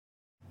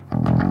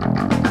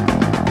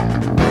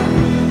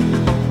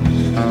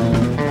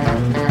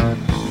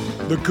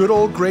The Good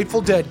Old Grateful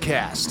Dead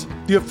Cast,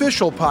 the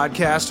official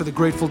podcast of the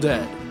Grateful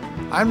Dead.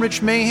 I'm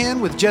Rich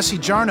Mahan with Jesse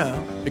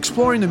Jarnow,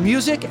 exploring the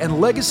music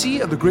and legacy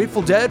of the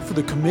Grateful Dead for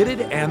the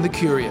committed and the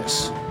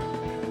curious.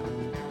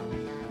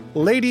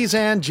 Ladies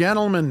and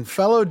gentlemen,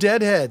 fellow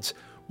Deadheads,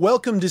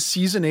 welcome to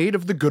Season 8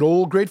 of the Good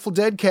Old Grateful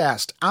Dead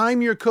Cast.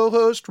 I'm your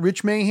co-host,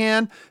 Rich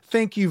Mahan.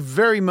 Thank you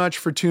very much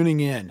for tuning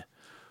in.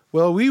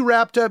 Well, we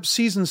wrapped up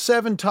Season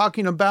 7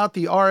 talking about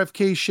the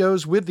RFK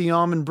shows with the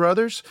Allman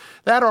Brothers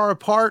that are a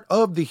part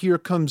of the Here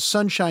Comes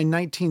Sunshine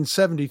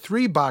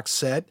 1973 box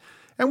set,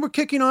 and we're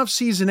kicking off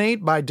Season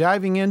 8 by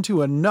diving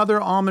into another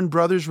Allman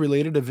Brothers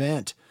related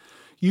event.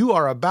 You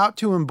are about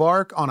to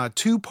embark on a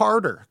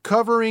two-parter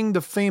covering the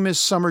famous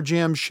Summer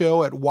Jam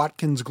show at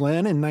Watkins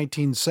Glen in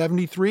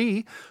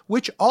 1973,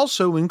 which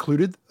also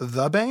included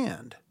the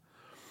band.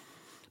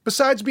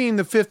 Besides being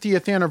the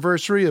 50th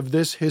anniversary of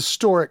this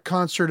historic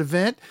concert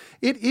event,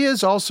 it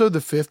is also the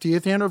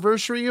 50th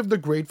anniversary of the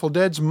Grateful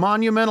Dead's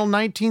monumental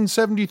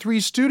 1973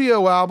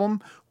 studio album,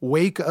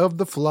 Wake of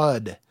the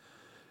Flood.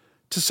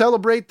 To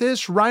celebrate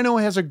this, Rhino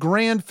has a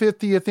grand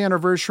 50th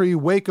anniversary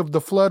Wake of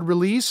the Flood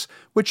release,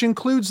 which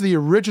includes the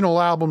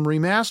original album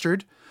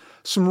remastered,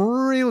 some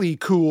really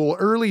cool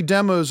early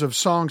demos of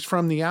songs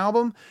from the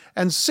album,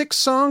 and 6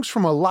 songs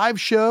from a live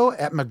show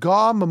at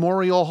McGaw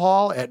Memorial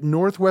Hall at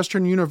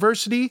Northwestern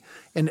University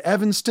in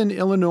Evanston,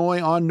 Illinois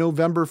on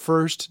November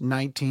 1st,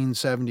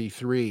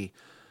 1973.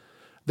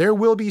 There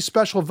will be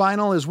special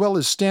vinyl as well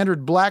as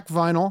standard black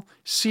vinyl,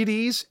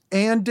 CDs,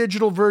 and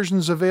digital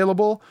versions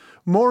available.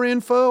 More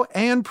info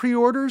and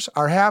pre-orders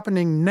are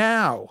happening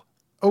now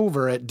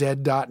over at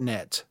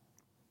dead.net.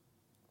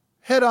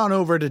 Head on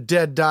over to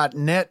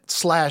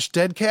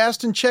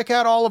dead.net/deadcast and check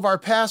out all of our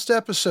past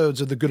episodes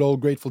of the Good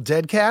Old Grateful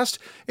Deadcast,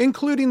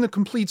 including the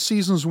complete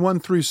seasons 1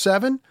 through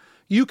 7.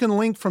 You can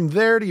link from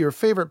there to your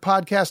favorite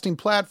podcasting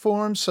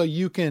platforms so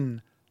you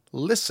can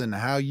listen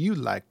how you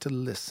like to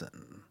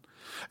listen.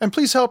 And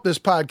please help this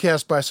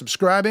podcast by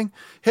subscribing,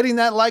 hitting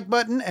that like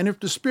button, and if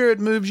the spirit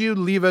moves you,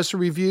 leave us a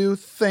review.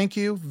 Thank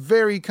you.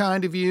 Very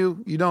kind of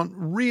you. You don't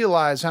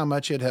realize how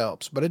much it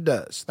helps, but it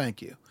does.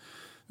 Thank you.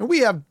 And we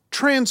have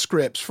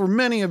transcripts for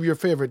many of your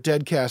favorite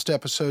Deadcast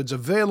episodes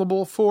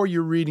available for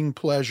your reading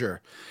pleasure.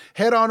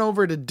 Head on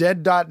over to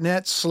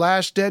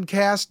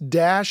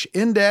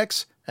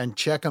dead.net/deadcast-index and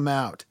check them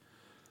out.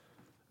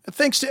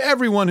 Thanks to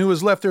everyone who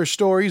has left their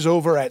stories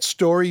over at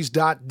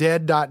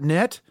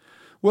stories.dead.net.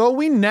 Well,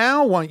 we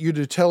now want you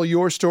to tell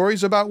your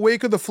stories about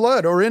Wake of the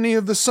Flood or any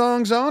of the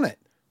songs on it.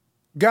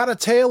 Got a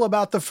tale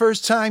about the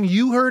first time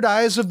you heard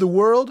Eyes of the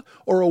World,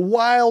 or a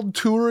wild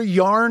tour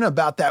yarn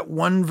about that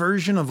one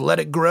version of Let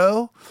It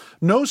Grow?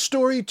 No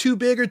story too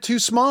big or too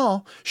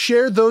small.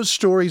 Share those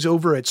stories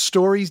over at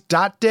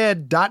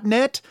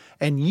stories.dead.net,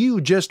 and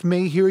you just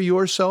may hear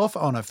yourself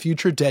on a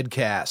future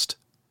Deadcast.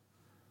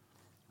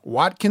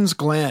 Watkins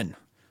Glen.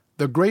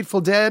 The Grateful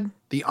Dead,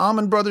 the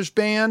Allman Brothers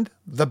Band,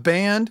 the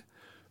band.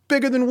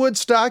 Bigger than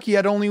Woodstock,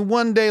 yet only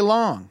one day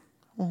long.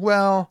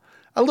 Well,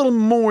 a little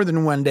more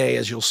than one day,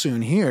 as you'll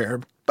soon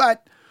hear.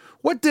 But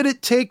what did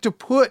it take to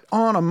put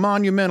on a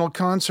monumental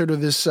concert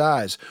of this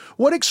size?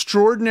 What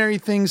extraordinary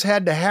things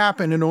had to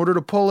happen in order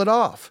to pull it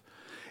off?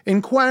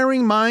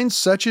 Inquiring minds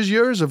such as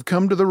yours have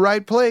come to the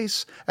right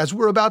place, as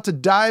we're about to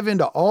dive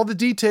into all the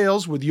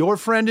details with your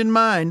friend in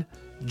mind,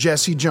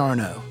 Jesse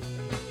Jarnow.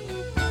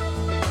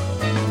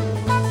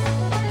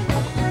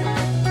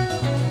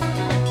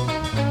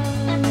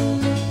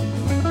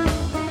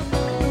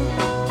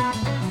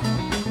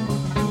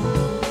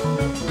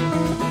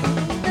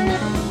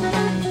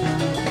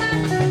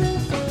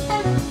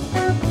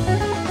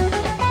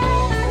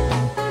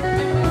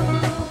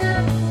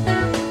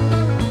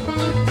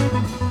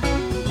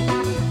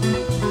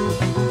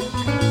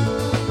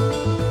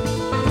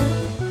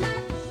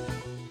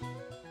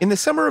 In the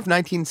summer of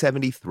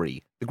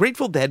 1973, the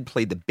Grateful Dead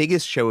played the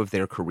biggest show of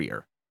their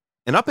career.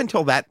 And up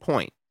until that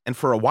point, and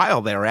for a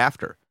while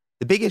thereafter,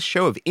 the biggest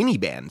show of any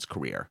band's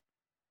career.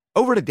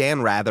 Over to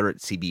Dan Rather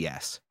at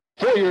CBS.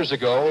 4 years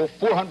ago,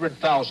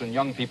 400,000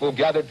 young people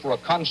gathered for a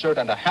concert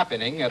and a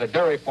happening at a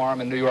dairy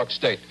farm in New York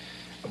State.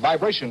 The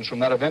vibrations from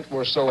that event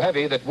were so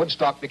heavy that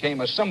Woodstock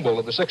became a symbol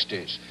of the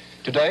 60s.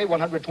 Today,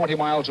 120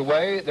 miles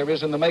away, there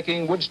is in the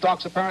making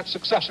Woodstock's apparent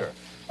successor,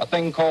 a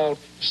thing called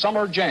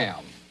Summer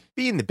Jam.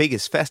 Being the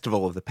biggest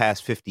festival of the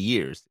past 50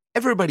 years,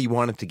 everybody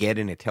wanted to get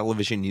in a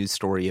television news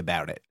story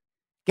about it.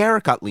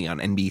 Garrick Utley on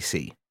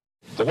NBC.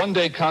 The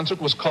one-day concert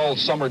was called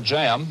Summer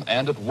Jam,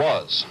 and it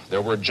was.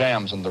 There were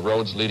jams in the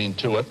roads leading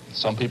to it.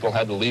 Some people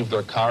had to leave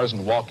their cars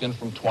and walk in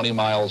from 20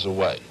 miles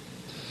away.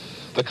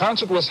 The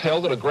concert was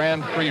held at a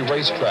Grand Prix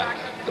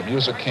racetrack. The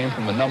music came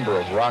from a number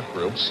of rock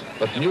groups,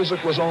 but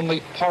music was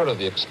only part of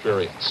the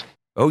experience.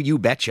 Oh, you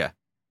betcha.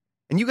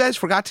 And you guys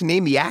forgot to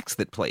name the acts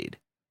that played.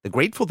 The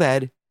Grateful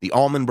Dead, the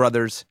Allman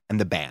Brothers, and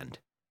the band.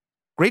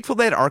 Grateful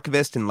Dead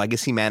archivist and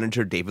legacy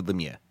manager David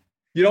Lemieux.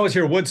 You'd always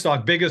hear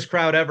Woodstock, biggest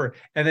crowd ever.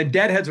 And then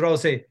Deadheads would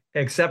always say,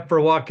 except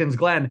for Watkins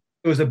Glen.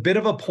 It was a bit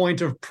of a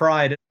point of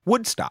pride.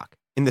 Woodstock,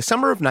 in the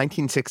summer of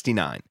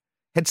 1969,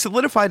 had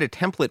solidified a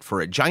template for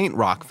a giant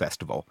rock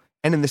festival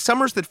And in the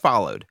summers that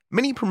followed,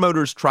 many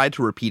promoters tried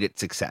to repeat its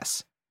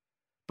success.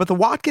 But the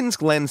Watkins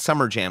Glen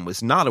Summer Jam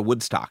was not a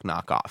Woodstock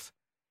knockoff.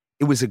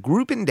 It was a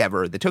group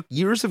endeavor that took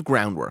years of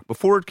groundwork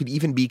before it could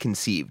even be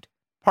conceived,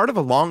 part of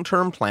a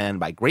long-term plan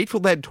by Grateful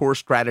Dead tour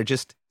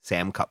strategist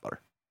Sam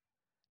Cutler.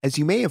 As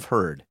you may have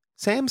heard,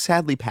 Sam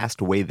sadly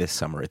passed away this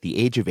summer at the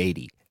age of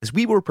 80 as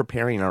we were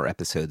preparing our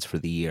episodes for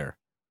the year.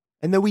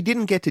 And though we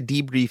didn't get to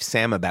debrief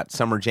Sam about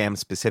Summer Jam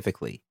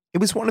specifically, it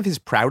was one of his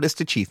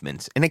proudest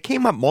achievements, and it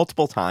came up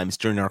multiple times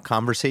during our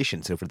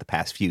conversations over the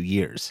past few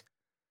years.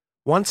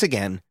 Once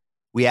again,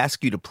 we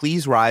ask you to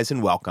please rise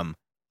and welcome,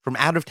 from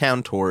Out of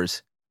Town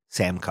Tours,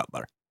 Sam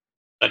Cutler.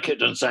 I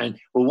kept on saying,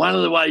 well, one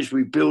of the ways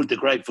we build the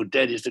Grateful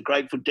Dead is the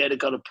Grateful Dead have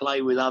got to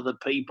play with other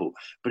people,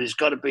 but it's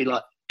got to be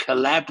like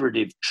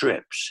collaborative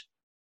trips.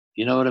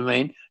 You know what I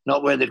mean?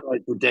 Not where the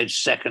Grateful Dead's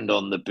second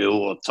on the bill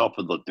or top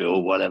of the bill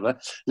or whatever.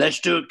 Let's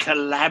do a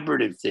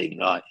collaborative thing,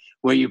 like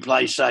where you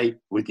play, say,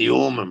 with the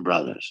Allman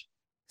Brothers.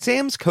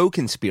 Sam's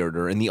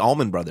co-conspirator in the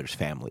Allman Brothers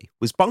family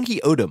was Bunky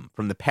Odom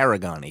from the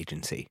Paragon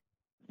Agency.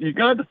 You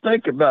got to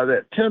think about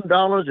that.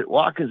 $10 at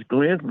Watkins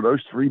Glen for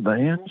those three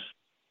bands.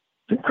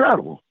 It's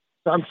incredible.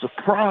 I'm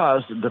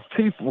surprised at the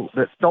people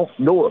that don't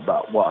know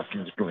about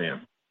Watkins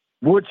Glen.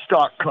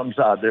 Woodstock comes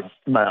out of their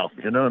mouth,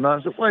 and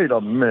I said, wait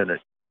a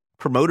minute.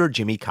 Promoter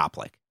Jimmy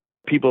Koplick.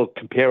 People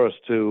compare us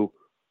to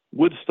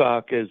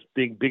Woodstock as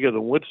being bigger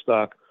than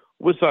Woodstock.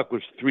 Woodstock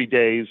was 3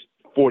 days,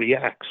 40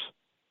 acts.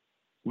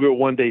 We were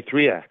 1 day,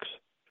 3 acts.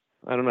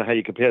 I don't know how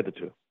you compare the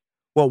two.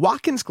 Well,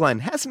 Watkins Glen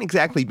hasn't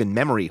exactly been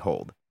memory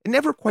hold. It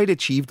never quite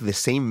achieved the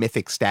same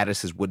mythic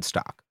status as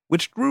Woodstock,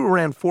 which drew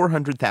around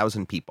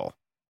 400,000 people.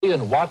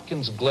 In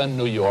Watkins Glen,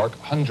 New York,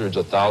 hundreds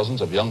of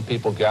thousands of young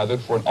people gathered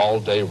for an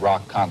all-day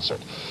rock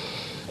concert.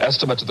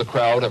 Estimates of the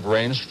crowd have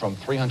ranged from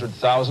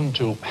 300,000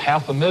 to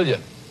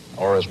 500,000,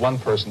 or as one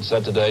person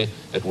said today,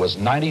 it was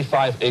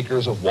 95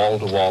 acres of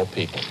wall-to-wall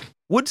people.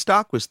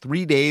 Woodstock was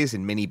 3 days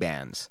and many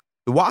bands.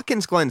 The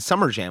Watkins Glen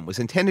Summer Jam was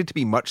intended to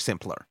be much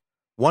simpler.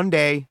 1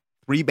 day,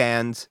 3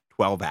 bands,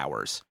 12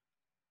 hours.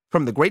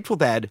 From the Grateful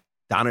Dead,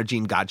 Donna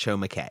Jean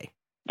Godchaux McKay.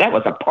 That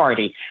was a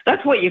party.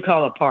 That's what you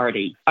call a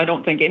party. I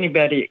don't think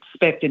anybody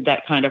expected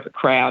that kind of a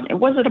crowd. And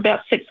was it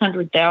about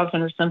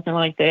 600,000 or something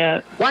like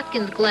that?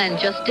 Watkins Glen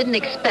just didn't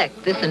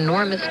expect this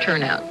enormous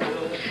turnout.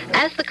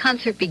 As the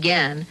concert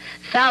began,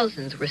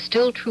 thousands were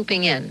still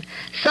trooping in,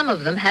 some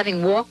of them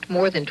having walked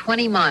more than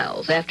 20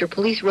 miles after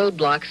police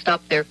roadblocks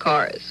stopped their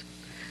cars.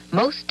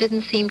 Most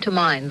didn't seem to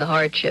mind the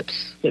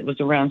hardships. It was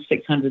around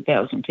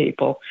 600,000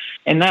 people,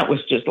 and that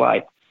was just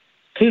like,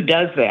 who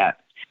does that?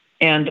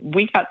 And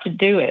we got to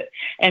do it.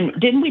 And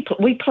didn't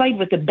we played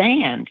with the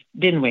band,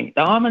 didn't we?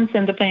 The Almonds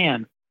and the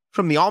band.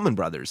 From the Allman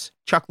Brothers,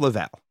 Chuck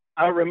Lavelle.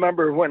 I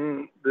remember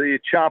when the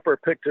chopper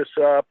picked us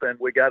up and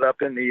we got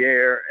up in the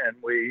air and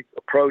we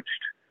approached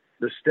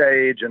the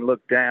stage and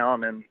looked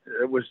down, and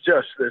it was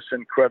just this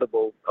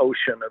incredible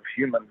ocean of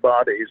human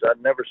bodies.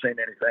 I'd never seen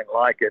anything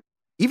like it.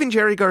 Even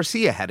Jerry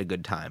Garcia had a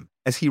good time,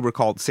 as he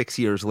recalled 6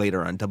 years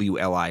later on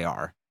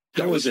WLIR.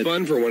 That was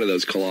fun for one of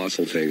those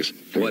colossal things.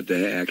 What the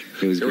heck?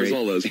 It was great. Was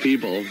all those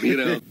people,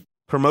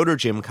 Promoter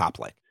Jim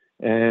Koplick.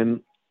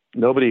 And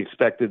nobody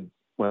expected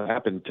what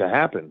happened to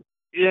happen.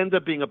 It ended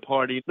up being a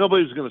party.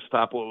 Nobody was going to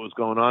stop what was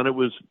going on. It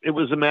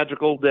was a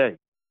magical day.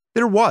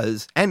 There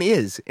was, and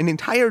is, an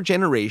entire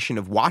generation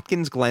of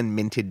Watkins Glen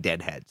minted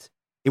deadheads.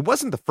 It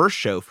wasn't the first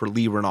show for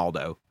Lee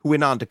Ronaldo, who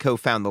went on to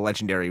co-found the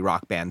legendary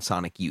rock band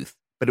Sonic Youth,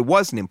 but it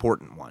was an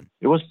important one.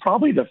 It was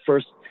probably the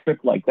first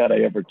trip like that I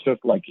ever took,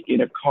 like in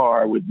a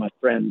car with my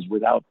friends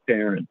without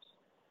parents,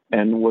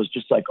 and was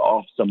just like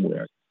off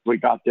somewhere. We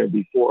got there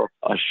before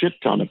a shit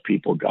ton of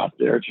people got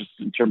there, just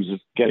in terms of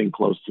getting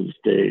close to the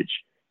stage.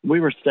 We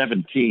were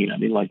 17. I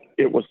mean, like,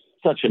 it was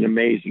such an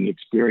amazing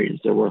experience.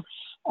 There were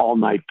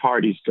all-night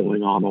parties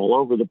going on all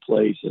over the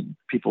place and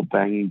people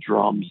banging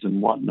drums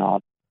and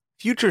whatnot.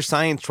 Future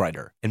science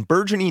writer and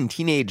burgeoning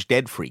teenage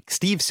dead freak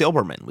Steve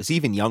Silberman was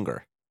even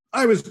younger.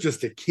 I was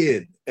just a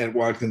kid at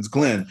Watkins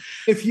Glen.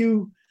 If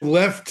you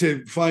left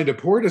to find a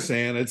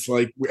portisan, it's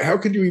like, how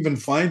could you even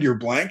find your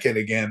blanket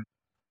again?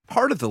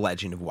 Part of the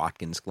legend of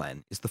Watkins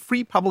Glen is the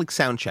free public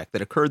sound check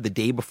that occurred the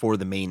day before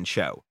the main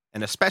show,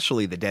 and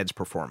especially the Dead's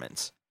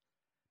performance.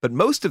 But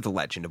most of the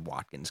legend of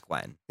Watkins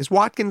Glen is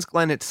Watkins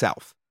Glen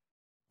itself.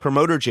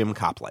 Promoter Jim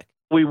Koplick.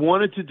 We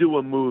wanted to do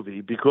a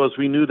movie because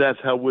we knew that's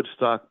how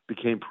Woodstock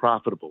became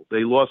profitable.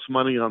 They lost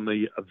money on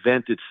the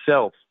event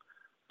itself,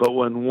 but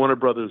when Warner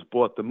Brothers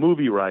bought the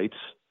movie rights,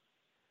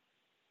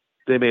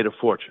 they made a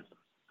fortune.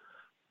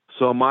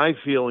 So my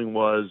feeling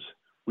was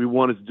we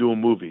wanted to do a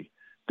movie.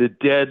 The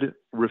Dead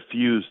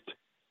refused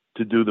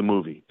to do the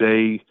movie.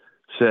 They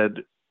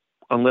said,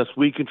 unless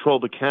we control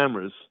the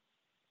cameras,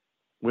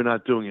 we're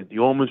not doing it. The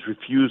Allmans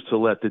refused to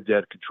let the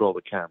Dead control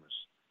the cameras.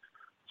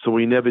 So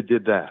we never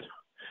did that.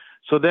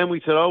 So then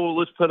we said, oh, well,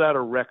 let's put out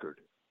a record.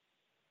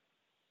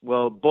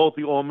 Well, both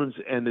the Allmans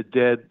and the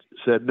Dead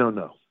said,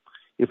 no.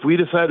 If we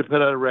decide to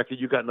put out a record,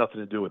 you got nothing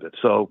to do with it.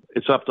 So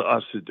it's up to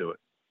us to do it.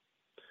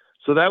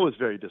 So that was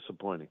very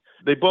disappointing.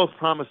 They both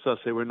promised us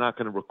they were not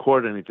going to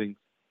record anything,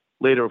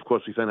 Later, of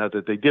course, we found out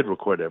that they did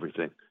record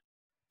everything.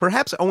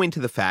 Perhaps owing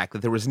to the fact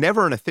that there was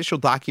never an official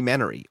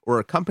documentary or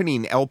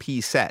accompanying LP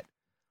set,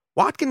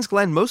 Watkins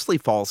Glen mostly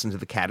falls into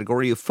the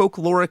category of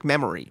folkloric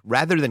memory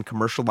rather than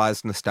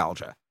commercialized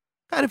nostalgia.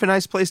 Kind of a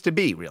nice place to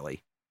be,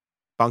 really.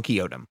 Bunky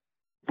Odom.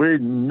 We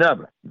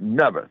never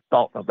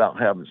thought about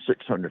having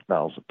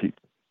 600,000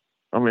 people.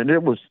 I mean,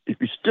 it was, if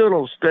you stood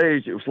on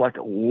stage, it was like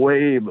a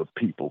wave of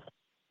people,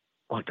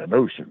 like an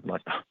ocean.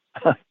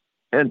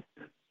 And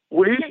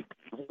we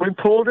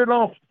pulled it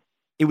off.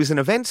 It was an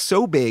event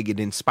so big it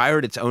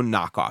inspired its own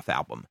knockoff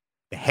album,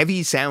 The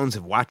Heavy Sounds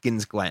of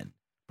Watkins Glen,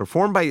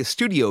 performed by a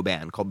studio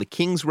band called the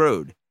King's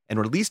Road and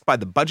released by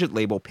the budget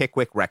label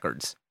Pickwick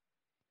Records.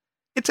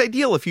 It's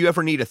ideal if you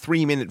ever need a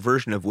 3-minute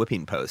version of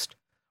Whipping Post,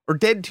 or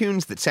dead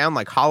tunes that sound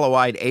like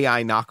hollow-eyed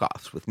AI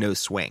knockoffs with no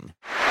swing.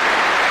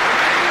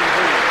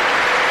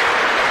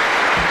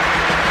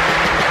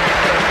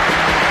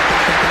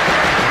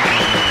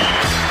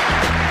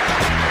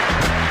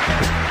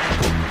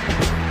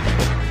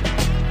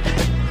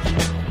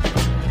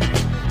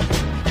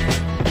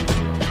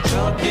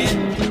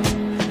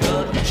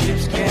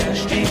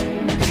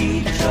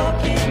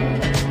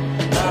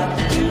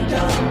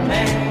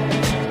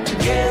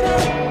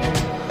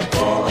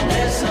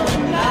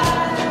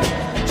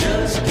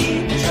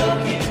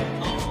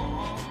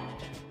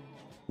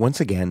 Once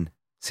again,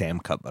 Sam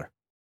Cutler.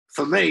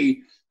 For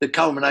me, the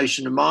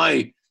culmination of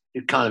my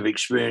kind of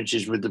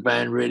experiences with the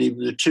band, really,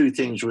 the two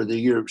things were the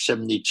Europe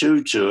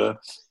 72 tour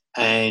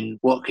and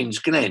Watkins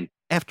Glen.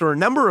 After a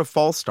number of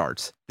false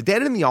starts, the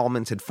Dead and the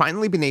Allmans had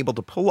finally been able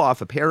to pull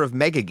off a pair of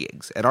mega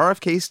gigs at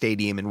RFK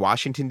Stadium in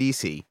Washington,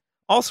 D.C.,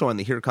 also on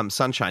the Here Comes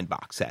Sunshine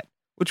box set,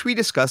 which we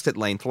discussed at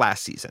length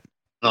last season.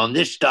 On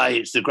this day,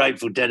 it's the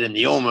Grateful Dead and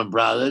the Allman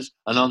Brothers,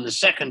 and on the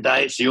second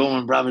day, it's the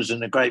Allman Brothers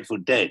and the Grateful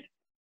Dead.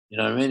 You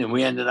know what I mean? And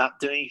we ended up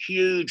doing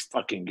huge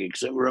fucking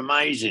gigs that were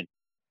amazing.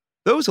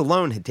 Those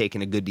alone had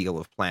taken a good deal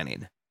of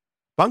planning.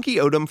 Bunky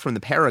Odom from the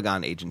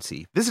Paragon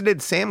Agency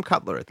visited Sam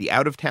Cutler at the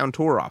out-of-town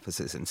tour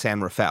offices in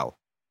San Rafael.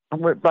 I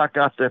went back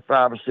out there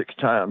 5 or 6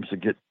 times to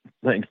get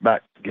things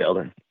back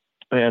together.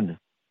 And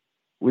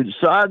we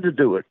decided to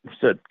do it. We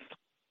said,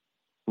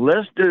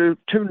 let's do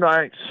 2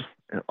 nights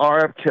at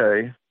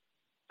RFK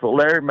for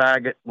Larry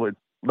Maggot with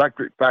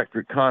Electric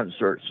Factory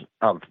concerts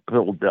out of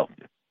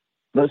Philadelphia.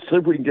 Let's see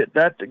if we can get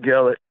that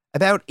together.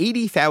 About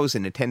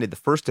 80,000 attended the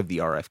first of the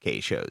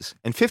RFK shows,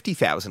 and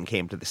 50,000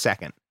 came to the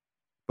second.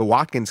 But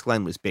Watkins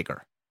Glen was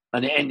bigger.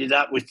 And it ended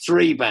up with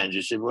 3 bands.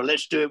 We said, well,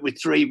 let's do it with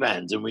 3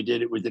 bands. And we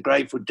did it with the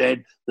Grateful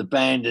Dead, the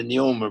band, and the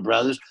Allman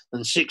Brothers.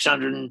 And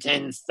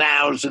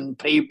 610,000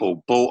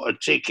 people bought a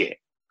ticket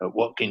at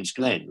Watkins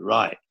Glen,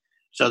 right?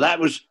 So that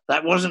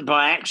wasn't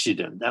by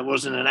accident. That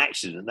wasn't an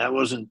accident. That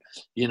wasn't,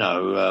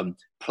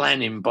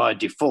 planning by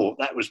default.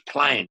 That was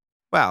planned.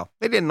 Well,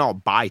 they didn't all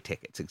buy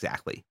tickets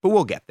exactly, but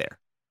we'll get there.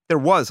 There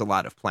was a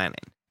lot of planning.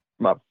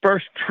 My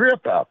first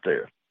trip out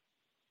there,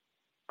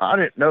 I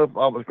didn't know if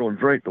I was going to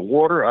drink the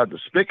water out of the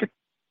spigot.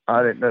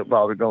 I didn't know if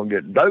I was going to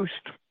get dosed.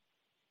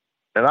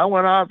 And I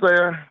went out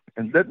there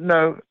and didn't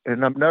know,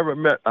 and I've never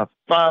met a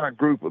finer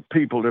group of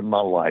people in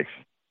my life.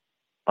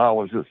 I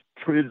was just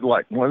treated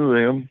like one of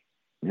them,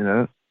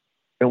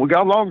 and we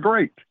got along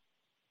great.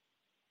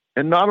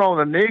 And not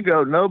on an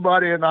ego,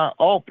 nobody in our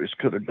office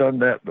could have done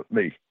that but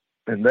me.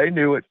 And they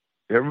knew it.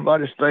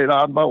 Everybody stayed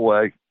out of my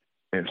way.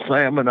 And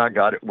Sam and I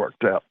got it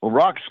worked out. Well,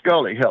 Rock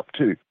Scully helped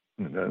too,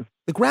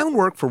 The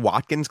groundwork for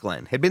Watkins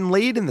Glen had been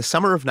laid in the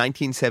summer of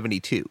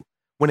 1972,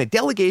 when a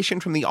delegation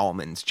from the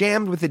Allmans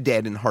jammed with the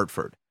Dead in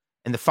Hartford.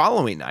 And the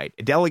following night,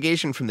 a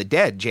delegation from the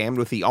Dead jammed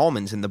with the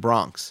Allmans in the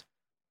Bronx.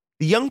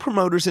 The young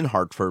promoters in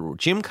Hartford were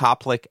Jim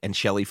Koplik and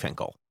Shelley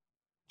Finkel.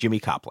 Jimmy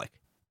Koplik.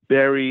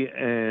 Barry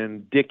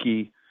and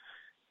Dickie,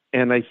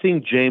 and I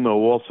think J-Mo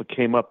also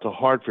came up to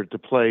Hartford to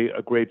play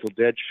a Grateful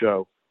Dead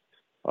show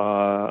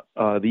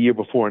the year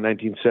before in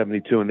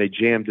 1972, and they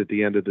jammed at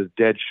the end of the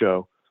Dead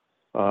show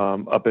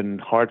up in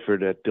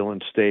Hartford at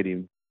Dillon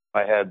Stadium.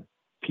 I had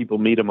people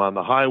meet them on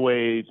the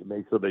highway to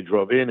make sure they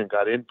drove in and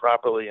got in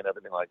properly and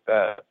everything like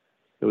that.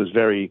 It was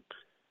very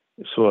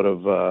sort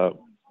of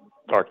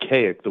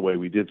archaic the way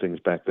we did things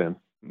back then.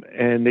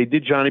 And they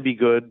did Johnny B.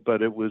 Good,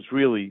 but it was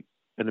really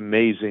an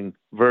amazing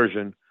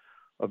version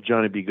of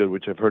Johnny B. Good,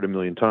 which I've heard a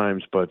million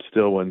times, but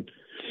still when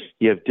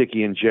you have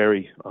Dickie and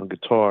Jerry on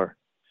guitar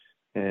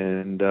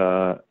and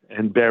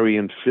Barry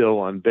and Phil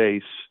on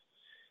bass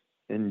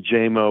and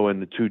J-Mo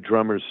and the 2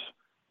 drummers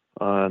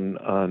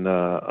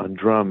on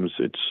drums,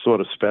 it's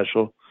sort of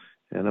special.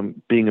 And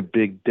I'm being a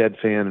big Dead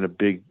fan and a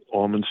big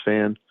Allmans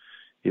fan.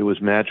 It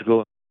was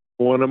magical.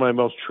 One of my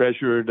most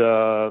treasured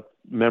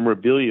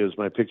memorabilia is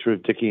my picture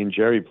of Dickie and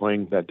Jerry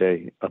playing that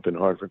day up in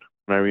Hartford.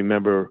 And I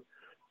remember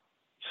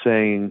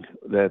saying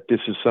that this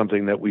is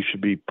something that we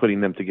should be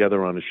putting them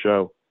together on a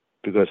show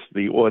because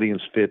the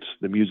audience fits,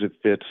 the music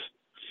fits.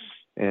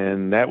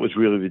 And that was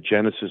really the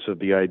genesis of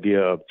the idea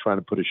of trying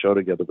to put a show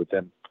together with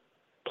them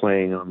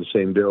playing on the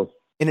same bill.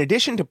 In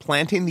addition to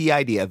planting the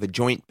idea of a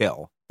joint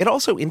bill, it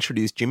also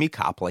introduced Jimmy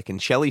Koplik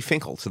and Shelley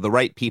Finkel to the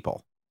right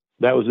people.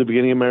 That was the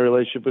beginning of my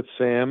relationship with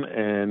Sam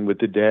and with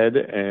the Dead.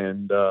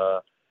 And,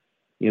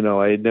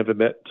 I had never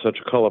met such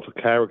a colorful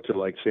character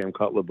like Sam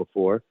Cutler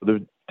before.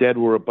 The Dead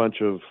were a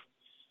bunch of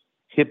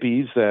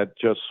hippies that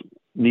just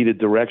needed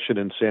direction,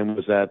 and Sam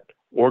was that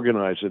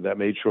organizer that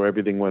made sure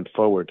everything went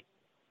forward.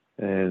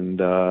 And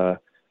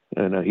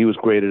he was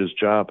great at his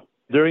job.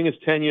 During his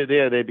tenure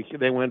there,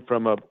 they went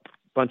from a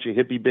bunch of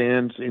hippie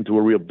bands into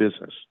a real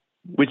business,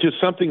 which is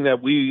something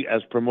that we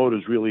as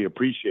promoters really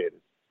appreciated.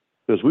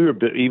 Because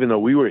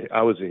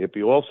I was a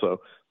hippie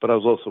also, but I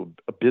was also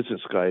a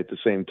business guy at the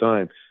same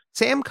time.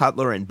 Sam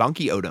Cutler and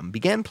Bunky Odom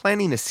began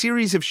planning a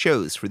series of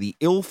shows for the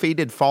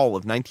ill-fated fall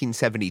of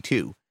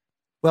 1972,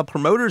 while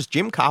promoters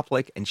Jim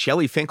Koplik and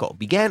Shelley Finkel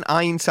began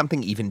eyeing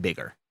something even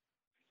bigger.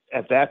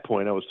 At that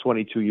point, I was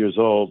 22 years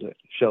old.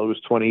 Shelley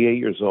was 28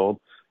 years old.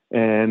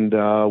 And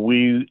I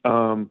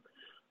was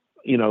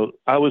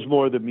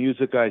more the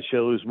music guy.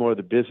 Shelley was more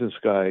the business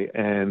guy.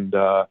 And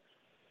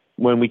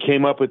when we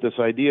came up with this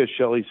idea,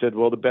 Shelley said,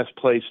 well, the best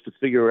place to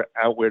figure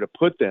out where to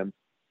put them,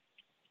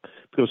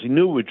 because he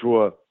knew it would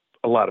draw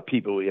a lot of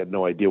people. We had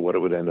no idea what it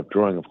would end up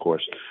drawing, of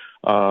course.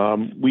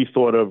 We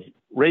thought of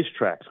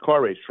racetracks,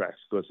 car racetracks,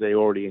 because they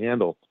already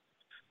handle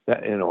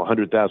that,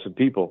 100,000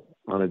 people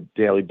on a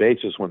daily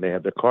basis when they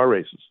have their car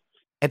races.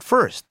 At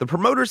first, the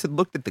promoters had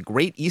looked at the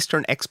Great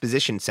Eastern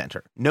Exposition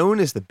Center, known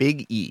as the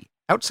Big E,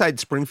 outside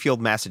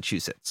Springfield,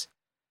 Massachusetts.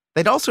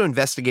 They'd also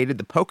investigated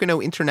the Pocono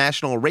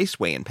International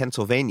Raceway in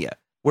Pennsylvania,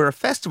 where a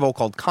festival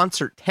called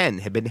Concert 10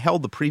 had been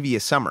held the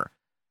previous summer,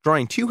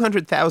 drawing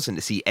 200,000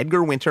 to see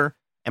Edgar Winter,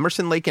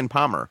 Emerson, Lake and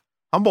Palmer,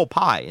 Humble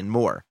Pie, and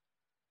more.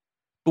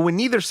 But when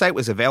neither site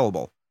was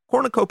available,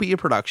 Cornucopia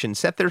Productions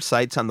set their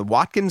sights on the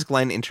Watkins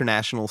Glen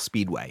International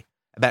Speedway,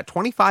 about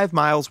 25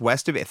 miles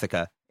west of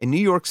Ithaca in New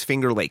York's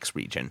Finger Lakes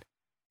region.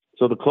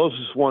 So the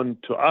closest one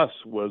to us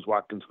was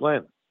Watkins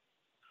Glen.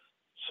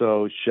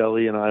 So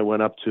Shelley and I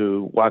went up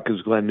to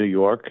Watkins Glen, New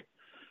York,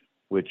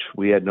 which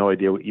we had no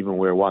idea even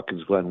where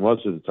Watkins Glen was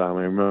at the time.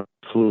 I remember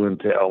flew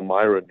into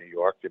Elmira, New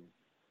York, and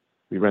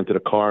we rented a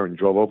car and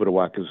drove over to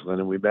Watkins Glen,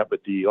 and we met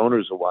with the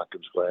owners of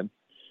Watkins Glen.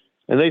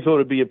 And they thought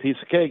it'd be a piece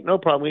of cake. No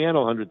problem. We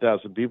handle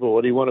 100,000 people.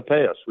 What do you want to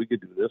pay us? We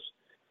could do this.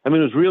 I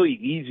mean, it was really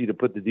easy to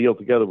put the deal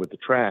together with the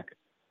track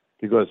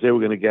because they were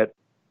going to get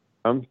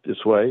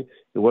this way.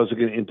 It wasn't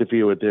going to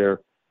interfere with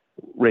their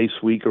race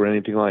week or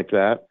anything like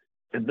that.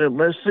 And then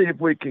let's see if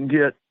we can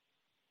get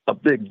a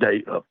big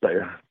date up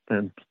there.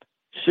 And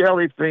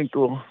Shelley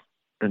Finkel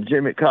and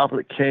Jimmy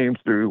Koplik came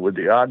through with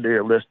the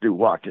idea, let's do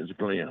Watkins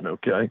Glen,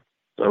 okay?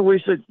 So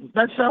we said,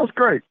 that sounds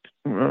great.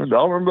 The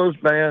Allman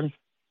Brothers Band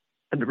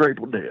and the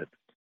Grateful Dead.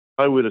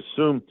 I would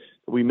assume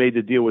that we made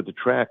the deal with the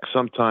track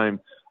sometime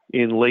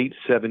in late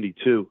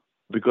 72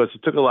 because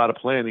it took a lot of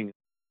planning.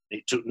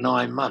 It took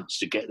 9 months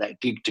to get that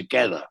gig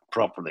together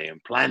properly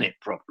and plan it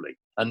properly.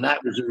 And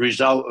that was a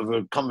result of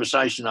a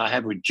conversation I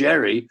had with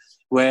Jerry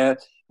where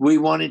we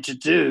wanted to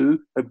do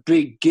a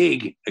big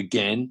gig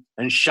again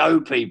and show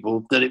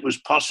people that it was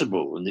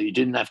possible and that you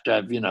didn't have to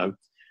have,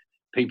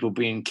 people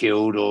being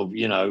killed or,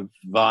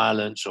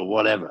 violence or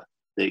whatever.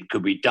 That it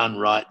could be done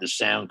right, the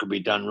sound could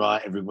be done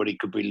right, everybody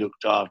could be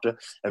looked after,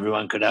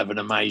 everyone could have an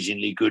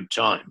amazingly good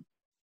time,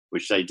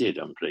 which they did,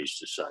 I'm pleased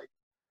to say.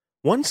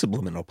 One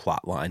subliminal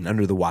plotline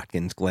under the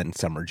Watkins Glen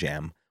Summer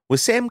Jam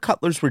was Sam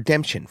Cutler's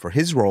redemption for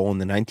his role in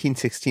the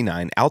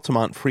 1969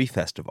 Altamont Free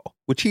Festival,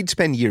 which he'd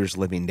spent years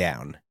living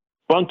down.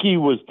 Bunky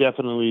was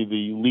definitely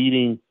the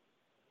leading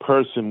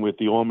person with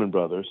the Allman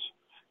Brothers,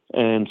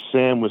 and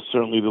Sam was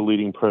certainly the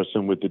leading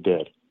person with the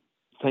Dead.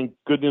 Thank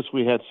goodness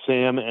we had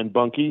Sam and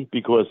Bunky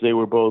because they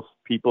were both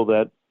people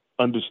that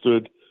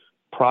understood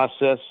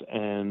process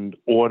and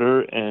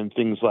order and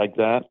things like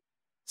that.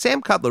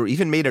 Sam Cutler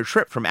even made a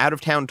trip from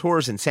out-of-town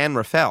tours in San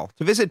Rafael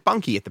to visit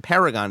Bunky at the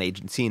Paragon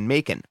Agency in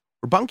Macon,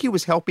 where Bunky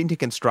was helping to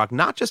construct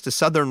not just a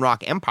Southern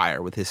rock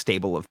empire with his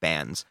stable of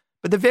bands,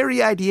 but the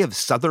very idea of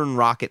Southern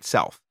rock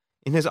itself,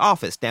 in his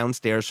office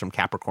downstairs from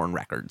Capricorn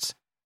Records.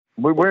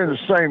 We were in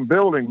the same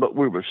building, but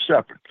we were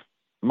separate.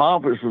 My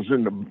office was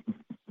in the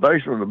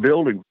basement of the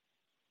building.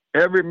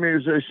 Every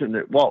musician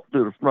that walked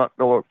through the front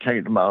door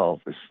came to my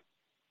office.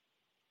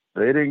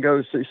 They didn't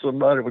go see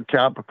somebody with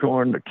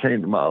Capricorn, they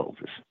came to my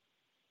office.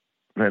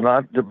 And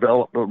I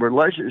developed a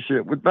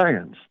relationship with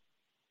bands.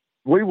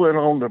 We went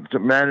on to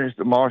manage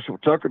the Marshall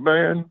Tucker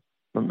Band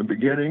from the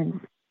beginning.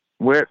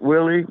 Wet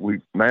Willie,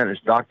 we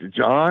managed Dr.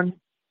 John.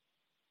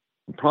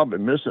 I'm probably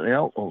missing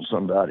out on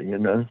somebody,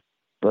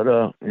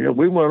 But,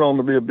 we went on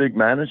to be a big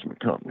management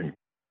company.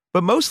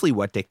 But mostly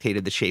what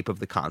dictated the shape of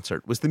the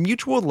concert was the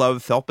mutual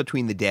love felt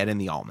between the Dead and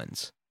the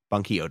Allmans,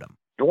 Bunky Odom.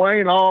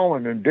 Dwayne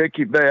Allman and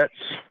Dickie Betts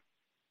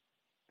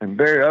and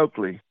Barry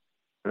Oakley,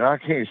 and I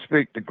can't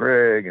speak to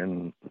Greg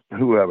and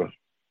whoever,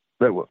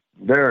 they were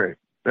very,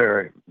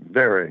 very,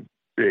 very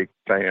big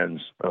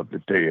fans of the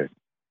Dead.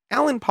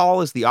 Alan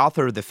Paul is the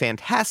author of the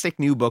fantastic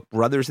new book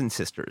Brothers and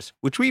Sisters,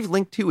 which we've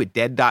linked to at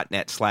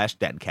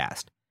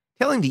dead.net/deadcast,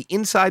 telling the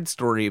inside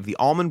story of the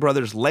Allman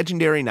Brothers'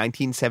 legendary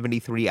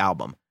 1973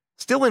 album,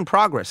 still in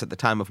progress at the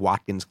time of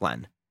Watkins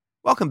Glen.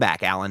 Welcome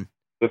back, Alan.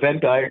 The Venn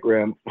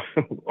diagram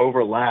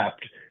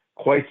overlapped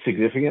quite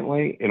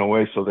significantly in a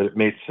way so that it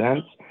made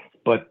sense.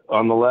 But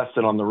on the left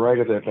and on the right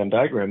of that Venn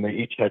diagram, they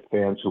each had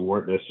fans who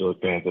weren't necessarily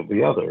fans of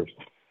the others.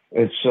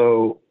 And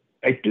so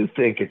I do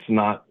think it's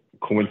not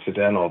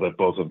coincidental that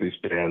both of these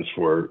bands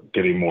were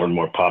getting more and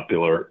more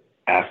popular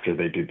after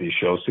they did these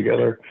shows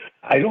together.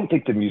 I don't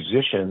think the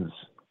musicians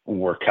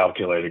were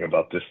calculating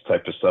about this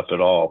type of stuff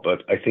at all,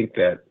 but I think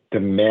that the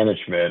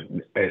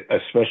management,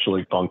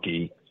 especially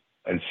Bunky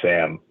and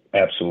Sam,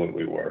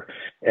 absolutely were.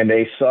 And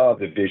they saw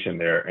the vision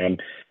there.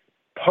 And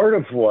part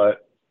of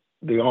what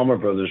the Allman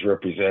Brothers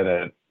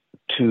represented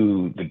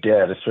to the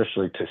Dead,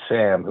 especially to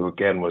Sam, who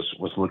again was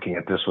looking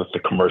at this with the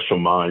commercial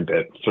mind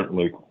that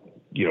certainly,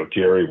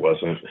 Jerry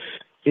wasn't,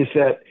 is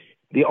that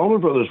the Allman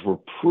Brothers were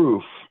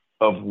proof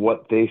of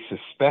what they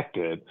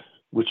suspected,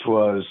 which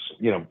was,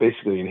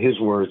 basically in his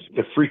words,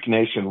 the Freak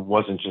Nation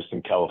wasn't just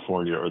in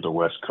California or the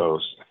West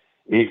Coast.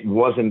 It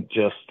wasn't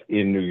just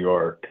in New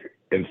York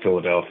and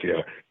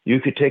Philadelphia. You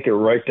could take it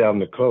right down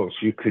the coast.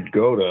 You could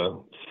go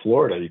to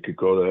Florida, you could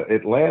go to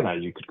Atlanta,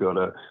 you could go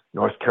to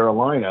North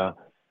Carolina,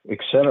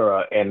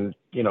 etc. And,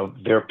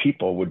 their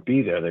people would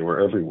be there. They were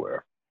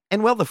everywhere.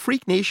 And while the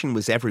Freak Nation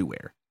was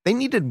everywhere, they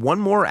needed one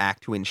more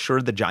act to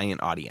ensure the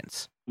giant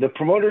audience. The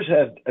promoters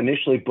had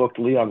initially booked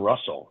Leon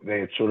Russell. They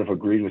had sort of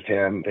agreed with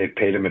him. They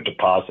paid him a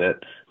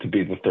deposit to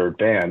be the third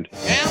band.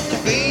 And the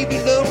baby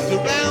looked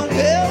around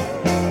him.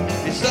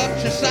 It's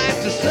such a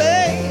sight to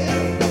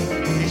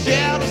see. He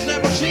shared a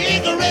simple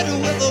cigarette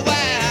with a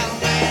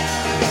wild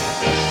man.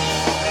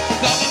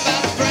 Talking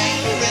about a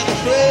stranger in a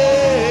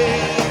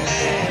strange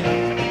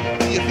land.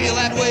 Do you feel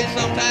that way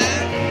sometimes?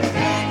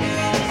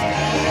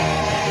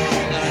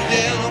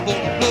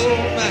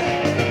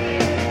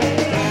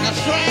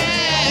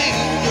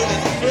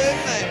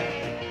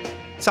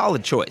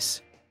 Solid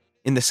choice.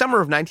 In the summer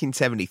of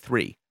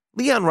 1973,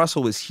 Leon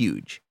Russell was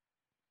huge.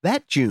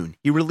 That June,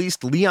 he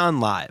released Leon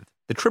Live,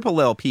 the triple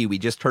LP we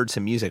just heard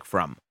some music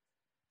from.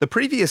 The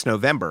previous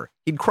November,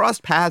 he'd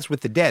crossed paths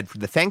with the Dead for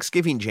the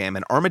Thanksgiving Jam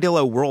at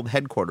Armadillo World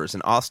Headquarters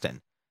in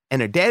Austin,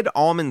 and a Dead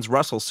Allmans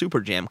Russell Super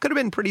Jam could have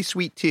been pretty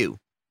sweet too,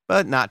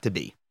 but not to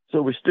be.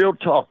 So we're still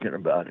talking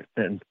about it,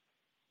 and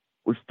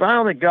we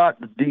finally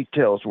got the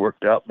details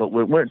worked out, but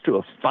we went to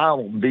a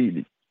final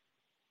meeting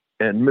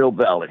in Mill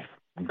Valley.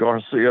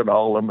 Garcia and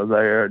all of them are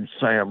there, and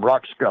Sam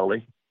Rock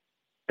Scully,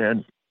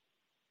 and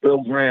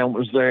Bill Graham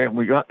was there, and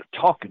we got to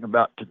talking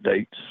about the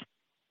dates.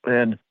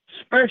 And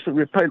especially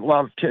we paid a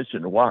lot of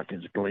attention to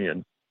Watkins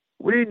Glen.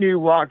 We knew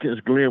Watkins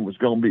Glen was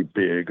going to be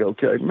big,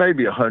 okay,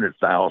 maybe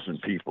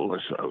 100,000 people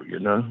or so,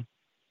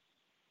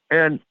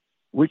 And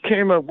we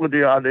came up with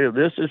the idea,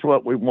 this is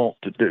what we want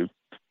to do.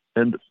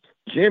 And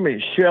Jimmy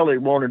and Shelley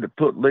wanted to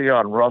put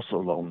Leon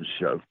Russell on the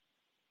show.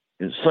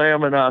 And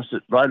Sam and I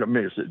said, right at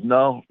me, said,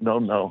 no.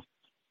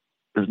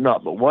 There's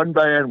not but one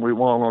band we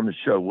want on the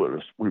show with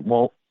us. We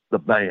want the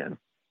band.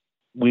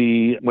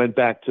 We went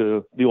back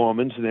to the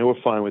Allmans, and they were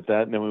fine with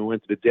that. And then we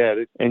went to the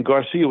Dead, and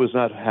Garcia was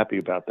not happy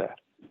about that.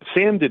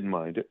 Sam didn't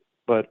mind it,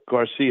 but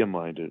Garcia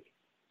minded it.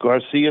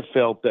 Garcia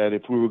felt that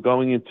if we were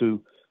going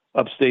into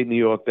upstate New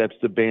York, that's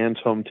the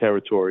band's home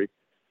territory,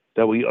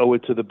 that we owe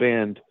it to the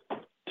band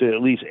to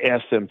at least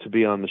ask them to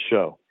be on the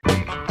show.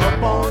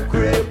 Up on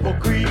Cripple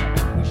Creek,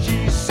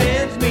 she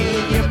sends me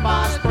if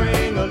I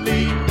spring a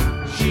leak.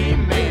 She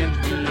mends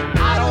me.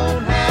 I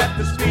don't have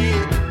to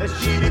speak as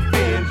she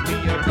defends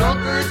me. A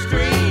drunker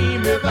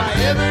stream if I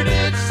ever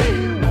did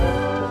see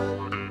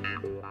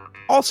one.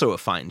 Also a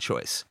fine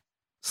choice.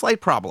 Slight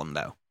problem,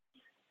 though.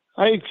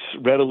 I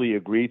readily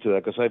agreed to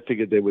that because I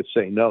figured they would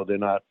say no. They're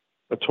not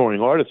a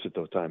touring artist at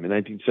the time. In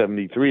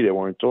 1973, they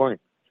weren't touring.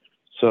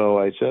 So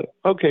I said,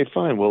 okay,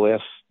 fine. We'll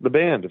ask the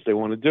band if they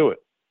want to do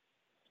it.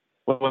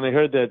 Well, when they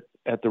heard that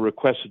at the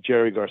request of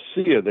Jerry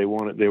Garcia, they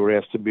were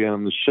asked to be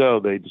on the show,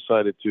 they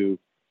decided to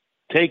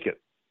take it.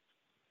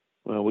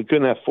 Well, we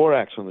couldn't have 4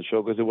 acts on the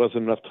show because there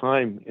wasn't enough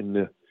time in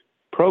the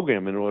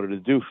program in order to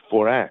do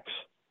 4 acts.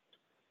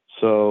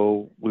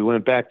 So we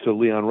went back to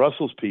Leon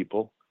Russell's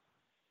people,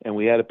 and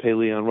we had to pay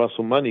Leon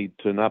Russell money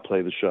to not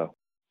play the show.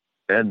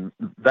 And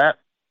that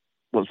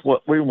was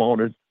what we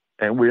wanted,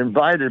 and we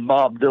invited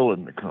Bob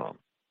Dylan to come.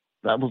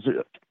 That was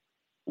it.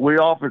 We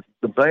offered,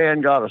 the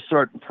band got a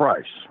certain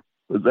price,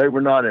 but they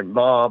were not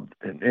involved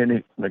in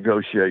any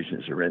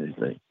negotiations or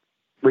anything.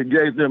 We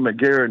gave them a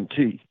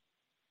guarantee.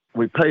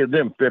 We paid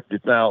them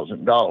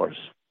 $50,000.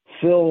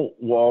 Phil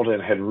Walden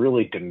had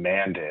really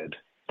demanded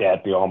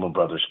that the Allman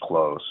Brothers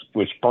close,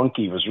 which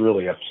Bunky was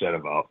really upset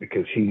about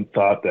because he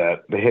thought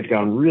that they had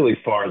gone really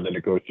far in the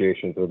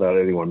negotiations without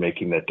anyone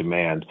making that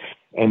demand.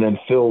 And then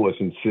Phil was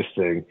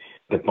insisting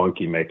that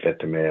Bunky make that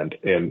demand.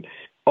 And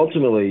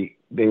ultimately,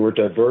 they were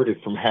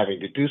diverted from having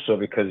to do so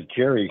because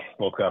Jerry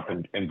spoke up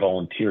and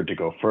volunteered to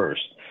go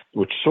first,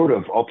 which sort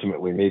of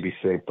ultimately maybe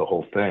saved the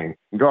whole thing.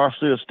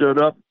 Garcia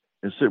stood up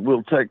and said,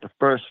 we'll take the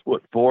first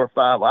 4 or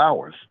 5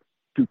 hours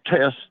to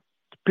test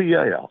the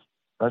PA out.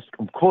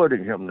 I'm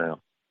quoting him now,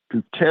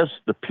 to test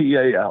the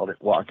PA out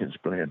at Watkins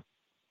Glen.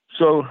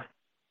 So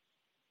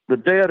the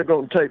Dead are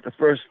going to take the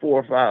first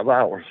 4 or 5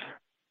 hours.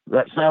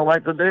 That sound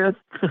like the Dead?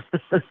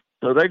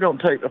 So they're going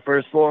to take the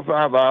first 4 or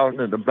 5 hours,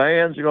 and the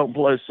bands are going to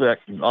play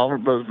second.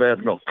 Allman Brothers Band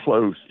are going to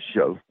close the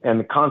show. And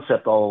the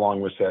concept all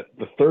along was that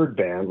the third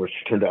band, which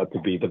turned out to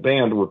be the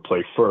band, would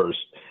play first.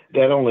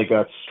 That only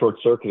got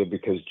short-circuited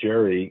because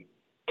Jerry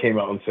came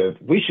out and said,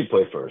 we should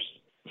play first.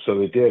 So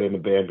they did, and the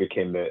band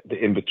became the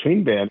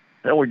in-between band.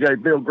 And we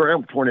gave Bill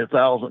Graham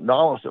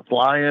 $20,000 to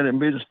fly in and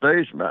be the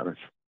stage manager.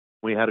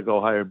 We had to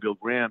go hire Bill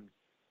Graham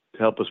to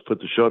help us put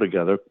the show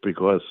together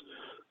because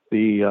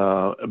the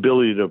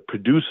ability to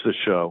produce the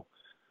show,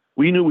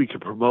 we knew we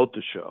could promote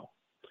the show,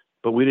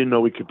 but we didn't know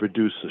we could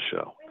produce the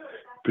show.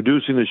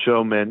 Producing the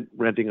show meant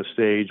renting a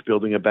stage,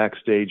 building a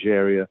backstage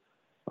area,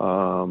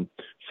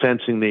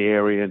 fencing the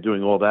area, and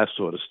doing all that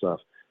sort of stuff.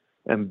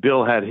 And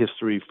Bill had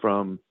history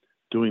from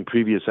doing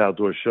previous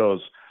outdoor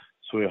shows,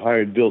 so we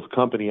hired Bill's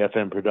company,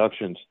 FM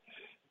Productions,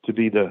 to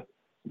be the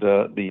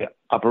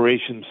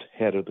operations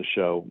head of the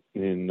show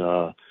in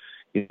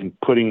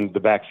putting the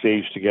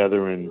backstage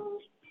together and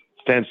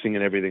fencing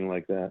and everything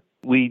like that.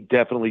 We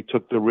definitely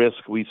took the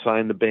risk. We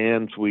signed the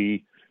bands.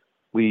 We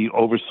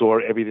oversaw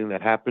everything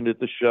that happened at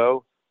the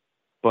show.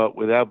 But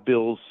without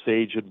Bill's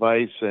sage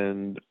advice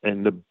and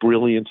the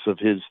brilliance of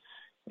his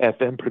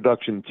FM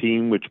production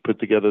team, which put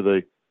together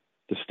the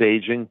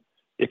staging,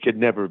 it could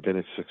never have been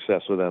a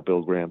success without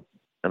Bill Graham.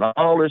 And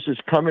all this is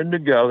coming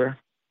together,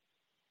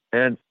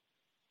 and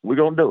we're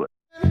going to do it.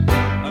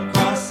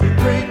 Across the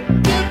great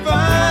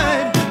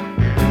divide,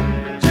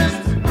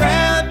 just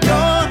grab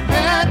your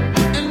hat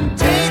and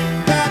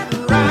take that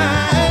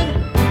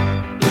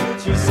ride.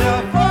 Get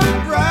yourself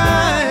a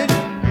bride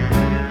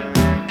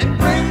and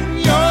bring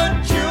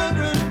your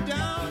children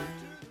down.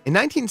 In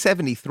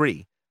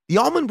 1973, the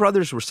Allman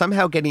Brothers were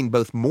somehow getting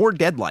both more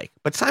Dead-like,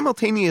 but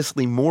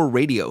simultaneously more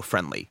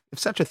radio-friendly, if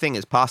such a thing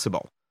is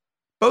possible.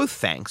 Both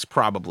thanks,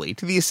 probably,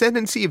 to the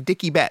ascendancy of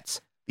Dickie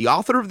Betts, the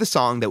author of the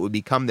song that would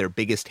become their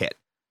biggest hit,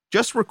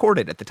 just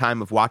recorded at the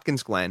time of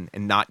Watkins Glen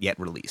and not yet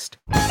released.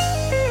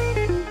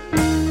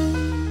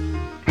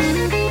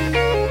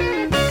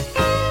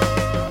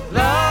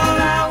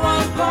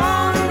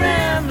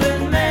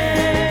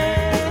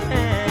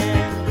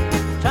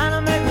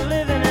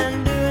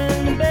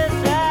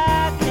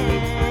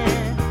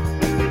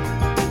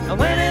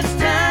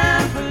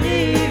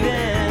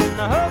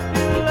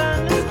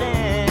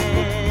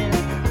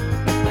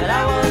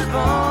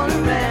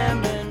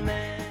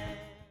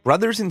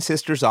 Brothers and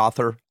Sisters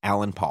author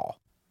Alan Paul.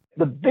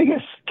 The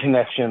biggest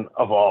connection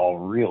of all,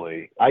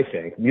 really, I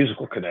think,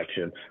 musical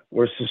connection,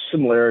 was the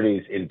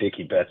similarities in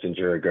Dickie Betts and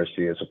Jerry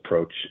Garcia's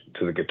approach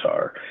to the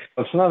guitar.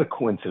 It's not a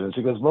coincidence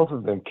because both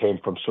of them came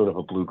from sort of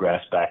a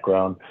bluegrass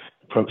background,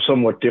 from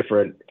somewhat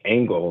different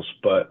angles,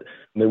 but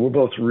they were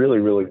both really,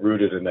 really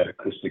rooted in that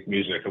acoustic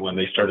music. And when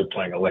they started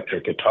playing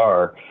electric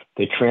guitar,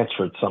 they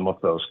transferred some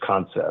of those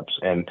concepts.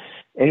 And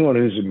anyone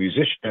who's a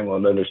musician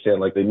will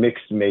understand, like, they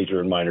mixed major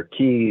and minor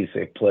keys.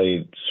 They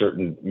played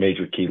certain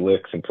major key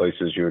licks in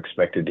places you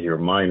expected to hear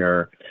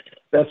minor.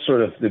 That's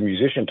sort of the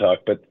musician talk,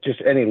 but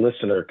just any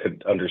listener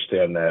could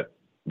understand that,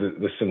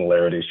 the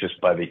similarities just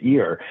by the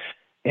ear.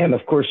 And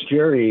of course,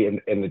 Jerry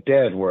and the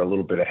Dead were a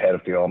little bit ahead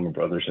of the Allman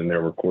Brothers in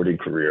their recording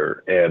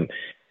career. And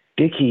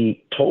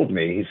Dickie told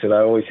me, he said, I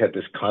always had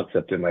this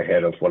concept in my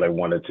head of what I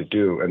wanted to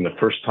do. And the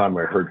first time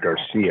I heard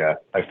Garcia,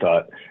 I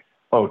thought,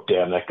 oh,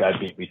 damn, that guy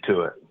beat me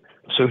to it.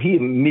 So he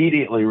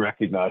immediately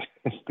recognized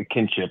the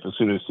kinship as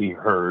soon as he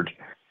heard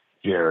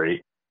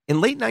Jerry.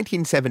 In late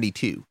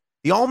 1972,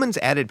 the Allmans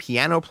added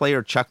piano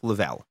player Chuck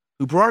Leavell,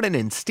 who brought an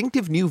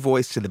instinctive new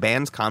voice to the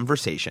band's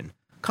conversation,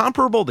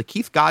 comparable to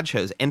Keith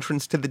Godshall's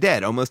entrance to the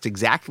Dead almost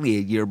exactly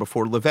a year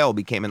before Leavell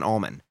became an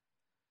Allman.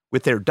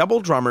 With their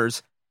double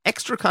drummers,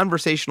 extra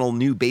conversational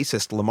new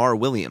bassist Lamar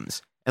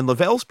Williams, and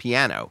Leavell's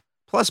piano,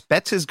 plus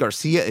Betts'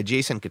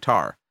 Garcia-adjacent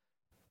guitar,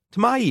 to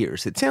my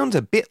ears, it sounds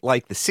a bit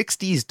like the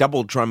 60s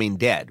double drumming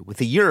Dead with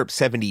the Europe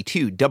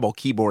 72 double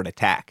keyboard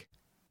attack.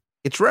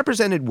 It's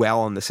represented well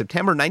on the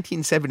September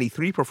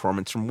 1973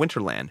 performance from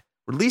Winterland,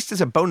 released as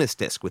a bonus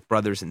disc with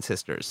Brothers and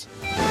Sisters.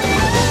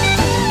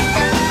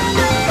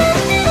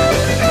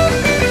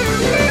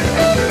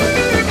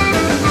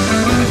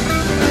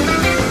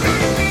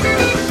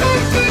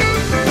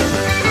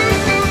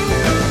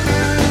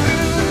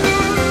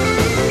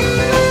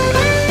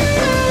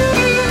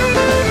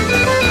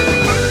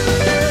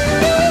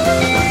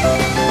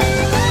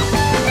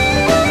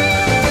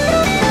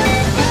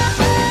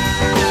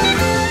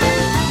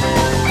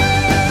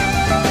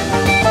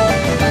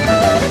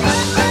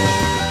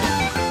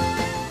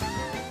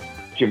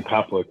 Jim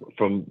Koplik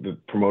from the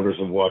promoters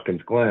of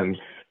Watkins Glen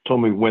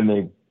told me when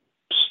they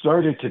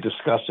started to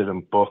discuss it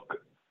and book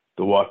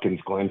the Watkins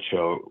Glen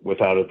show,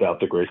 without a doubt,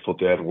 the Grateful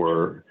Dead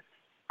were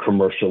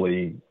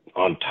commercially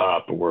on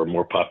top, were a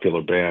more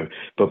popular band.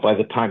 But by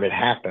the time it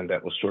happened,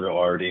 that was sort of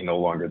already no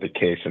longer the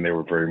case, and they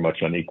were very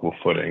much on equal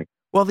footing.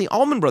 While the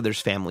Allman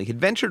Brothers family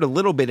had ventured a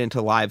little bit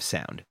into live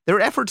sound,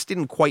 their efforts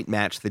didn't quite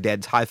match the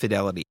Dead's high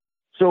fidelity.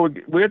 So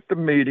we're at the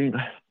meeting,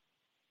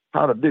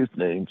 how to do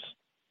things,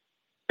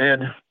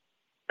 and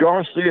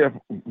Garcia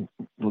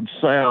would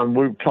sound,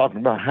 we were talking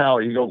about how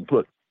you're going to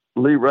put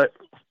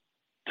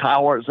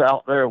towers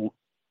out there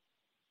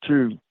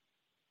to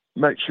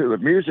make sure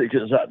the music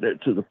is out there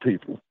to the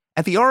people.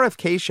 At the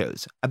RFK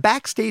shows, a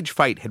backstage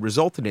fight had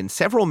resulted in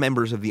several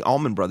members of the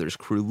Allman Brothers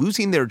crew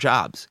losing their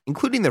jobs,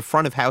 including their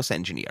front-of-house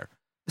engineer,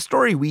 a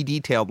story we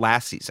detailed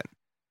last season.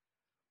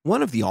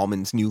 One of the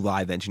Allmans' new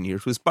live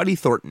engineers was Buddy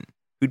Thornton,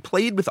 who'd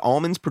played with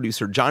Allman's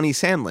producer Johnny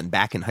Sandlin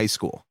back in high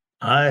school.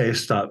 I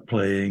stopped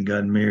playing,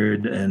 got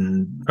married,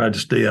 and tried to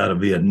stay out of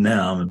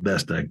Vietnam as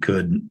best I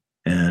could,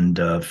 and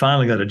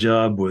finally got a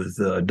job with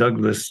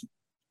Douglas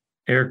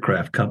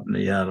Aircraft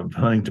Company out of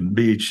Huntington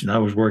Beach, and I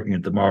was working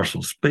at the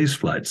Marshall Space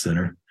Flight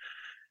Center.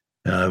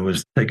 I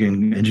was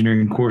taking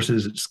engineering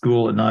courses at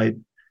school at night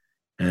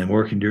and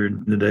working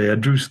during the day. I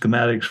drew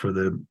schematics for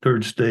the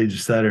third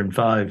stage Saturn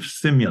V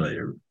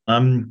simulator.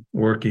 I'm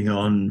working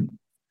on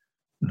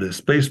the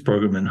space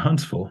program in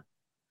Huntsville.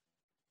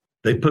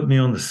 They put me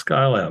on the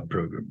Skylab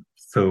program.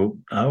 So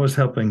I was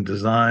helping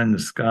design the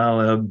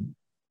Skylab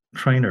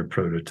trainer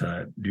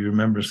prototype. Do you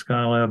remember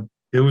Skylab?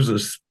 It was a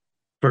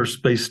first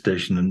space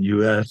station in the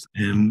U.S.,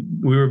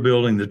 and we were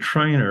building the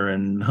trainer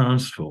in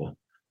Huntsville,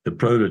 the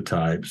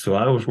prototype. So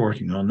I was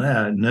working on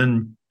that. And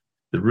then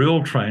the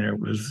real trainer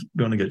was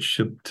going to get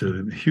shipped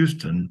to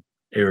Houston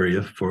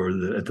area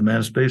at the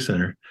Manned Space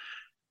Center.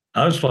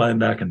 I was flying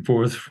back and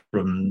forth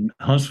from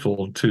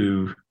Huntsville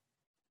to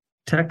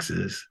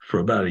Texas for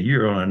about a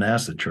year on a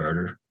NASA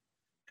charter,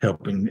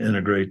 helping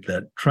integrate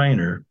that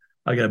trainer.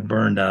 I got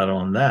burned out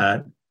on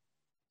that.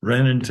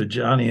 Ran into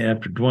Johnny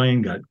after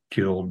Dwayne got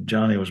killed.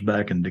 Johnny was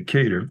back in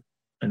Decatur,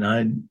 and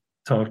I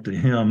talked to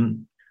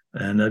him,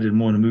 and I didn't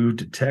want to move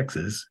to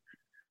Texas.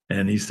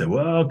 And he said,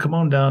 well, come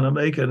on down to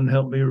Macon and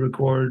help me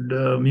record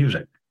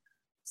music.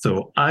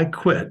 So I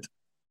quit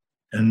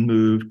and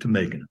moved to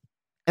Macon.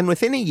 And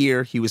within a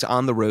year, he was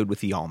on the road with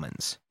the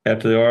Allmans.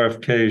 After the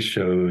RFK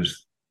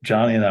shows,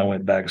 Johnny and I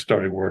went back and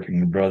started working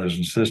with Brothers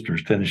and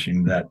Sisters,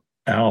 finishing that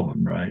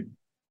album, right?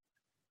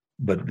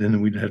 But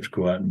then we'd have to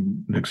go out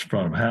and mix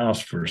front of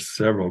house for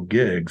several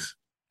gigs.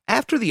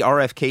 After the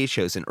RFK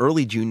shows in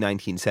early June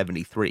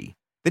 1973,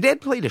 the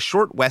Dead played a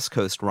short West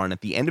Coast run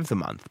at the end of the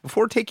month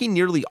before taking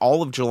nearly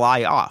all of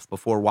July off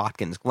before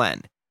Watkins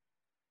Glen.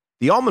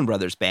 The Allman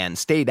Brothers Band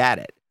stayed at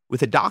it,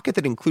 with a docket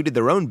that included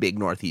their own big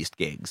Northeast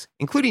gigs,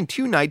 including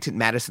 2 nights at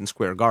Madison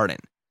Square Garden.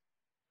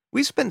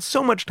 We've spent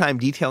so much time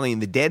detailing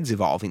the Dead's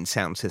evolving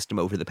sound system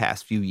over the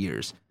past few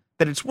years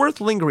that it's worth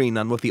lingering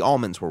on what the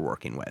Allmans were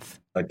working with.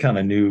 I kind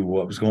of knew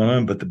what was going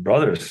on, but the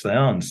Brothers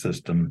sound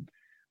system,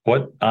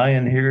 what I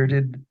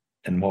inherited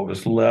and what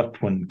was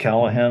left when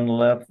Callahan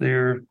left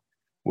there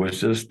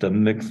was just a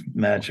mixed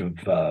match of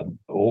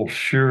old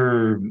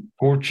Shure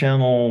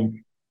 4-channel,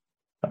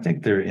 I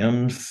think they're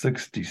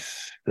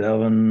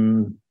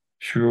M67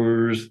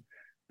 Shures.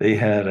 They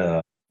had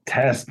a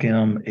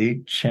Tascam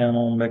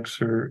 8-channel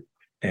mixer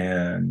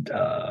and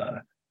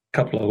a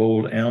couple of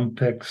old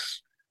Ampex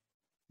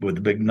with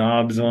the big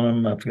knobs on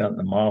them. I've forgotten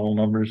the model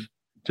numbers.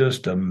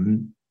 Just a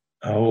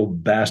whole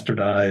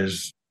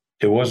bastardized,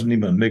 it wasn't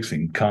even a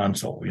mixing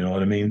console, you know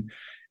what I mean?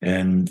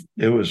 And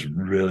it was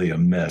really a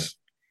mess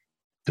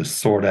to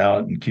sort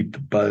out and keep the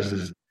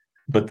buzzes.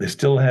 But they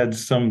still had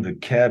some of the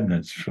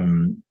cabinets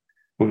from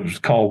what was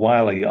called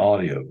Wiley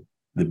Audio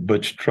that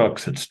Butch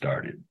Trucks had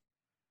started.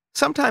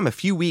 Sometime a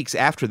few weeks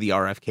after the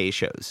RFK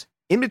shows,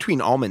 in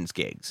between Allman's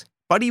gigs,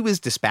 Buddy was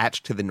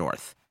dispatched to the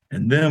north.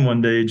 And then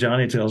one day,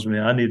 Johnny tells me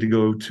I need to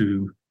go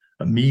to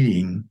a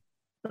meeting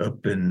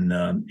up in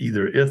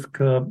either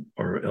Ithaca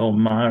or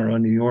Elmira,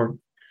 New York,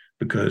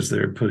 because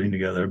they're putting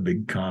together a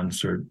big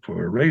concert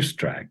for a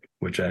racetrack,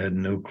 which I had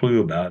no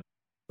clue about.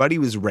 Buddy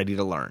was ready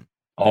to learn.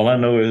 All I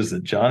know is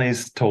that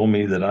Johnny's told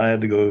me that I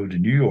had to go to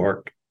New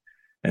York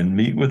and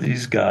meet with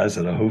these guys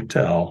at a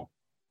hotel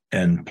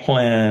and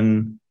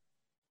plan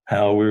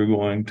how we were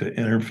going to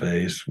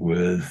interface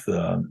with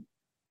the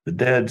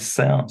Dead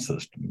sound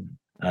system.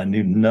 I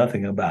knew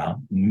nothing about,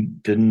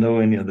 didn't know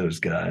any of those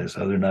guys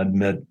other than I'd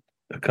met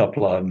a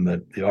couple of them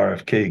at the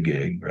RFK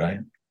gig, right?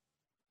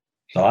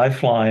 So I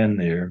fly in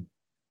there,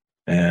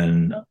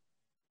 and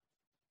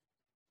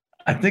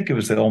I think it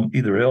was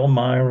either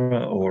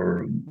Elmira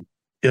or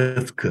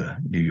Ithaca,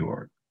 New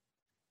York.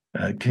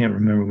 I can't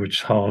remember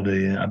which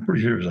Holiday Inn. I'm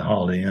pretty sure it was a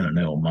Holiday Inn in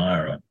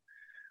Elmira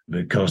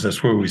because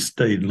that's where we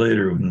stayed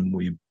later when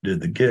we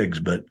did the gigs.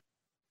 But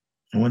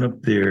I went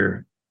up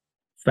there,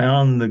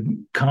 found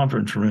the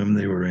conference room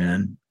they were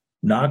in,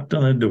 knocked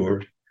on the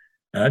door.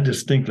 And I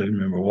distinctly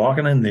remember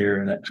walking in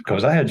there, and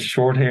because I had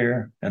short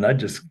hair and I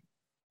just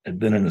had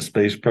been in the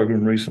space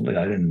program recently.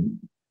 I didn't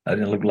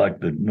look like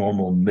the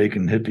normal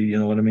Macon hippie, you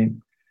know what I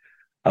mean?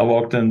 I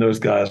walked in, those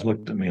guys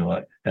looked at me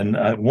like, and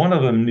one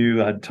of them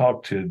knew I'd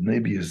talked to,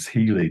 maybe it's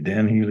Healy,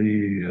 Dan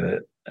Healy,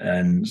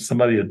 and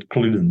somebody had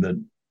clued in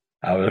that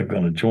I was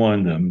going to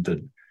join them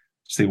to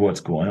see what's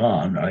going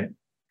on, right,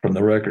 from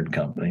the record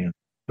company.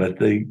 But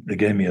they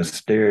gave me a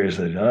stare,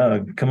 said,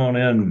 come on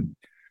in,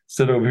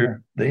 sit over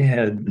here. They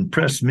had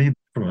impressed me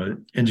from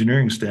an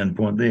engineering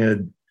standpoint. They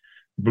had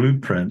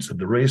blueprints of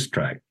the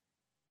racetrack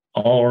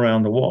all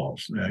around the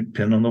walls, right,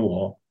 pinned on the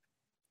wall.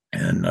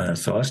 And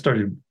so I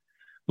started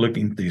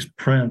looking at these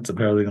prints of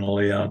how they're going to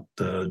lay out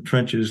the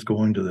trenches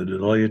going to the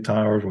delay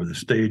towers, where the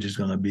stage is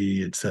going to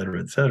be, et cetera,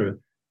 et cetera.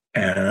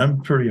 And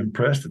I'm pretty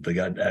impressed that they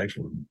got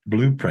actual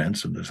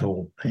blueprints of this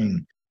whole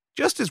thing.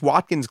 Just as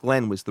Watkins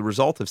Glen was the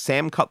result of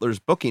Sam Cutler's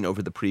booking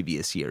over the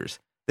previous years,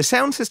 the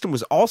sound system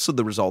was also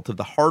the result of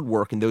the hard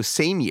work in those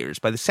same years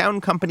by the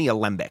sound company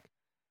Alembic.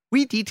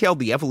 We detailed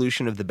the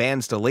evolution of the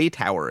band's delay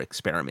tower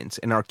experiments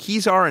in our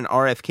Kezar and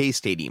RFK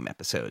Stadium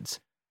episodes.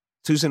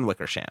 Susan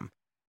Wickersham.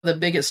 The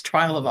biggest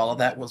trial of all of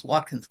that was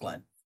Watkins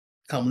Glen,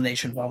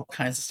 culmination of all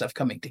kinds of stuff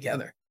coming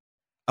together.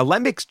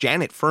 Alembic's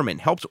Janet Furman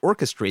helps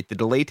orchestrate the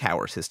delay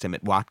tower system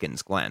at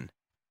Watkins Glen.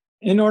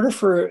 In order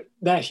for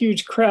that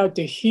huge crowd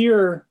to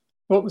hear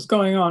what was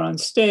going on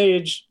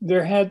stage,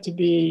 there had to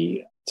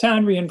be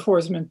sound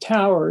reinforcement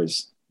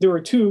towers. There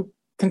were two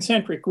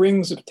concentric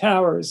rings of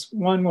towers.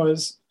 One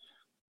was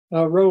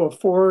a row of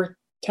 4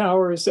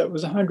 towers that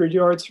was 100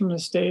 yards from the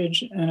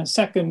stage, and a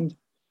second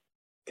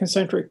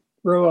concentric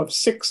row of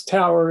 6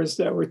 towers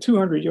that were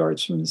 200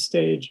 yards from the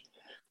stage.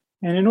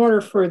 And in order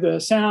for the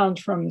sound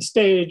from the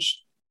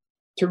stage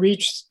to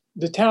reach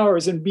the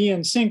towers and be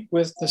in sync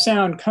with the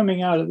sound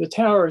coming out of the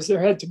towers,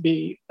 there had to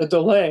be a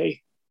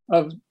delay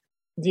of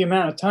the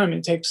amount of time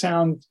it takes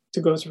sound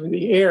to go through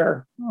the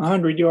air,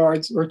 100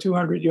 yards or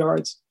 200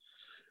 yards.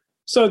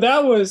 So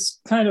that was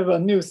kind of a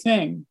new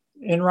thing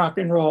in rock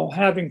and roll,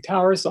 having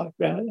towers like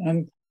that.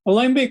 And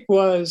Alembic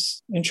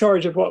was in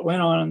charge of what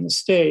went on the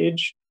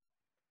stage.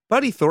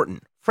 Buddy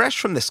Thornton, fresh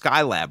from the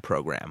Skylab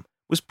program,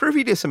 was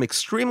privy to some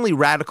extremely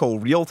radical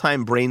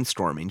real-time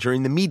brainstorming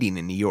during the meeting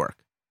in New York.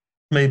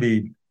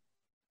 Maybe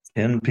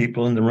 10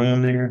 people in the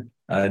room there.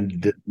 I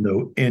didn't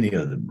know any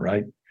of them,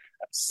 right?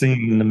 I've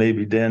seen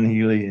maybe Dan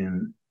Healy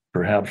and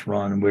perhaps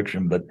Ron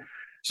Wickstrom, but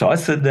so I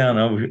sit down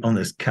over on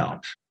this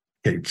couch.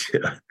 I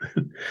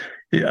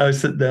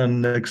sit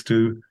down next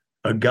to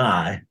a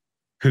guy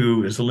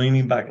who is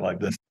leaning back like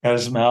this,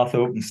 has his mouth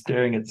open,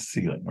 staring at the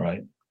ceiling,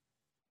 right?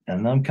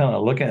 And I'm kind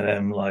of looking at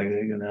him like,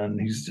 and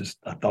he's just,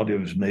 I thought he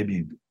was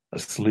maybe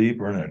asleep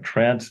or in a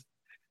trance.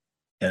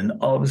 And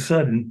all of a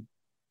sudden,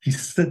 he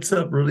sits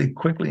up really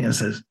quickly and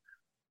says,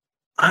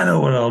 I know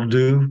what I'll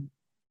do.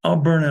 I'll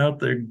burn out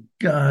their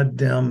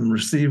goddamn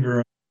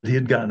receiver. He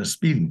had gotten a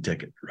speeding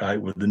ticket,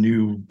 right, with the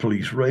new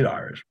police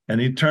radars.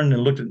 And he turned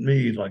and looked at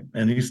me like,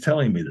 and he's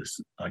telling me this,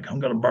 like, I'm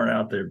going to burn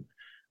out their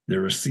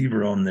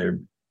receiver on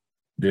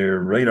their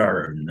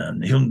radar.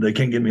 And they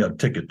can't give me a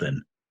ticket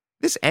then.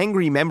 This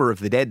angry member of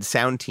the Dead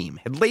sound team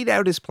had laid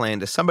out his plan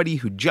to somebody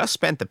who just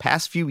spent the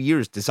past few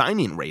years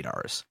designing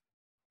radars.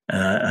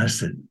 And I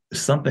said,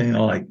 something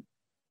like,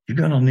 you're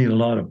going to need a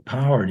lot of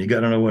power, and you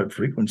got to know what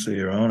frequency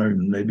you're on, or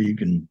maybe you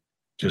can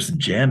just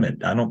jam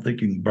it. I don't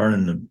think you can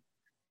burn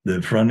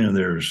the front end of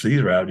their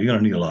receiver out. You're going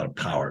to need a lot of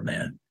power,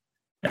 man.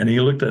 And he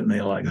looked at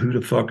me like, who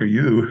the fuck are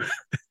you?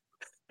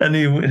 and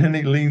he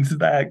leans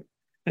back.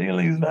 And he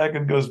leans back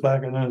and goes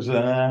back and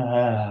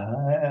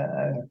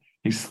says,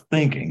 he's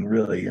thinking,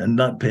 really, and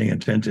not paying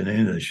attention to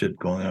any of the shit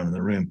going on in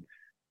the room.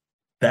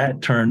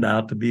 That turned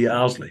out to be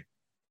Owsley.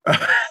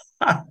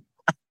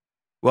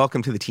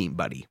 Welcome to the team,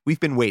 buddy. We've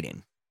been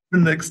waiting. The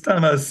next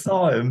time I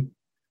saw him,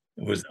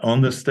 it was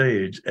on the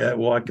stage at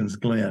Watkins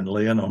Glen,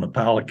 laying on a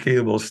pile of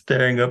cables,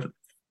 staring up at the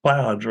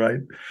clouds, right?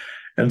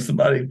 And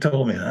somebody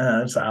told me,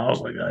 that's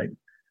Owsley, right?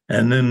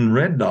 And then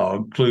Red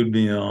Dog clued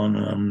me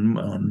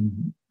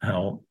on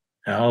how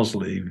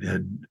Owsley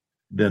had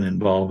been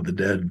involved with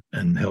the Dead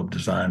and helped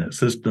design a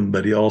system,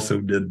 but he also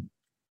did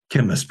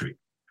chemistry.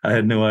 I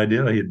had no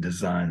idea he had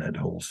designed that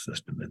whole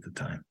system at the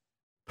time.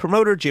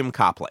 Promoter Jim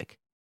Koplake.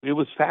 It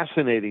was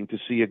fascinating to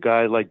see a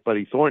guy like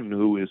Buddy Thornton,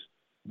 who is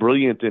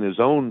brilliant in his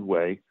own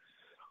way,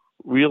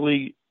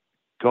 really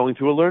going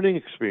through a learning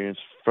experience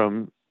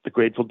from the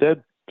Grateful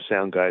Dead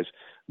sound guys.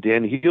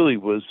 Dan Healy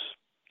was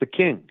the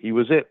king. He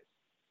was it.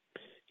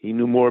 He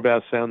knew more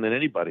about sound than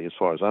anybody, as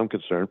far as I'm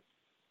concerned.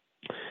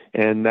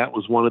 And that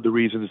was one of the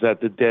reasons that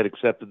the Dead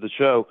accepted the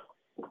show,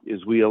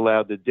 is we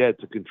allowed the Dead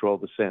to control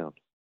the sound.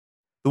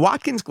 The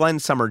Watkins Glen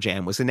Summer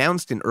Jam was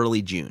announced in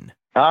early June.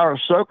 Ira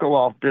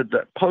Sokoloff did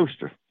that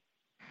poster,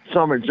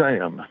 Summer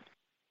Jam.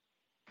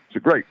 It's a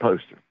great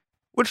poster.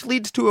 Which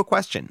leads to a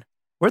question.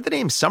 Where'd the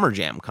name Summer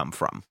Jam come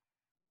from?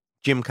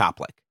 Jim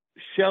Koplake.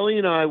 Shelley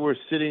and I were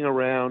sitting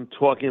around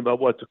talking about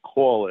what to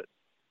call it.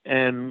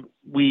 And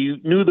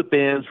we knew the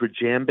bands were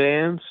jam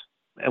bands,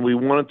 and we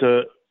wanted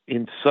to,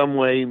 in some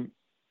way,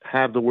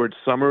 have the word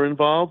summer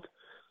involved.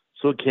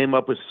 So it came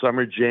up with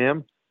Summer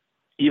Jam.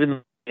 Even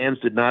the bands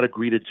did not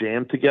agree to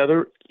jam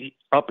together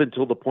up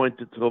until the point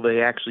until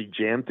they actually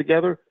jammed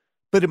together.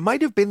 But it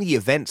might have been the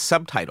event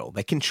subtitle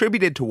that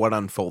contributed to what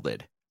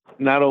unfolded.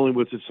 Not only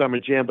was it Summer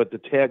Jam, but the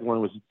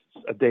tagline was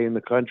A Day in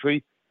the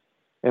Country.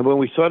 And when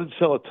we started to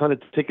sell a ton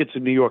of tickets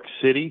in New York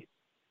City,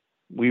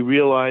 we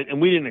realized,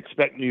 and we didn't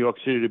expect New York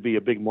City to be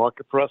a big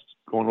market for us,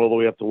 going all the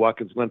way up to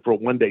Watkins Glen for a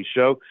one-day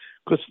show,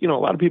 because, a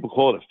lot of people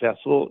call it a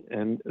festival,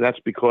 and that's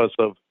because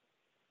of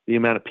the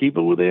amount of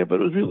people were there, but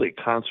it was really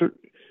a concert.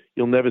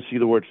 You'll never see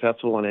the word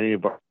festival on any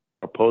of our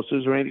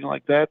posters or anything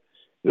like that.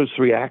 It was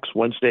 3 acts,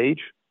 one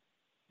stage.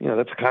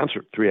 that's a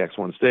concert, 3 acts,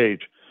 1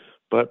 stage,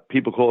 but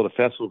people call it a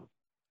festival.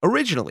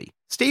 Originally,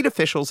 state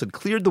officials had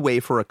cleared the way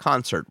for a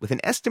concert with an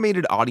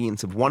estimated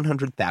audience of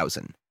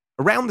 100,000,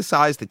 around the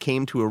size that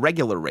came to a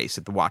regular race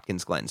at the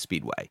Watkins Glen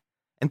Speedway,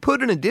 and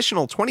put an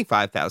additional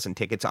 25,000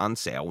 tickets on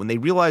sale when they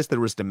realized there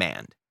was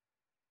demand.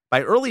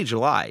 By early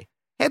July,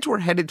 heads were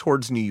headed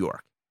towards New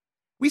York.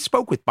 We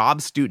spoke with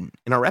Bob Student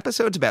in our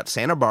episodes about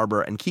Santa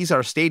Barbara and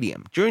Kezar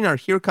Stadium during our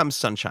Here Comes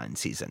Sunshine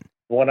season.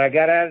 When I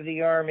got out of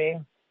the Army,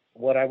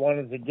 what I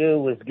wanted to do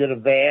was get a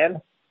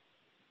van,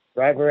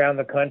 drive around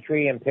the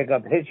country, and pick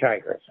up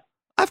hitchhikers.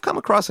 I've come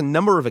across a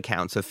number of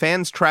accounts of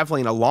fans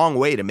traveling a long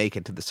way to make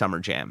it to the Summer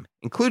Jam,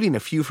 including a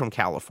few from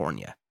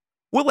California.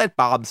 We'll let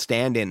Bob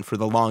stand in for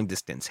the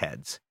long-distance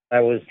heads. I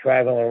was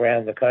traveling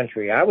around the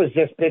country. I was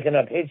just picking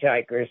up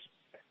hitchhikers,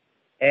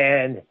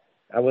 and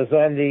I was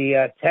on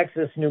the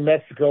Texas-New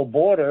Mexico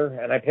border,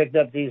 and I picked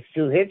up these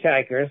 2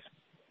 hitchhikers,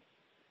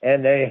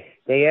 and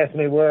they asked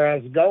me where I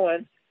was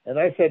going, and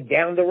I said,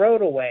 down the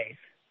road a ways.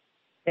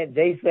 And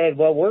they said,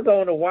 well, we're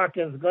going to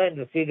Watkins Glen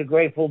to see the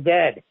Grateful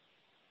Dead.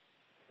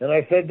 And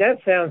I said, that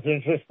sounds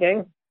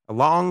interesting. A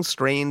long,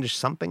 strange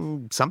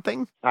something?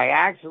 I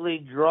actually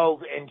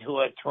drove into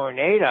a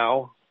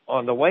tornado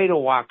on the way to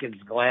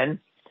Watkins Glen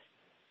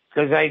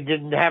because I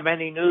didn't have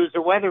any news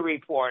or weather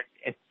report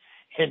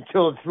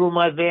until it threw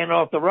my van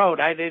off the road.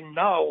 I didn't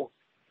know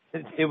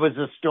it was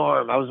a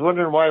storm. I was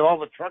wondering why all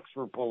the trucks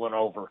were pulling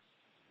over.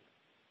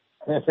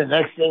 And the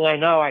next thing I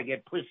know, I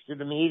get pushed to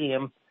the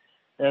medium,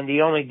 and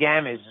the only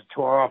damage is it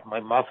tore off my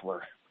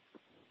muffler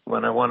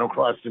when I went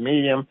across the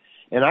medium.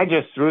 And I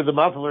just threw the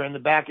muffler in the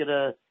back of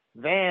the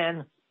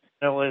van.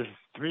 It was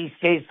 3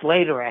 states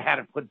later I had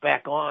to put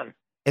back on.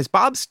 As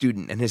Bob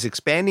Student and his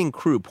expanding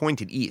crew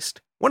pointed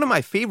east, one of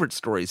my favorite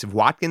stories of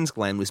Watkins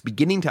Glen was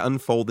beginning to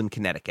unfold in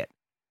Connecticut.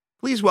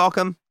 Please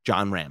welcome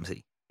John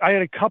Ramsey. I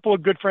had a couple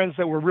of good friends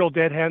that were real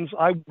Dead hens.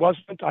 I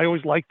wasn't. I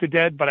always liked the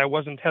Dead, but I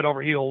wasn't head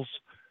over heels.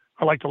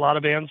 I liked a lot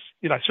of bands.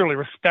 I certainly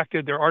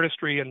respected their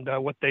artistry and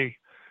what they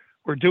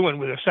were doing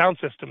with their sound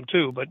system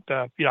too. But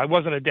I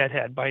wasn't a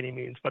Deadhead by any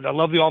means. But I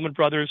love the Allman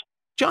Brothers.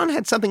 John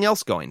had something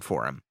else going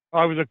for him.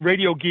 I was a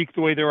radio geek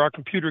the way there are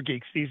computer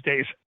geeks these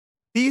days.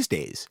 These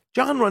days,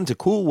 John runs a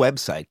cool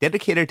website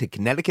dedicated to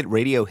Connecticut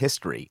radio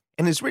history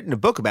and has written a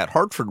book about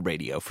Hartford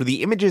radio for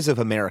the Images of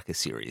America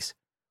series.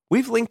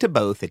 We've linked to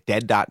both at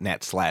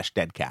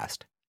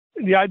dead.net/deadcast.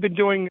 Yeah, I've been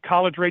doing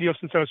college radio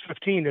since I was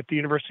 15 at the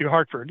University of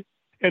Hartford,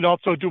 and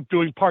also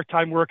doing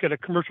part-time work at a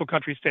commercial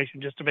country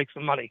station just to make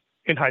some money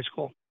in high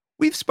school.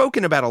 We've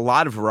spoken about a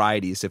lot of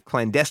varieties of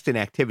clandestine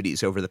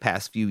activities over the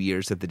past few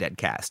years of the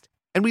Deadcast,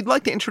 and we'd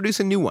like to introduce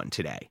a new one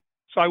today.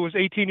 So I was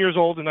 18 years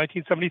old in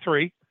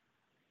 1973,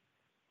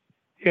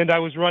 and I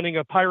was running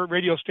a pirate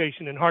radio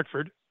station in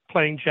Hartford,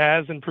 playing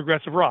jazz and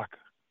progressive rock.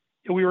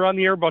 And we were on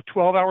the air about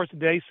 12 hours a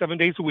day, 7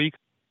 days a week.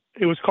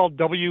 It was called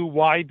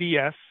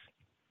WYBS.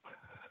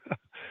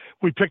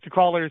 We picked the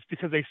callers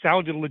because they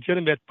sounded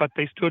legitimate, but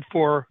they stood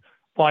for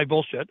why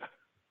bullshit.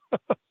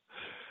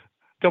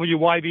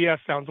 WYBS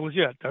sounds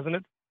legit, doesn't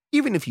it?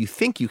 Even if you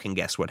think you can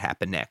guess what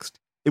happened next,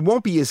 it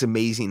won't be as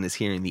amazing as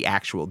hearing the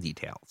actual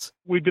details.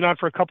 We'd been on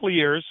for a couple of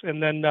years,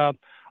 and then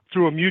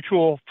through a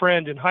mutual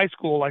friend in high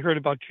school, I heard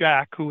about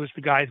Jack, who was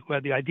the guy who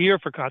had the idea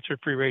for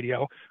concert-free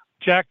radio.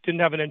 Jack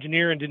didn't have an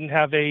engineer and didn't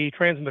have a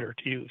transmitter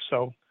to use,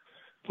 so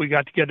we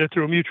got together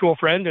through a mutual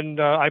friend, and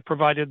I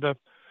provided the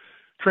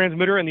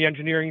transmitter and the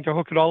engineering to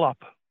hook it all up.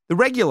 The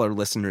regular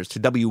listeners to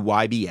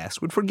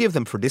WYBS would forgive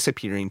them for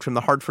disappearing from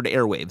the Hartford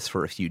airwaves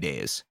for a few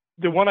days.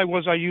 The one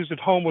I used at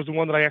home was the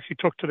one that I actually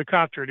took to the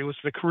concert. It was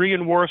the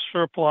Korean War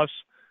surplus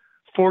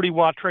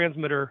 40-watt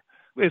transmitter.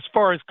 As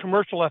far as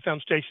commercial FM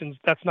stations,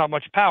 that's not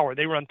much power.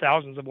 They run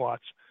thousands of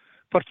watts.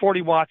 But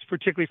 40 watts,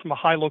 particularly from a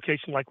high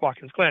location like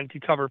Watkins Glen,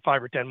 could cover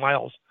 5 or 10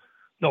 miles,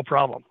 no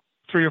problem.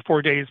 3 or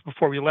 4 days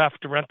before we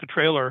left to rent the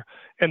trailer,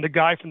 and the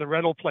guy from the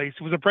rental place,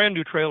 it was a brand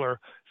new trailer,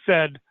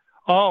 said,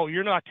 "Oh,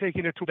 you're not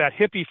taking it to that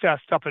hippie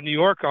fest up in New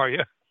York, are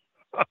you?"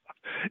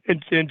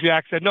 and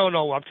Jack said, no,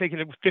 I'm taking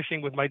it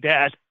fishing with my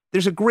dad.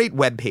 There's a great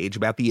webpage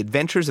about the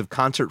adventures of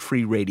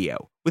concert-free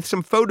radio, with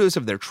some photos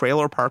of their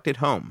trailer parked at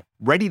home,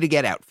 ready to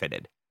get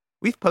outfitted.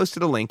 We've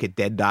posted a link at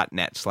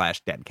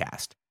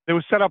dead.net/deadcast. It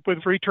was set up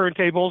with 3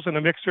 turntables and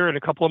a mixer and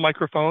a couple of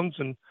microphones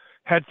and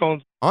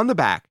headphones. On the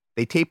back,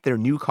 they taped their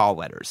new call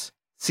letters,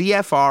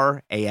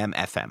 CFR AM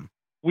FM.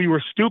 We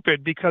were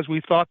stupid because we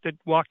thought that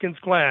Watkins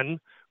Glen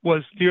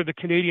was near the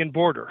Canadian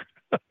border.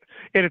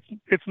 And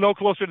it's no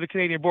closer to the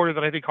Canadian border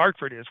than I think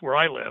Hartford is, where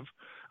I live.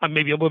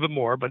 Maybe a little bit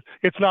more, but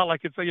it's not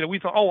like it's, we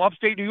thought,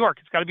 upstate New York,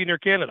 it's got to be near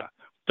Canada.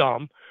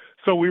 Dumb.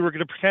 So we were going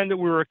to pretend that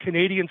we were a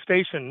Canadian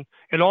station,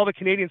 and all the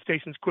Canadian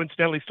stations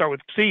coincidentally start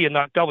with C and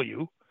not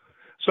W.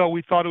 So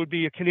we thought it would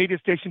be a Canadian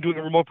station doing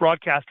a remote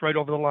broadcast right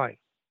over the line.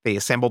 They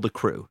assembled a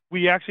crew.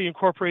 We actually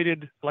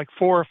incorporated like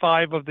 4 or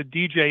 5 of the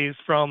DJs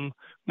from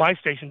my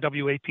station,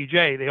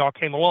 WAPJ. They all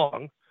came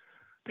along.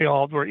 They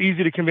all were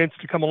easy to convince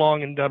to come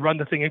along and run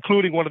the thing,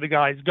 including one of the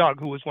guys, Doug,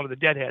 who was one of the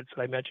Deadheads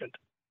that I mentioned.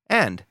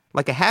 And,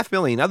 like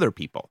 500,000 other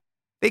people,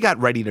 They got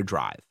ready to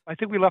drive. I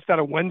think we left out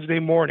a Wednesday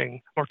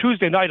morning, or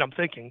Tuesday night, I'm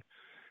thinking.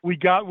 We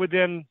got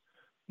within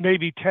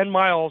maybe 10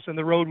 miles and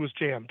the road was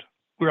jammed.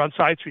 We were on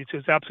side streets. It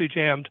was absolutely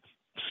jammed,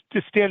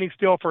 just standing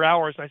still for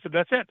hours. And I said,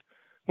 that's it.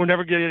 We're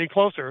never getting any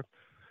closer.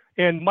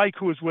 And Mike,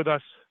 who was with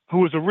us, who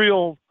was a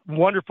real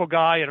wonderful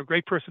guy and a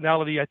great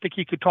personality, I think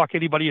he could talk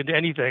anybody into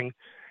anything.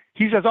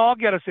 He says, I'll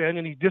get us in,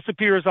 and he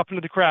disappears up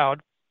into the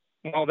crowd.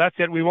 Well, that's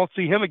it. We won't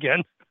see him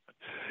again.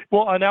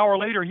 Well, an hour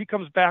later, he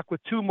comes back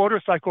with 2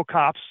 motorcycle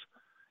cops,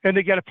 and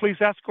they get a police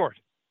escort.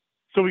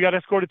 So we got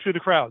escorted through the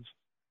crowds.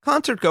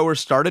 Concert goers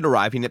started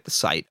arriving at the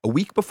site a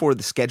week before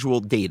the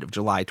scheduled date of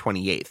July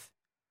 28th.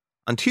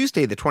 On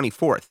Tuesday, the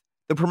 24th,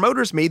 the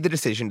promoters made the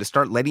decision to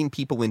start letting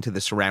people into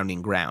the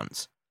surrounding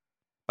grounds.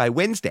 By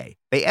Wednesday,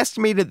 they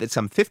estimated that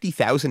some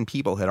 50,000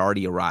 people had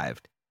already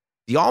arrived.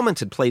 The Allmans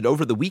had played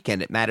over the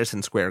weekend at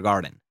Madison Square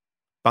Garden.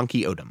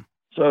 Bunky Odom.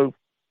 So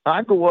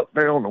I go up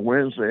there on a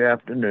Wednesday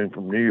afternoon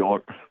from New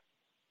York.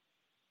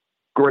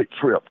 Great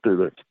trip through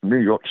the New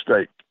York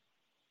State,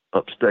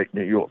 upstate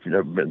New York, if you've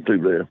never been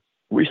through there.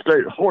 We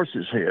stayed at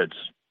Horses Heads.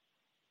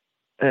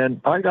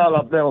 And I got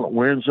up there on a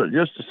Wednesday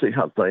just to see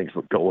how things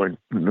were going.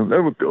 And they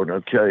were going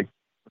okay.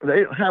 They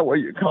didn't have what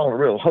you call a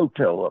real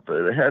hotel up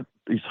there. They had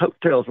these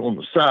hotels on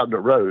the side of the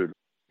road.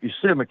 You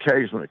see them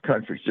occasionally in the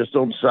country, just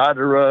on the side of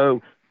the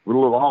road with a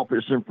little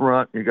office in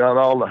front. You got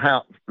all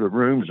the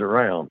rooms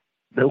around.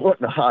 They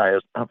wasn't the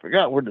highest. I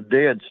forgot where the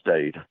Dead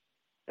stayed.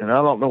 And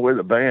I don't know where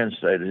the band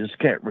stayed. I just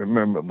can't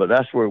remember, but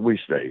that's where we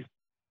stayed.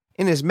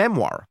 In his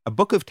memoir, A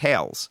Book of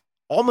Tales,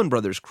 Allman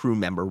Brothers crew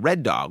member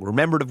Red Dog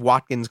remembered of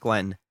Watkins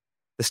Glen.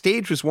 The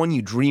stage was one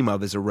you dream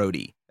of as a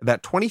roadie,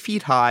 about 20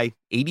 feet high,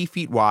 80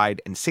 feet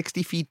wide, and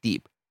 60 feet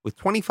deep, with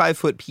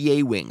 25-foot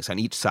PA wings on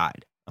each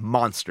side, a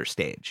monster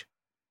stage.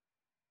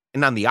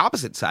 And on the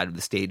opposite side of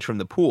the stage from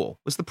the pool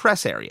was the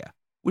press area,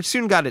 which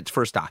soon got its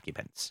first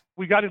occupants.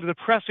 We got into the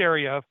press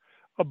area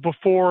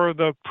before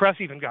the press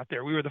even got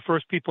there. We were the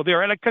first people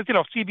there. And because,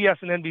 CBS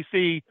and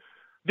NBC,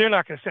 they're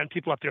not going to send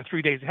people up there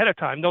 3 days ahead of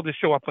time. They'll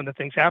just show up when the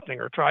thing's happening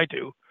or try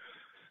to.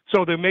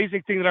 So the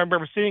amazing thing that I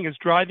remember seeing is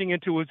driving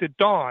into, was at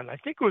dawn, I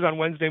think it was on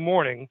Wednesday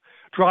morning,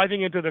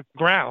 driving into the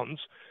grounds,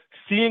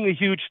 seeing the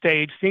huge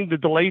stage, seeing the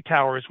delay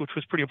towers, which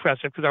was pretty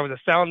impressive because I was a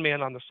sound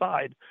man on the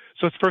side.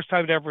 So it's the first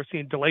time I'd ever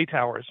seen delay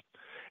towers.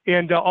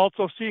 And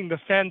also seeing the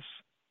fence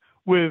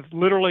with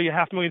literally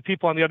 500,000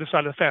 people on the other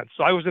side of the fence.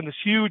 So I was in this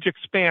huge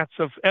expanse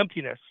of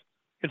emptiness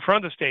in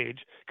front of the stage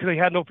because they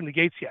hadn't opened the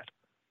gates yet.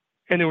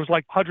 And there was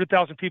like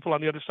 100,000 people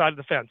on the other side of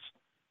the fence.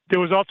 There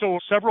was also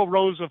several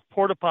rows of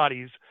porta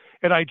potties,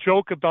 and I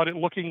joke about it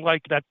looking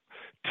like that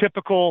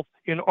typical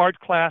in art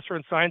class or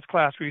in science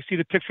class where you see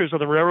the pictures of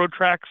the railroad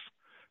tracks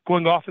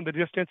going off in the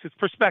distance. It's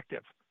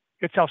perspective.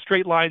 It's how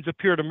straight lines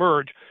appear to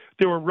merge.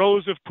 There were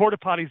rows of porta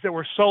potties that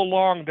were so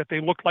long that they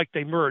looked like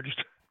they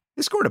merged.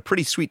 They scored a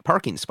pretty sweet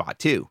parking spot,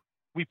 too.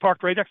 We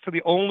parked right next to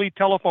the only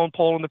telephone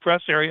pole in the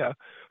press area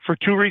for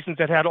 2 reasons.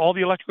 That had all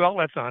the electrical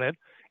outlets on it,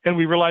 and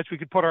we realized we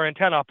could put our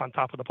antenna up on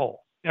top of the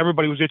pole.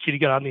 Everybody was itchy to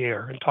get on the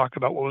air and talk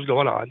about what was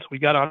going on, so we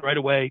got on right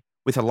away.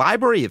 With a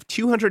library of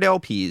 200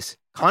 LPs,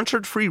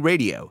 concert-free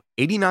radio,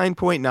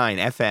 89.9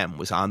 FM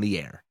was on the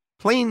air,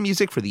 playing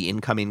music for the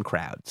incoming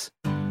crowds.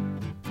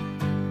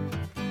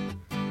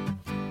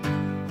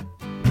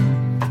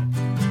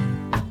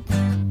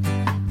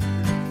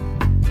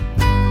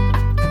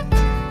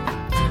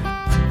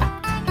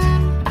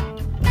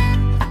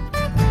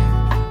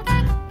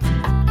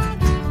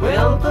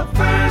 Well, the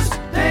first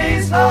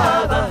days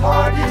are the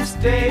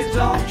hardest days,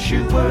 don't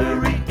you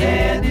worry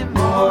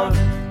anymore.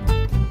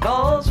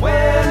 'Cause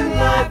when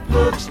life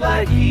looks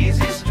like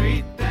easy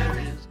street, there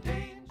is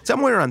danger.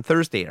 Somewhere on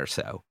Thursday or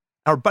so,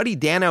 our buddy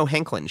Dano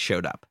Henklin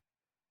showed up.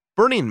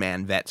 Burning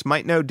Man vets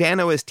might know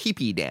Dano as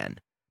TP Dan,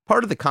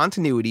 part of the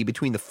continuity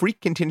between the Freak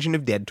Contingent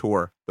of Dead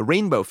tour, the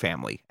Rainbow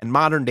Family, and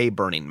modern-day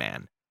Burning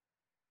Man.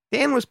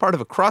 Dan was part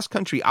of a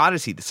cross-country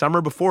odyssey the summer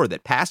before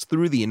that passed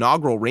through the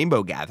inaugural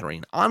Rainbow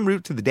Gathering en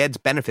route to the Dead's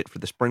benefit for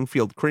the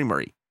Springfield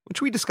Creamery,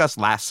 which we discussed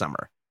last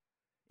summer.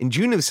 In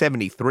June of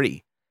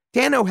 '73,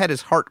 Dano had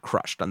his heart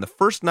crushed on the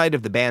first night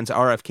of the band's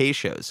RFK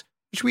shows,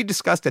 which we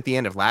discussed at the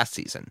end of last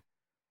season.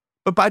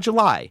 But by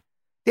July,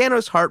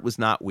 Dano's heart was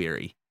not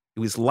weary. It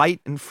was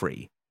light and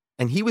free,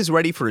 and he was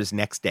ready for his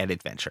next Dead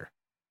adventure.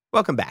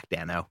 Welcome back,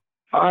 Dano.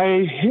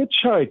 I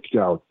hitchhiked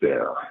out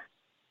there.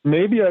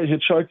 Maybe I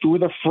hitchhiked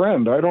with a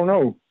friend. I don't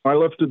know. I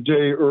left a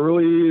day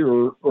early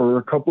or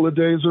a couple of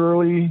days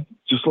early,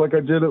 just like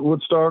I did at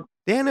Woodstock.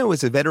 Dano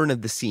is a veteran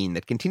of the scene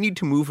that continued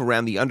to move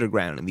around the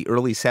underground in the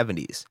early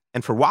 70s,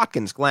 and for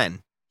Watkins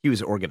Glen, he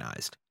was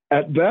organized.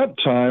 At that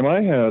time,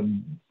 I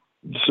had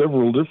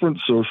several different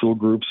social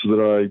groups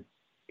that I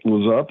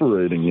was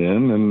operating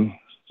in, and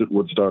at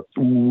Woodstock,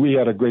 we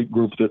had a great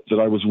group that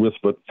I was with,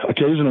 but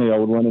occasionally I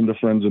would run into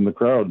friends in the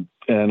crowd,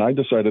 and I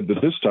decided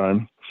that this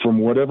time, from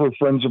whatever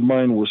friends of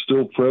mine were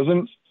still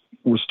present,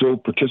 were still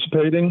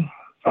participating,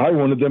 I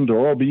wanted them to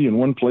all be in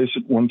one place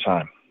at one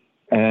time.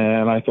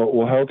 And I thought,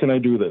 well, how can I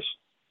do this?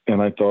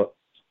 And I thought,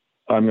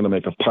 I'm going to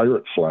make a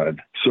pirate flag.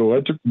 So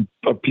I took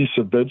a piece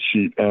of bed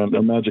sheet and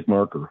a magic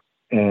marker,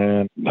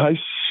 And I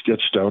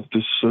sketched out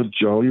this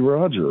Jolly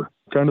Roger,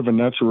 kind of a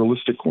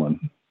naturalistic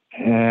one.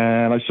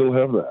 And I still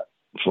have that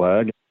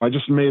flag. I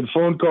just made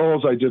phone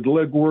calls. I did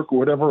legwork,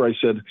 whatever. I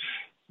said,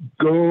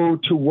 go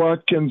to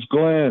Watkins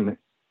Glen,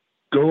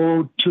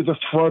 go to the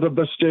front of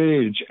the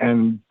stage,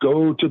 and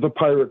go to the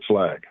pirate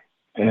flag.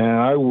 And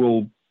I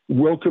will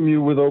welcome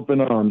you with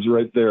open arms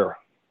right there.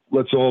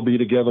 Let's all be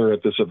together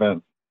at this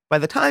event. By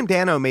the time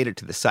Dano made it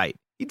to the site,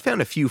 he'd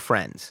found a few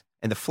friends,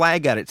 and the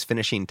flag got its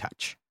finishing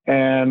touch.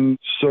 And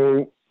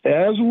so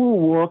as we're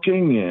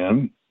walking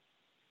in,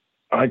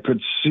 I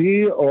could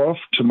see off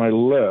to my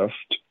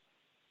left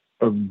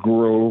a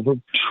grove of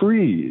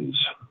trees.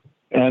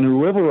 And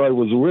whoever I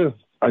was with,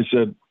 I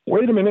said,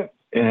 wait a minute.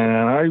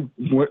 And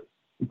I went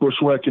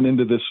bushwhacking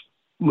into this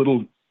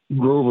little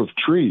grove of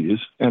trees.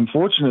 And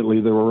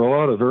fortunately, there were a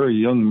lot of very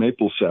young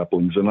maple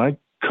saplings. And I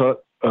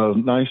cut a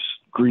nice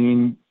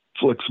green,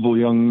 flexible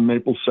young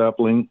maple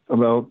sapling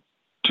about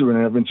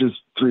 2.5 inches,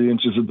 3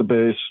 inches at the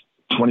base,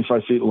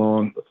 25 feet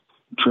long,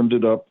 trimmed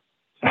it up,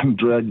 and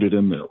dragged it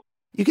in there.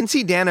 You can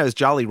see Dano's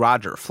Jolly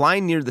Roger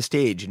flying near the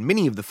stage in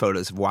many of the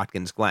photos of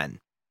Watkins Glen.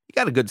 He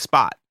got a good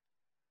spot.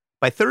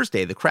 By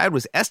Thursday, the crowd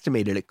was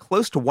estimated at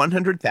close to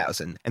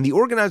 100,000, and the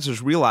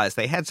organizers realized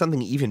they had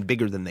something even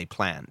bigger than they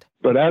planned.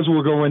 But as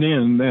we're going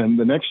in, then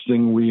the next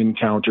thing we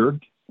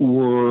encountered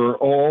were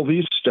all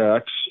these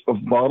stacks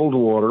of bottled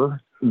water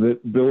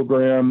that Bill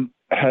Graham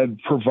had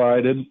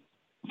provided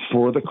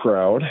for the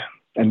crowd,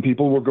 and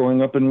people were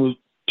going up and was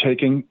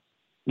taking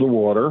the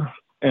water,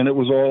 and it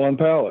was all on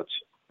pallets.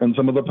 And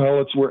some of the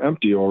pallets were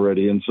empty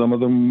already, and some of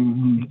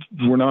them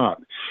were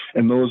not.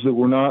 And those that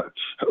were not,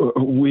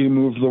 we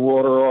moved the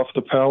water off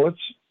the pallets,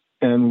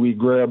 and we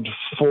grabbed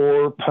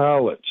 4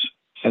 pallets,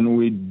 and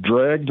we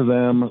dragged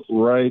them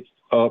right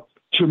up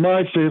to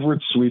my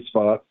favorite sweet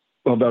spot,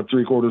 about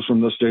 3/4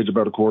 from the stage,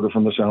 about 1/4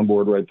 from the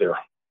soundboard right there.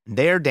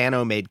 There,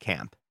 Dano made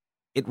camp.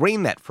 It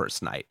rained that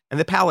first night, and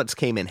the pallets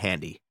came in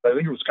handy. I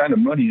think it was kind of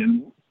muddy,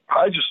 and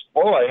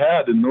all I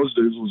had in those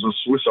days was a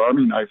Swiss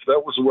Army knife.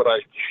 That was what I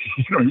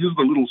used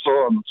the little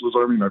saw on the Swiss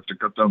Army knife to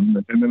cut down,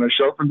 and then I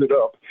sharpened it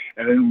up,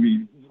 and then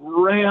we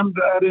rammed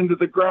that into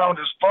the ground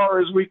as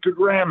far as we could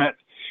ram it,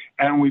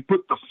 and we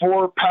put the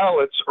 4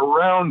 pallets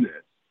around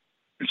it.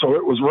 So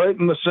it was right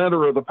in the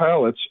center of the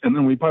pallets, and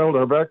then we piled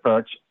our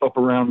backpacks up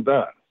around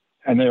that.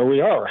 And there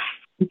we are.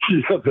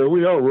 Yeah, there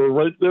we are. We're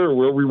right there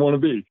where we want to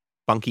be.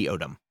 Bunky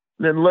Odom.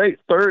 Then late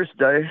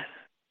Thursday,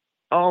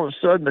 all of a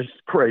sudden it's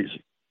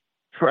crazy.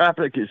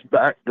 Traffic is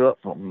backed up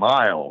for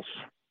miles.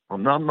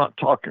 And I'm not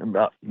talking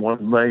about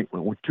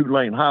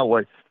 2-lane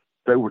highway.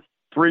 There were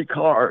 3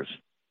 cars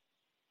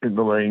in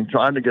the lane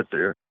trying to get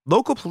there.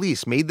 Local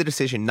police made the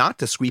decision not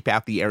to sweep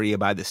out the area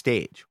by the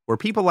stage, where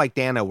people like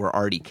Dano were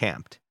already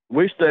camped.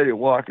 We stayed at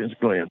Watkins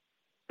Glen,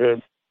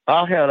 and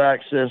I had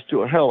access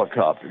to a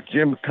helicopter.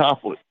 Jim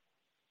Copley,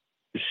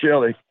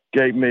 Shelley,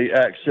 gave me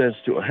access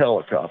to a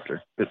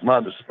helicopter at my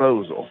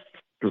disposal,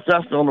 because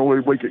that's the only way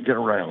we could get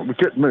around. We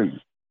couldn't move.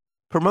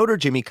 Promoter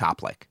Jimmy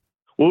Koplick.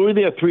 Well, we were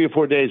there 3 or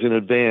 4 days in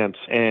advance,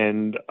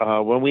 and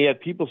when we had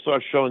people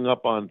start showing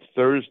up on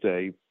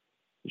Thursday,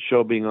 the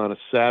show being on a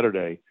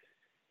Saturday,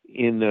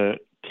 in the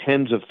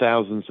tens of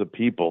thousands of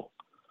people,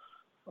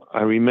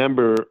 I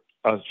remember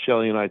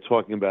Shelley and I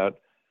talking about,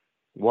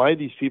 why are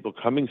these people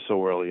coming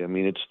so early? I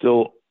mean, it's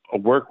still a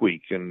work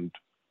week, and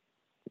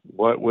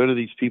what are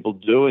these people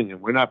doing?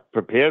 And we're not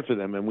prepared for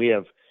them, and we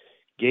have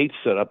gates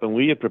set up, and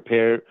we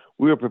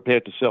were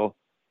prepared to sell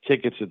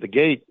tickets at the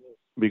gate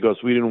because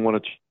we didn't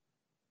want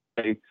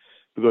to,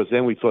 because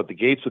then we thought the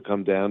gates would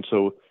come down.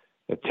 So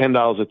at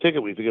 $10 a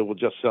ticket, we figured we'll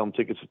just sell them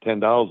tickets at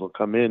 $10. They'll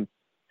come in.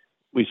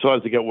 We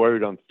started to get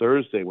worried on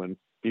Thursday when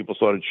people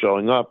started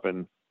showing up,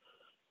 and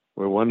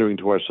we're wondering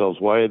to ourselves,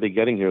 why are they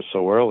getting here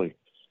so early?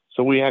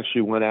 So we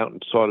actually went out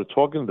and started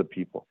talking to the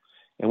people,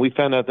 and we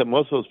found out that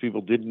most of those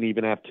people didn't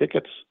even have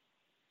tickets.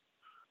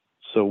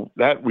 So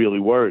that really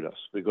worried us,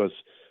 because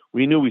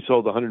we knew we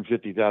sold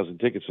 150,000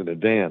 tickets in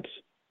advance.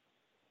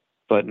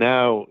 But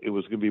now it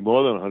was going to be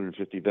more than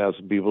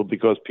 150,000 people,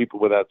 because people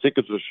without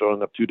tickets were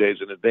showing up 2 days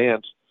in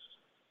advance.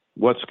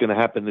 What's going to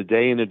happen the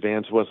day in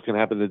advance? What's going to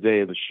happen the day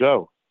of the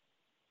show?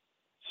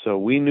 So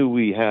we knew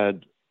we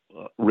had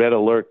red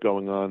alert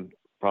going on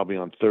probably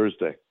on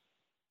Thursday.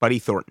 Buddy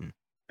Thornton.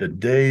 The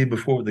day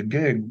before the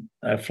gig,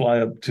 I fly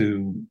up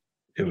to,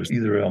 it was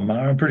either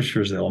Elmira, I'm pretty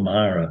sure it's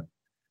Elmira,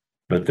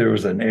 but there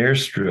was an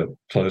airstrip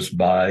close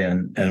by,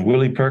 and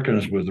Willie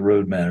Perkins was the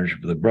road manager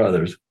for the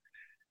brothers.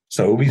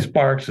 So Obie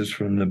Sparks is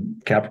from the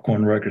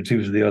Capricorn Records. He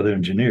was the other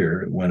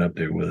engineer that went up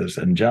there with us,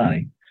 and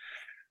Johnny.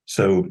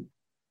 So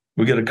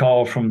we get a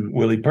call from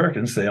Willie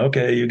Perkins saying,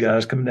 okay, you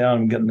guys come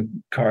down and get in the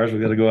cars. We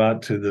got to go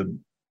out to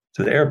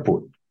the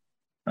airport.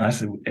 And I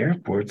said,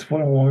 airports?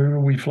 Where are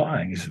we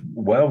flying? He said,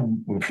 well,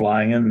 we're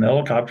flying in an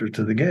helicopter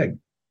to the gig.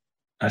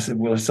 I said,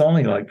 well, it's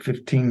only like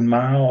 15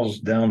 miles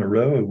down the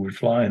road. We're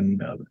flying.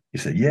 He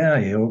said, yeah,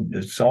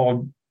 it's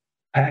all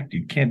packed.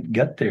 You can't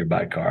get there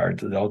by car.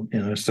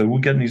 So we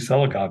get in these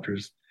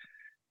helicopters,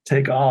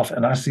 take off,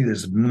 and I see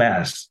this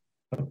mess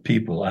of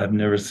people. I've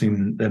never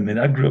seen. I mean,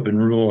 I grew up in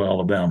rural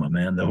Alabama,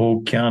 man. The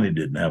whole county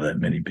didn't have that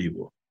many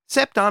people.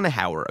 Sepp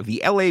Donahauer of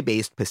the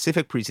LA-based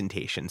Pacific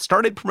Presentation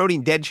started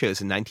promoting Dead shows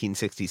in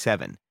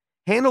 1967,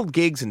 handled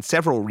gigs in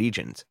several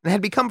regions, and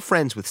had become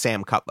friends with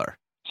Sam Cutler.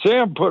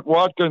 Sam put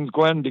Watkins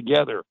Glen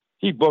together.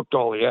 He booked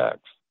all the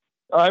acts.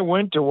 I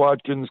went to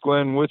Watkins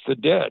Glen with the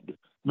Dead.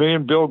 Me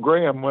and Bill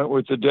Graham went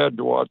with the Dead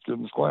to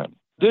Watkins Glen.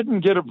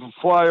 Didn't get to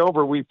fly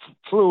over. We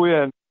flew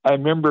in. I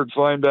remember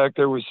flying back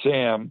there with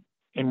Sam,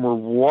 and we're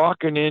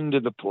walking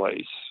into the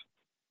place.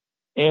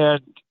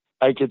 And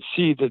I could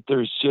see that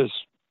there's just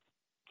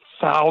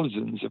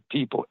thousands of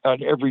people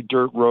on every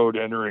dirt road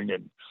entering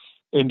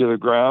into the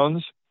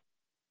grounds.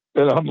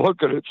 And I'm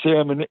looking at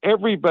Sam, and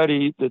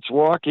everybody that's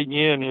walking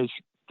in is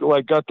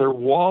like got their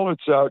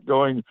wallets out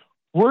going,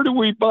 where do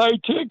we buy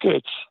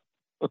tickets?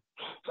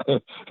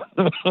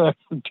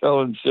 I'm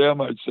telling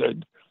Sam, I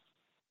said,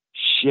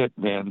 shit,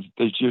 man,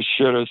 they just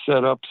should have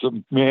set up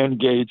some man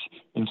gates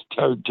and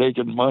started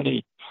taking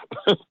money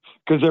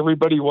because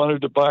everybody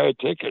wanted to buy a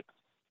ticket,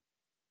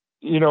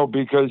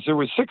 because there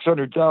was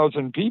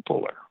 600,000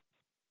 people there.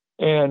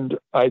 And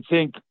I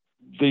think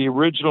the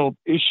original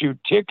issued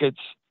tickets,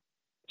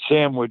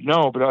 Sam would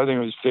know, but I think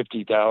it was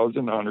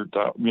 50,000,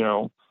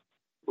 100,000,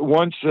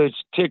 Once the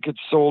tickets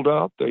sold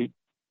out, they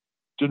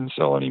didn't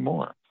sell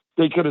anymore.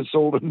 They could have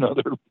sold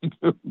another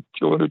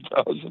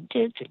 200,000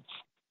 tickets.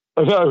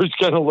 And I was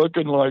kind of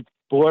looking like,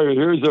 boy,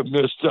 here's a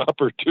missed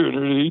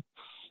opportunity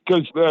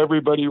because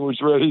everybody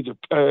was ready to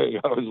pay.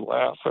 I was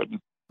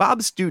laughing. Bob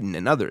Studin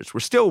and others were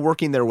still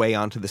working their way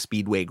onto the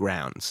Speedway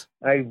grounds.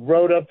 I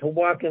rode up to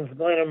Watkins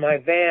Glen in my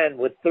van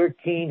with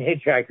 13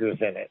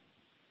 hitchhikers in it.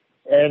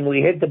 And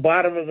we hit the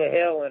bottom of the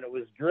hill, and it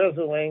was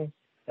drizzling,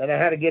 and I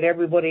had to get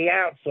everybody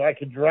out so I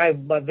could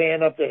drive my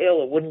van up the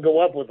hill. It wouldn't go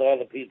up with all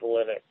the people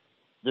in it.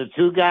 The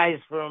two guys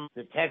from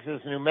the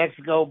Texas-New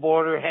Mexico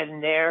border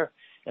heading there,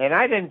 and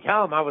I didn't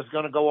tell them I was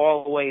going to go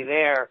all the way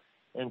there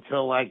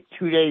until like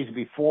 2 days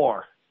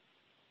before.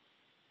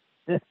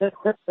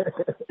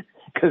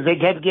 Because they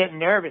kept getting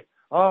nervous.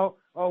 Oh,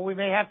 we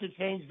may have to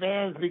change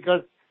vans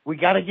because we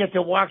got to get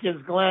to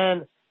Watkins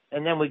Glen.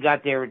 And then we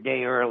got there a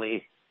day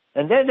early.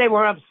 And then they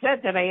were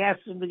upset that I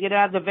asked them to get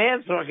out of the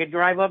van so I could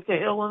drive up the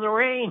hill in the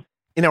rain.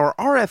 In our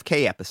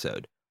RFK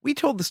episode, we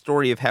told the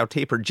story of how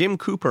taper Jim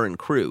Cooper and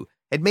crew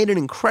had made an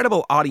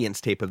incredible audience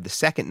tape of the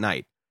second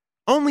night,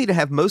 only to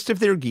have most of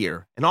their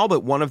gear and all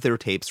but one of their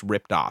tapes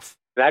ripped off.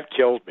 That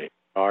killed me.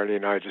 Artie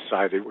and I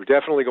decided we're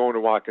definitely going to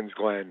Watkins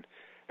Glen,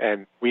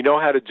 and we know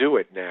how to do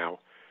it now,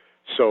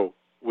 so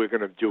we're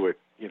going to do it,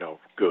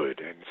 good.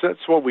 And so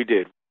that's what we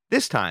did.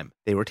 This time,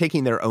 they were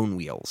taking their own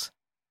wheels.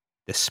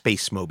 The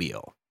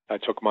Spacemobile. I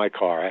took my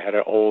car. I had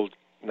an old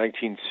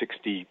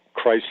 1960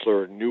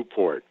 Chrysler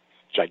Newport,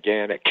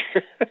 gigantic.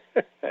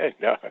 And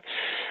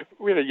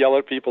we had to yell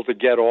at people to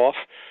get off,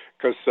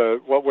 because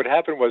what would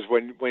happen was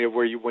when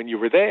you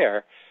were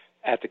there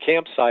at the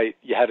campsite,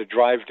 you had to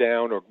drive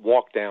down or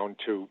walk down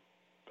to,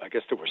 I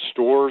guess there were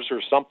stores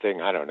or something,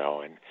 I don't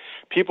know, and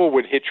people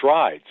would hitch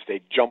rides.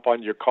 They'd jump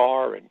on your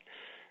car and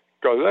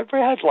go. I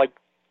had like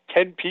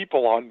 10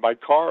 people on my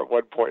car at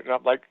one point, and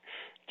I'm like,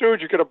 dude,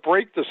 you're going to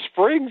break the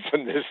springs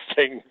in this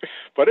thing.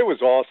 But it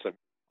was awesome.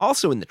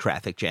 Also in the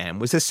traffic jam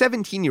was a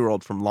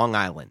 17-year-old from Long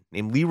Island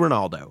named Lee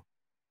Ronaldo.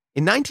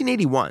 In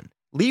 1981,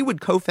 Lee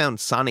would co-found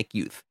Sonic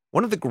Youth,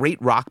 one of the great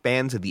rock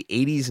bands of the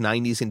 80s,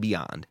 90s, and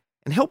beyond,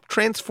 and helped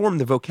transform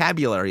the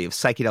vocabulary of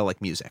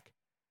psychedelic music.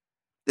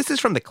 This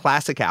is from the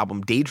classic album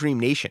Daydream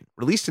Nation,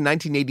 released in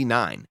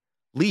 1989,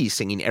 Lee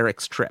singing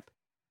Eric's Trip.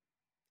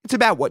 It's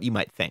about what you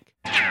might think.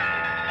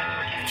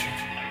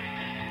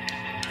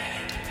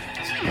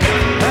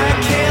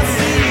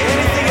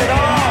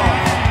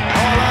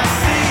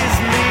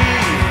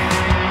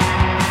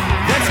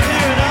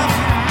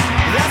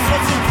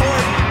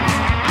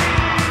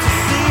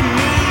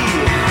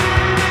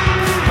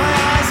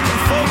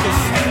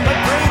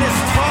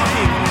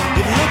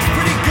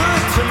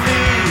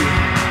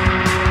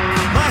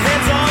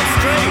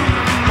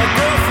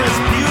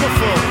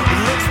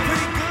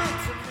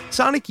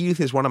 Sonic Youth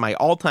is one of my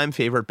all-time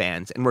favorite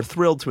bands, and we're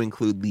thrilled to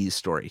include Lee's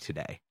story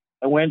today.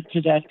 I went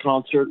to that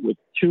concert with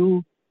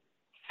two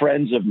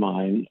friends of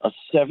mine, a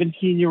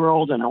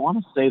 17-year-old, and I want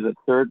to say the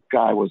third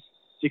guy was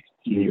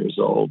 16 years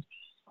old.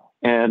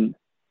 And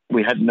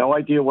we had no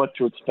idea what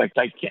to expect.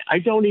 I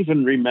don't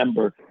even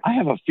remember. I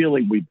have a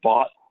feeling we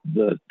bought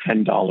the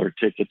 $10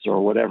 tickets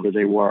or whatever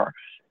they were,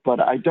 but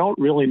I don't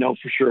really know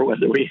for sure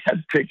whether we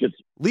had tickets.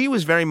 Lee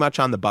was very much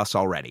on the bus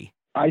already.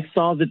 I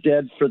saw the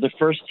Dead for the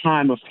first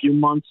time a few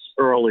months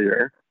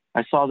earlier.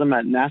 I saw them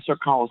at Nassau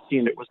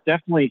Coliseum. It was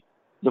definitely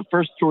the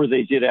first tour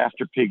they did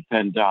after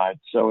Pigpen died.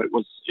 So it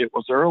was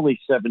early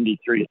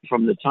 73.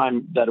 From the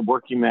time that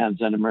Working Man's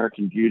and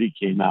American Beauty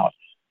came out,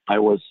 I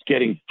was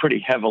getting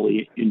pretty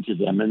heavily into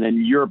them. And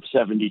then Europe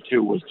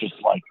 72 was just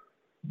like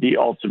the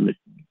ultimate,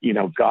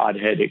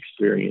 Godhead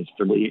experience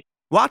for Lee.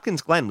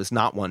 Watkins Glen was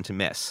not one to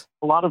miss.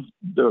 A lot of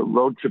the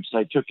road trips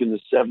I took in the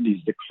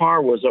 70s, the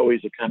car was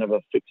always a kind of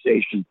a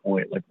fixation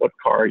point, like what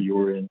car you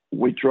were in.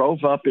 We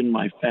drove up in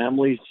my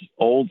family's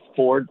old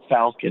Ford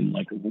Falcon,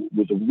 like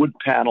with the wood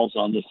panels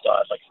on the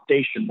side, like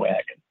station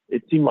wagon.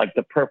 It seemed like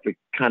the perfect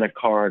kind of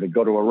car to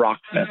go to a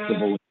rock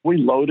festival. We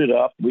loaded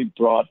up. We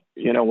brought,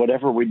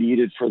 whatever we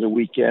needed for the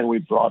weekend. We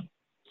brought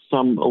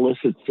some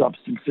illicit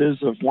substances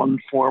of one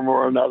form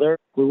or another.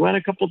 We went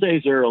a couple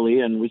days early,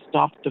 and we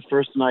stopped the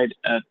first night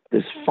at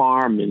this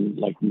farm in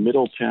like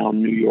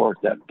Middletown, New York,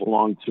 that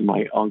belonged to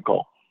my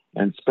uncle,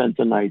 and spent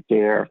the night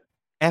there.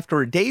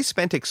 After a day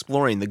spent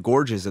exploring the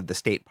gorges of the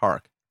state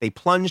park, they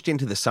plunged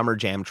into the Summer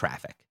Jam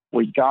traffic.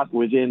 We got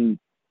within,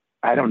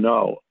 I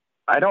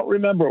don't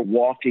remember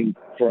walking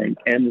for an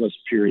endless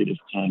period of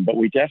time, but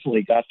we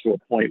definitely got to a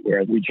point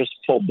where we just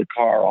pulled the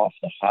car off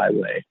the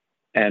highway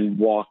and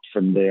walked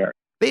from there.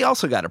 They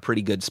also got a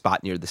pretty good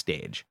spot near the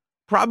stage,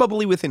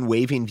 probably within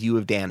waving view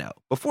of Dano,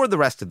 before the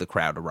rest of the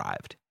crowd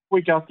arrived.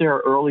 We got there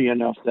early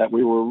enough that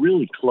we were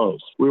really close.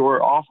 We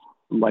were off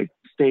like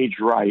stage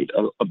right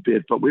a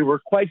bit, but we were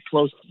quite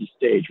close to the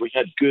stage. We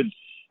had good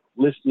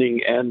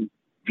listening and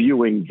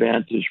viewing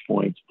vantage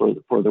points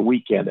for the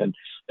weekend, and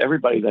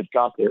everybody that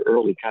got there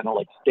early kind of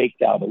like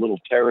staked out a little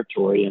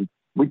territory, and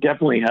we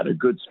definitely had a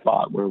good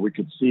spot where we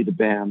could see the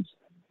bands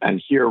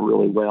and hear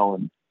really well.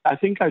 And I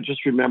think I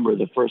just remember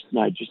the first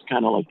night just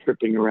kind of like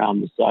tripping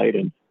around the site,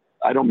 and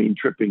I don't mean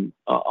tripping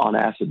on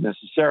acid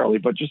necessarily,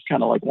 but just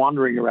kind of like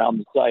wandering around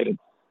the site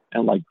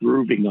and like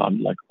grooving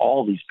on like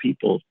all these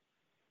people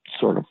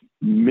sort of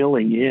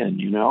milling in,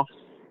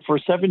 For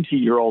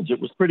 17-year-olds, it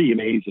was pretty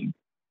amazing.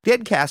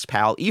 Deadcast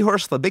pal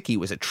Ihor Slabicki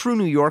was a true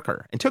New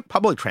Yorker and took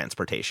public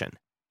transportation.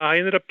 I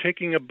ended up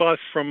taking a bus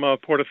from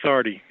Port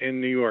Authority in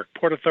New York,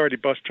 Port Authority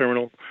bus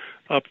terminal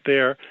up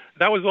there.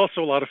 That was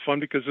also a lot of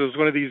fun because it was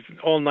one of these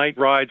all-night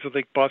rides. I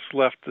think bus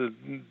left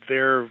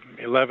there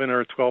 11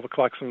 or 12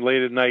 o'clock, some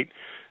late at night,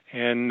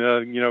 and,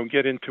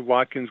 get into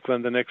Watkins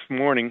Glen the next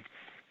morning.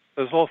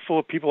 It was all full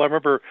of people. I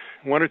remember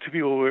one or two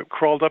people who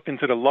crawled up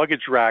into the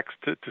luggage racks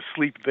to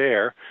sleep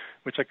there,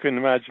 which I couldn't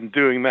imagine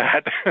doing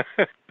that.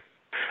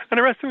 And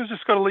the rest of it was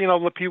just kind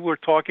of, the people were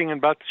talking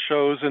about the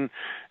shows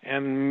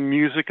and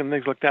music and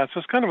things like that. So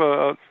it's kind of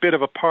a bit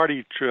of a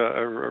party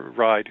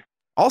ride.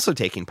 Also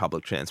taking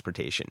public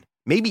transportation,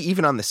 maybe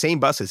even on the same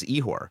bus as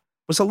Ihor,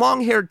 was a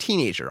long-haired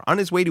teenager on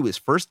his way to his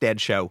first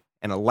Dead show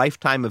and a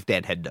lifetime of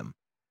Deadheaddom.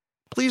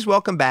 Please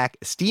welcome back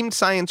esteemed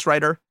science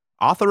writer,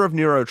 author of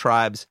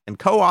Neurotribes, and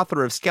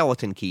co-author of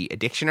Skeleton Key, a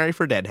dictionary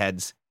for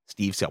deadheads,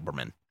 Steve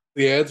Silberman.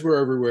 The ads were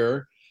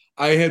everywhere.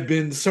 I had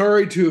been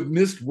sorry to have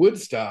missed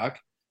Woodstock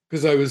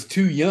because I was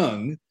too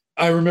young.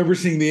 I remember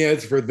seeing the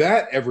ads for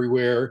that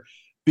everywhere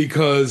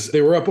because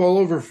they were up all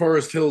over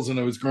Forest Hills and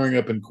I was growing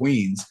up in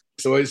Queens.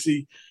 So I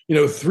see,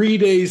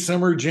 3-day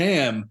Summer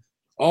Jam,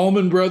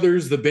 Allman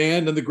Brothers, the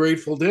band, and the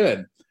Grateful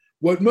Dead.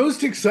 What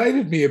most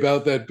excited me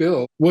about that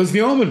bill was the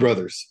Allman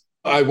Brothers.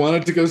 I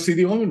wanted to go see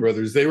the Allman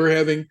Brothers. They were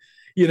having,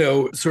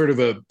 sort of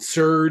a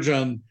surge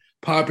on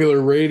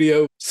popular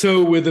radio.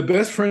 So with a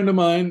best friend of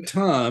mine,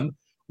 Tom,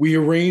 we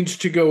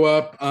arranged to go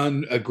up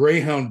on a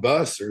Greyhound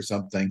bus or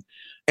something.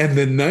 And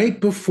the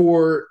night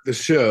before the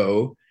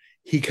show,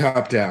 he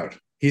copped out.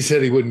 He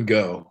said he wouldn't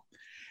go.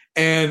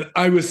 And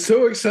I was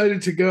so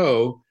excited to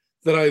go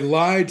that I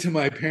lied to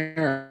my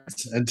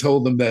parents and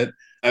told them that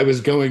I was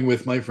going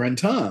with my friend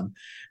Tom.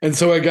 And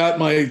so I got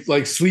my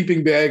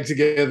sleeping bag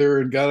together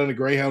and got on a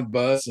Greyhound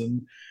bus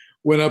and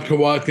went up to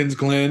Watkins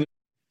Glen.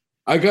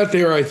 I got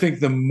there, I think,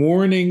 the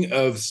morning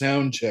of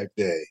soundcheck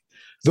day.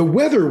 The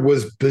weather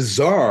was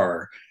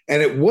bizarre,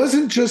 and it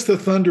wasn't just the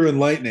thunder and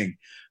lightning,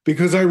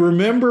 because I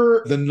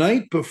remember the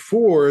night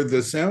before the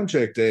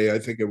soundcheck day, I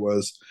think it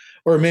was,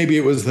 or maybe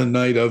it was the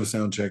night of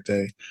soundcheck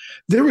day,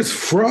 there was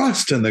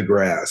frost in the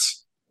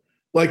grass.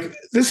 Like,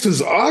 this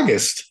was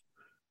August,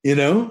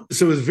 So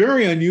it was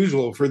very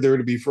unusual for there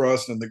to be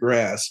frost in the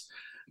grass.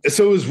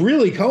 So it was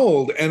really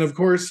cold. And of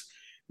course,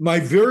 my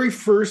very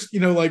first,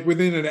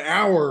 within an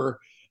hour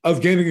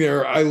of getting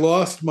there, I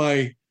lost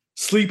my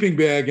sleeping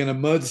bag in a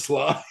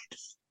mudslide.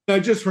 I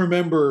just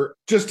remember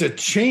just a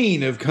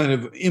chain of kind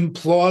of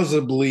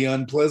implausibly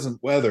unpleasant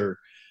weather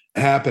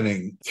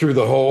happening through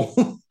the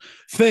whole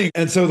thing.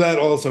 And so that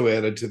also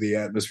added to the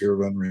atmosphere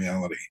of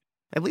unreality.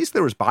 At least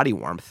there was body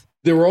warmth.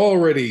 There were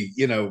already,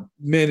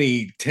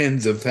 many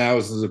tens of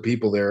thousands of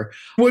people there.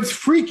 What's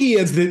freaky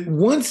is that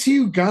once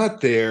you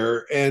got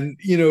there and,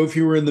 if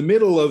you were in the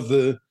middle of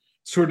the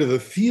sort of the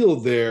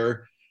field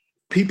there,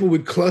 people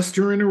would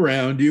cluster in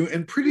around you.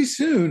 And pretty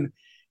soon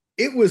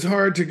it was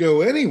hard to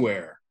go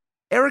anywhere.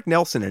 Eric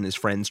Nelson and his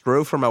friends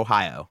drove from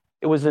Ohio.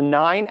 It was a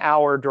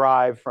 9-hour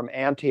drive from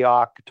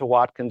Antioch to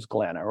Watkins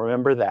Glen. I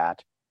remember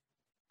that.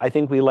 I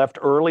think we left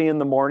early in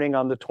the morning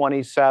on the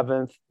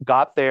 27th,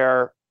 got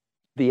there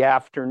the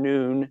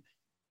afternoon,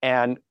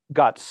 and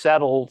got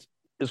settled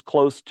as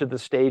close to the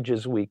stage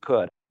as we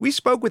could. We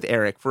spoke with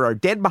Eric for our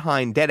Dead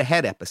Behind, Dead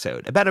Ahead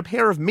episode about a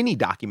pair of mini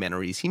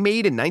documentaries he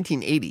made in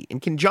 1980 in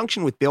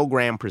conjunction with Bill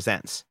Graham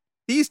Presents.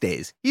 These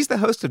days, he's the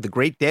host of the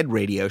Great Dead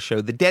radio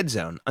show The Dead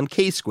Zone on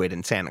K-Squid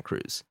in Santa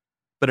Cruz.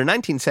 But in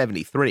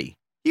 1973,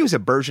 he was a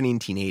burgeoning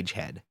teenage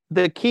head.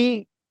 The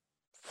key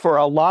for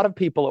a lot of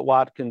people at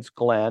Watkins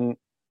Glen,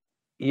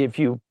 if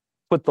you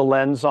put the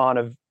lens on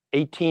of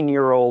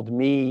 18-year-old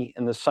me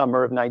in the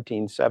summer of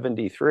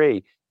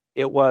 1973,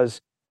 it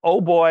was,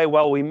 oh boy,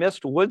 well, we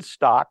missed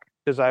Woodstock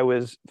because I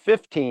was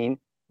 15.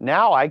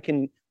 Now I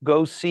can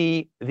go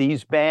see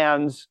these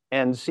bands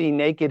and see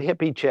naked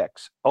hippie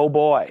chicks. Oh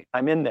boy,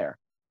 I'm in there.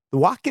 The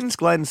Watkins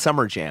Glen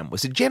Summer Jam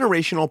was a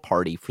generational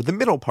party for the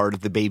middle part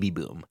of the baby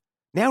boom,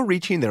 now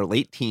reaching their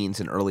late teens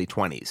and early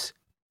 20s.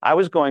 I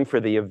was going for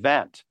the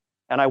event,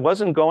 and I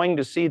wasn't going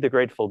to see the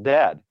Grateful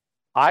Dead.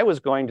 I was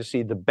going to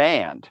see the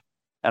band.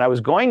 And I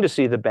was going to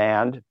see the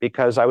band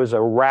because I was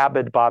a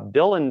rabid Bob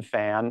Dylan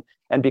fan,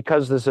 and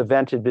because this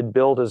event had been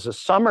billed as a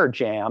summer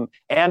jam,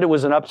 and it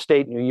was in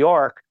upstate New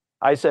York,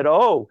 I said,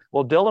 oh,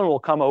 well, Dylan will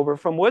come over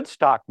from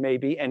Woodstock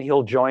maybe, and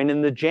he'll join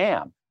in the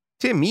jam.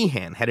 Tim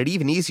Meehan had it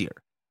even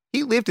easier.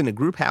 He lived in a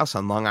group house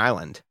on Long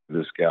Island.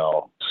 This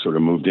gal sort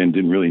of moved in,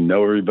 didn't really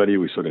know everybody.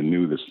 We sort of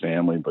knew this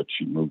family, but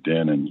she moved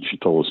in and she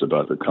told us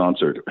about the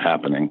concert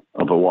happening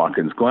up at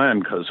Watkins Glen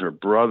because her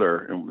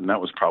brother, and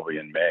that was probably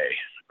in May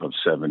of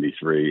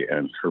 73,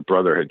 and her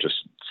brother had just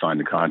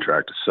signed a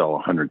contract to sell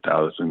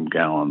 100,000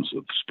 gallons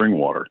of spring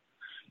water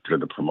to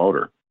the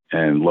promoter.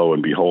 And lo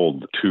and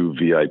behold, 2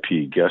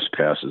 VIP guest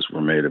passes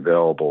were made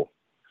available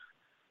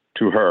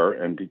to her.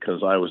 And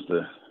because I was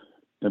the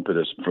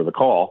impetus for the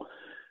call,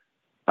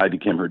 I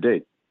became her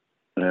date.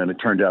 And it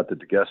turned out that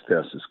the guest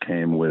passes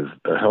came with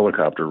a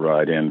helicopter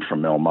ride in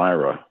from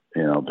Elmira,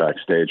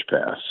 backstage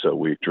pass. So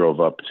we drove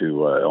up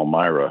to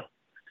Elmira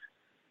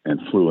and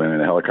flew in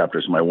a helicopter.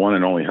 It's my one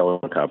and only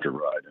helicopter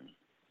ride.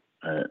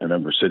 And I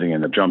remember sitting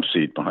in the jump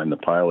seat behind the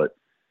pilot,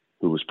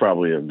 who was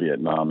probably a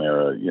Vietnam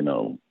era,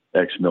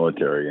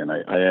 ex-military. And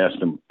I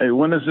asked him, hey,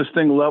 when does this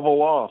thing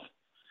level off?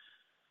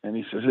 And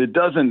he says, it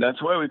doesn't.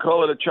 That's why we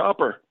call it a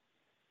chopper.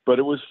 But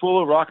it was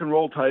full of rock and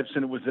roll types,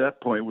 and it was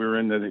that point we were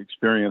in the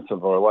experience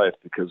of our life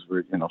because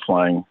we're,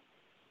 flying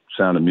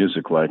Sound of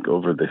Music like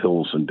over the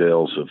hills and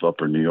dales of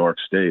upper New York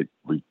State.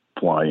 We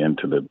fly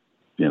into the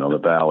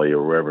valley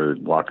or wherever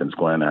Watkins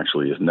Glen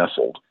actually is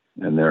nestled,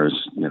 and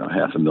there's,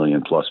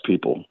 500,000 plus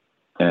people.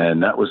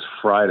 And that was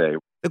Friday.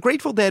 The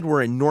Grateful Dead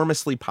were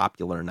enormously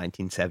popular in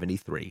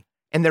 1973,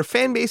 and their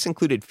fan base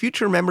included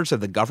future members of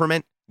the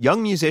government,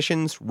 young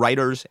musicians,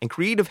 writers, and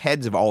creative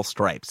heads of all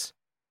stripes.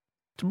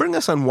 To bring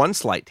us on one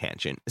slight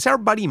tangent is our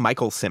buddy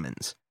Michael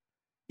Simmons.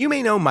 You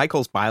may know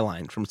Michael's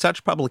byline from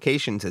such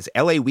publications as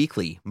LA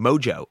Weekly,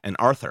 Mojo, and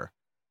Arthur.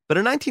 But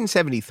in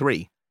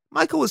 1973,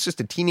 Michael was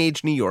just a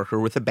teenage New Yorker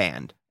with a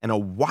band and a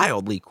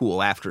wildly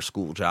cool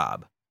after-school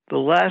job. The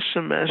last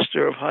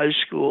semester of high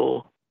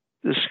school,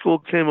 the school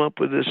came up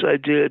with this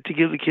idea to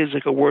give the kids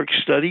like a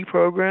work-study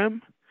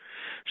program.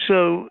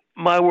 So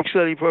my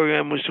work-study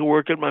program was to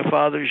work at my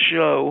father's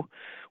show,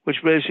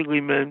 which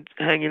basically meant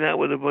hanging out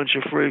with a bunch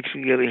of freaks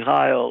and getting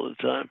high all the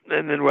time,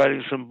 and then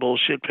writing some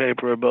bullshit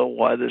paper about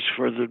why this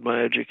furthered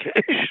my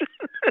education.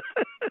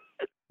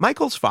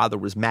 Michael's father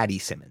was Matty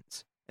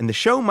Simmons, and the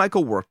show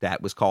Michael worked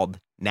at was called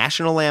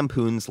National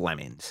Lampoon's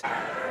Lemmings.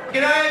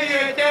 Can I have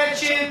your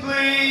attention,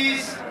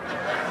 please?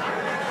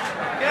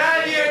 Can I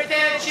have your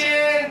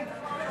attention?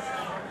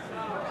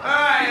 All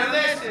right, now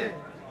listen.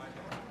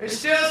 There's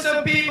still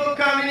some people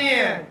coming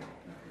in.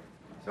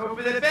 So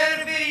for the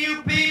benefit of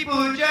you people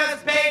who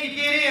just paid to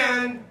get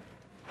in,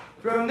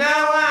 from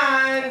now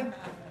on,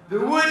 the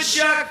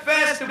Woodchuck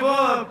Festival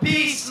of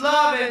Peace,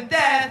 Love, and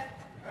Death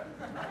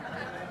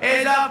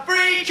is a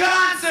free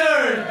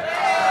concert!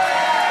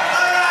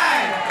 All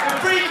right, a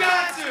free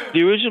concert!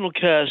 The original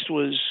cast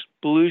was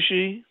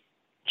Belushi,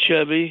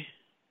 Chevy,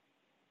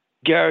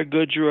 Garrett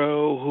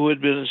Goodrow, who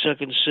had been in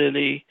Second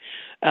City,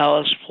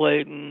 Alice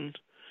Playton,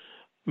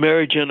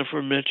 Mary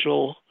Jennifer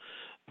Mitchell,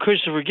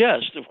 Christopher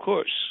Guest, of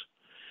course,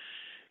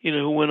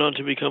 who went on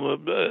to become a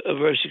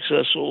very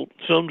successful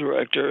film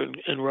director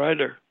and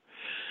writer.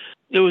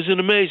 It was an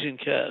amazing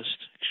cast,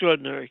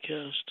 extraordinary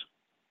cast.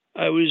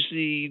 I was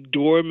the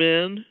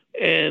doorman,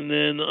 and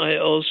then I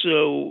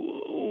also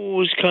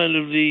was kind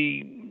of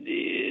the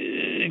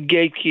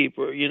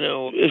gatekeeper.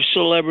 If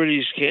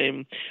celebrities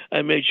came,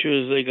 I made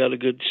sure they got a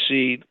good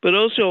seat. But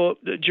also,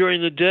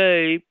 during the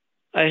day,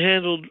 I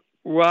handled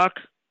rock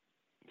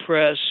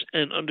press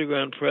and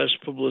underground press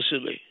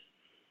publicity.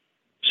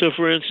 So,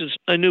 for instance,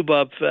 I knew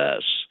Bob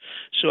Fass,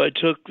 so I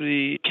took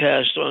the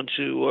cast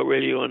onto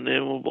Radio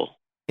Unnameable.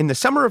 In the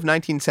summer of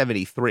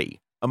 1973,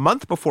 a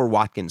month before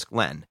Watkins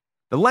Glen,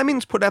 the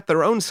Lemmings put out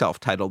their own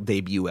self-titled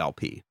debut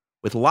LP,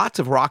 with lots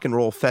of rock and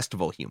roll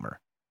festival humor.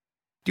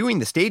 Doing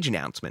the stage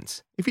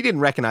announcements, if you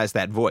didn't recognize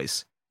that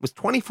voice, was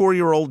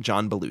 24-year-old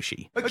John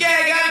Belushi. Okay,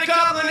 I got a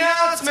couple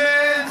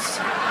announcements.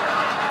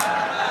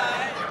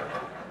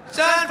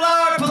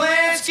 Sunflower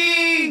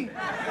Polanski,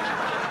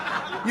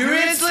 your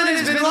insulin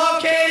has been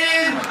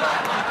located.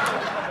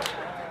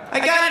 I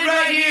got it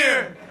right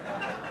here.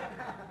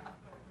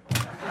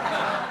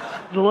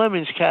 The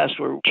Lemmings cast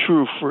were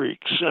true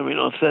freaks. I mean,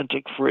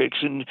 authentic freaks.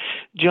 And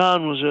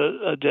John was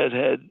a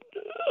deadhead.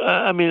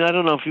 I mean, I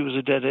don't know if he was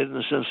a deadhead in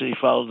the sense that he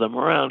followed them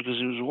around because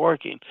he was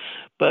working,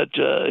 but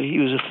he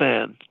was a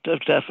fan, a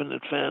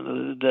definite fan of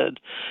the Dead.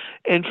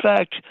 In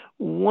fact,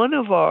 one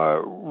of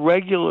our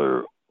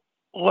regular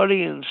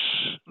audience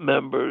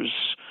members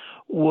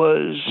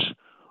was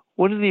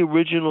one of the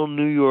original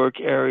New York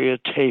area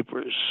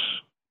tapers.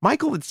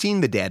 Michael had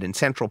seen the Dead in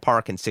Central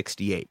Park in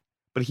 '68,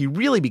 but he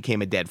really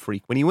became a Dead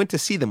freak when he went to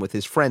see them with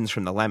his friends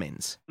from the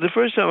Lemmings. The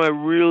first time I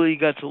really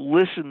got to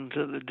listen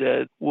to the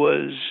Dead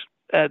was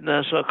at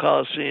Nassau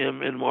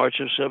Coliseum in March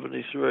of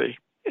 '73.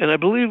 And I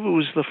believe it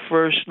was the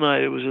first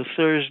night. It was a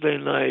Thursday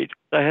night.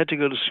 I had to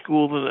go to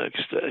school the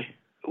next day.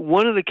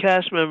 One of the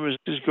cast members,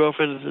 his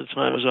girlfriend at the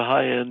time, was a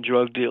high-end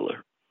drug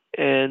dealer.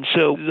 And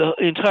so the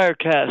entire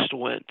cast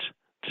went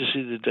to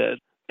see the Dead.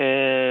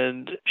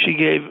 And she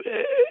gave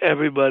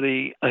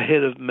everybody a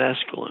hit of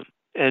mescaline.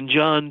 And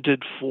John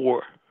did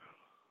 4.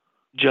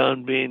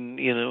 John being,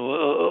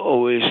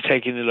 always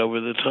taking it over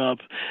the top.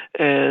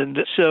 And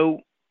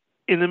so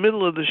in the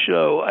middle of the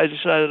show, I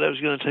decided I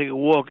was going to take a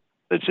walk.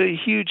 It's a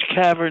huge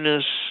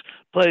cavernous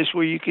place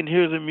where you can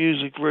hear the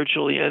music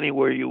virtually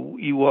anywhere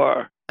you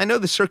are. I know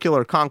the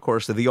circular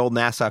concourse of the old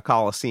Nassau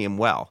Coliseum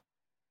well.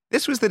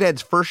 This was the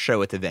Dead's first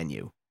show at the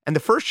venue, and the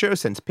first show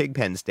since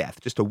Pigpen's death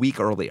just a week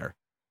earlier.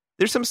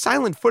 There's some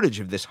silent footage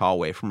of this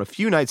hallway from a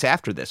few nights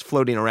after this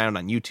floating around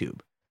on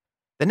YouTube.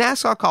 The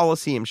Nassau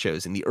Coliseum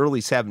shows in the early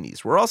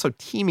 70s were also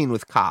teeming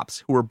with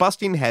cops who were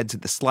busting heads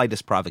at the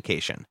slightest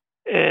provocation.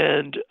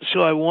 And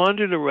so I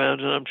wandered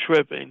around and I'm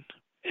tripping.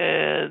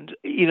 And,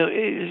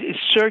 it's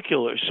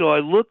circular. So I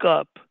look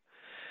up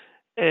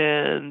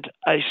and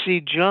I see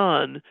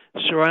John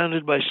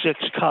surrounded by 6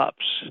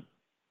 cops.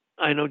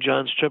 I know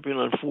John's tripping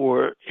on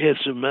 4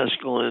 hits of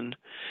mescaline,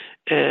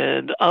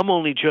 and I'm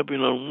only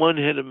tripping on 1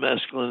 hit of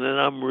mescaline, and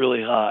I'm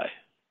really high.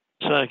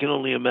 So I can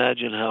only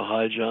imagine how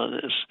high John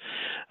is.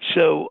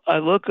 So I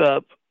look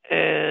up,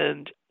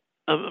 and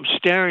I'm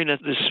staring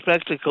at this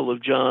spectacle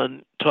of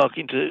John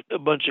talking to a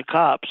bunch of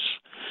cops,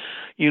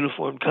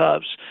 uniformed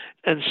cops,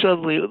 and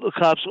suddenly the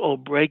cops all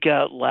break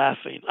out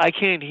laughing. I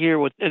can't hear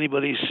what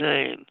anybody's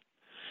saying,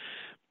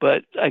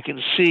 but I can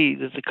see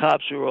that the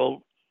cops are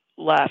all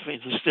laughing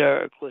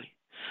hysterically.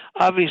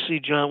 Obviously,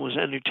 John was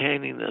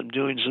entertaining them,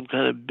 doing some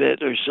kind of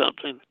bit or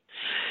something,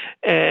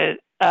 and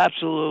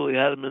absolutely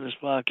had him in his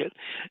pocket.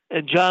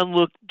 And John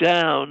looked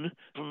down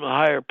from the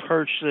higher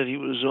perch that he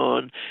was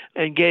on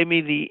and gave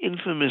me the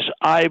infamous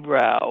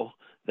eyebrow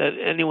that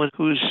anyone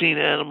who has seen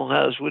Animal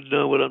House would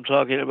know what I'm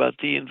talking about,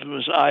 the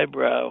infamous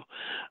eyebrow.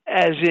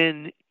 As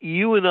in,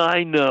 you and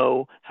I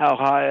know how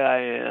high I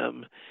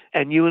am,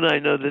 and you and I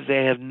know that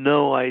they have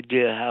no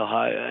idea how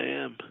high I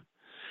am.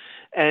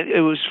 And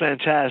it was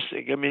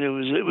fantastic. I mean, it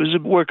was a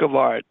work of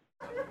art.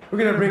 We're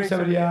going to bring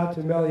somebody out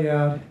to mellow you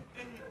out.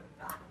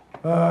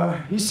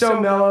 He's so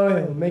mellow,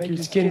 it'll make your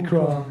skin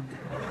crawl.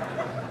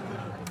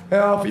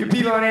 Well, for you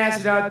people on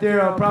acid out there,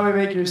 it'll probably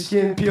make your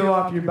skin peel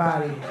off your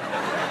body.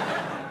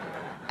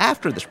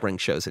 After the spring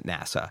shows at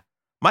Nassau,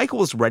 Michael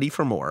was ready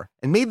for more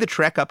and made the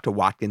trek up to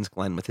Watkins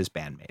Glen with his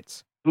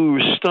bandmates. We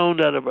were stoned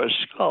out of our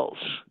skulls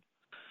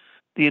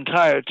the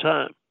entire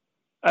time.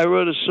 I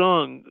wrote a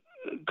song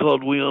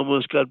called We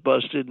Almost Got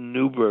Busted in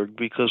Newburgh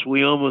because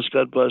we almost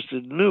got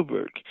busted in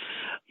Newburgh.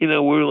 We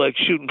were like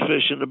shooting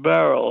fish in a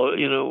barrel.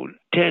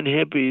 10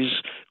 hippies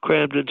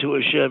crammed into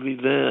a Chevy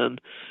van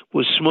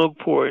with smoke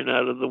pouring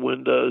out of the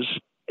windows,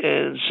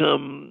 and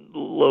some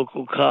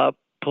local cop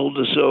pulled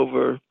us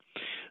over,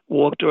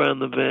 walked around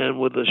the van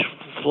with a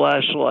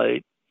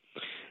flashlight,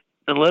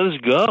 and let us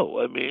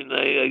go. I mean,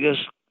 I guess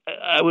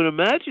I would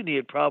imagine he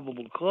had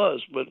probable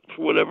cause, but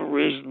for whatever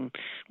reason,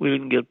 we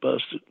didn't get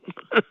busted.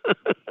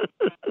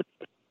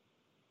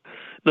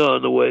 No,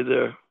 on the way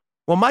there.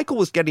 While Michael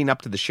was getting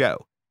up to the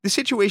show, the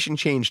situation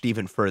changed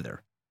even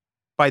further.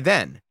 By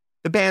then,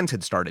 the bands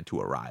had started to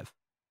arrive.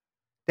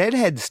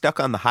 Deadheads stuck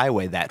on the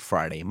highway that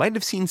Friday might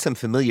have seen some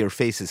familiar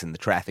faces in the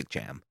traffic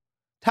jam.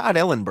 Todd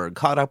Ellenberg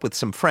caught up with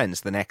some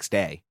friends the next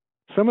day.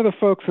 Some of the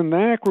folks in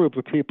that group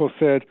of people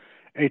said,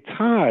 "Hey,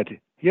 Todd,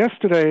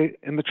 yesterday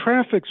in the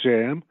traffic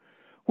jam,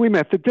 we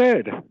met the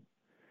Dead.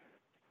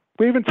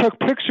 We even took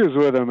pictures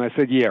with them." I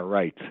said, "Yeah,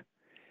 right."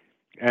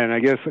 And I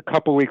guess a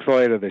couple weeks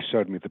later, they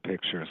showed me the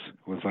pictures.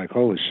 It was like,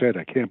 holy shit,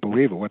 I can't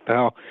believe it. What the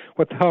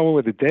hell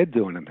were the Dead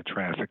doing in the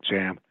traffic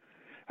jam?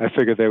 I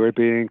figured they were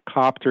being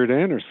coptered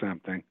in or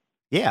something.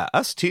 Yeah,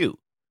 us too.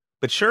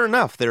 But sure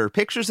enough, there are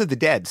pictures of the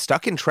Dead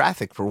stuck in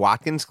traffic for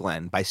Watkins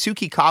Glen by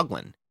Suki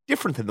Coughlin,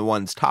 different than the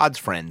ones Todd's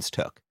friends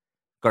took.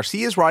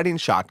 Garcia's riding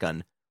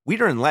shotgun,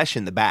 Weeder and Lesh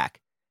in the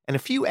back, and a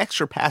few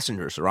extra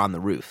passengers are on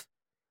the roof.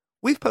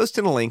 We've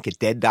posted a link at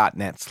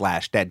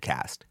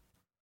dead.net/deadcast.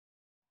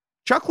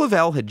 Chuck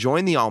Leavell had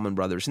joined the Allman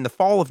Brothers in the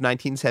fall of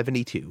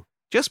 1972,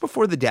 just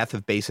before the death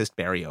of bassist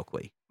Barry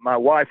Oakley. My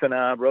wife and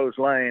I, Rose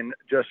Lane,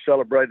 just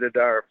celebrated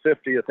our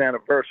 50th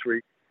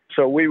anniversary.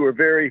 So we were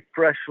very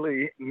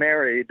freshly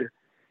married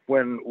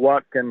when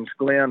Watkins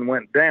Glen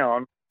went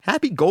down.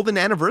 Happy golden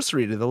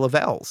anniversary to the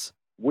Leavells.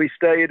 we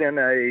stayed in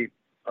a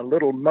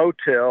little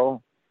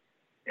motel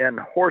in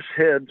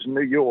Horseheads,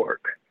 New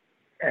York.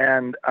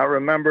 And I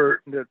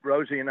remember that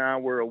Rosie and I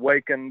were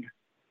awakened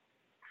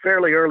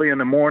fairly early in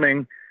the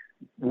morning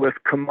with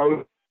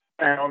commotion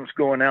sounds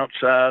going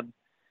outside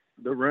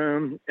the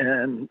room.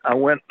 And I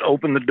went,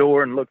 opened the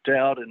door and looked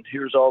out, and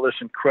here's all this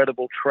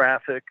incredible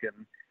traffic.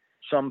 And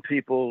some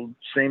people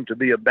seem to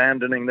be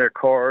abandoning their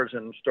cars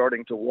and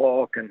starting to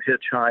walk and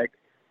hitchhike.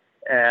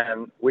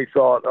 And we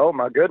thought, oh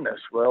my goodness,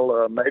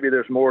 well, maybe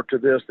there's more to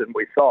this than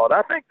we thought.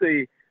 I think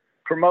the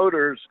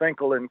promoters,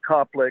 Finkel and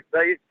Koplik,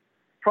 they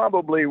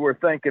probably were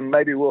thinking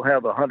maybe we'll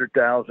have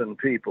 100,000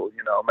 people,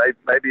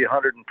 maybe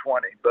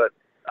 120. But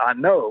I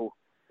know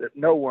that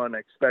no one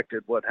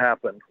expected what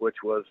happened, which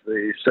was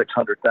the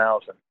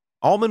 600,000.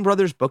 Allman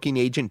Brothers booking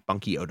agent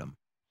Bunky Odom.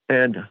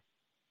 And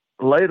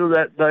later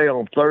that day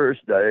on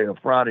Thursday, or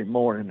Friday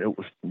morning, it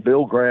was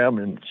Bill Graham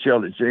and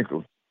Shelley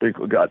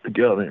Finkel got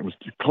together, and it was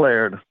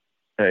declared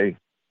a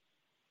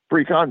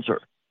free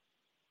concert.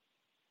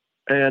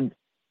 And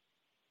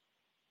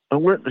I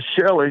went to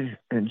Shelley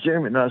and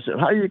Jimmy, and I said,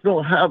 how are you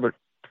going to have a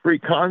free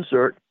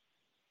concert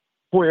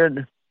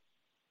when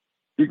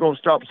you're going to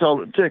stop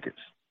selling tickets?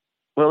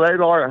 Well,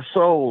 they'd already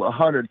sold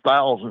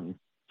 100,000,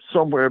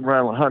 somewhere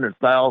around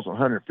 100,000,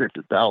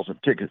 150,000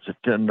 tickets at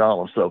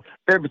 $10. So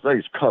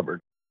everything's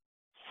covered.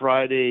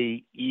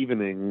 Friday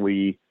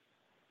evening,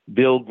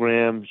 Bill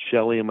Graham,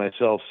 Shelley, and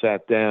myself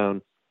sat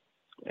down,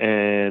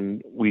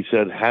 and we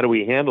said, how do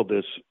we handle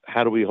this?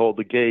 How do we hold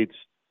the gates?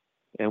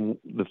 And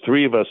the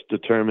three of us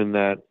determined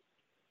that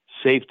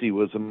safety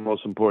was the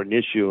most important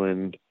issue.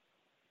 And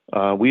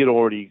we had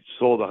already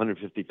sold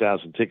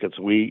 150,000 tickets.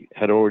 We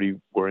had already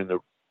were in the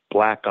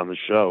black on the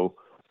show,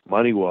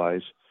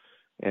 money-wise.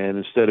 And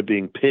instead of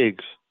being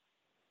pigs,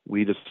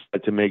 we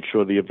decided to make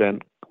sure the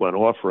event went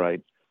off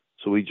right.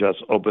 So we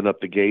just opened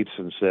up the gates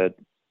and said,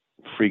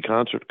 free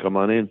concert, come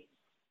on in.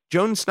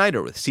 Joan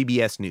Snyder with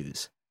CBS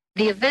News.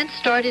 The event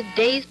started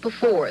days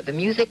before the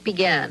music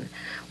began,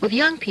 with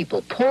young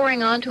people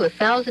pouring onto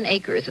 1,000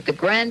 acres at the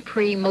Grand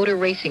Prix motor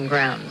racing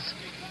grounds.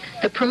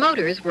 The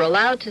promoters were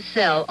allowed to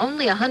sell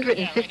only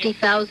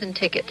 150,000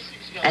 tickets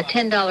at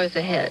 $10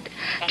 a head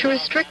to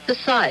restrict the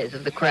size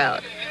of the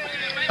crowd.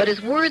 But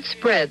as word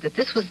spread that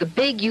this was the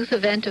big youth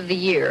event of the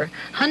year,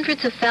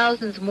 hundreds of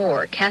thousands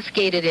more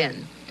cascaded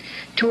in.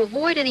 To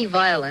avoid any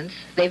violence,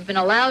 they've been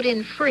allowed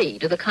in free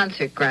to the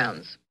concert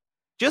grounds.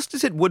 Just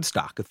as at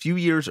Woodstock a few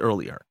years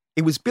earlier,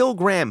 it was Bill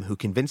Graham who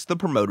convinced the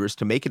promoters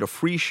to make it a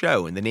free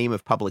show in the name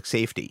of public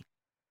safety.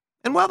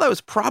 And while that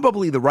was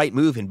probably the right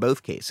move in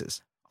both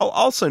cases, I'll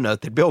also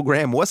note that Bill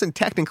Graham wasn't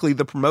technically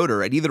the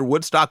promoter at either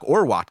Woodstock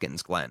or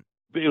Watkins Glen.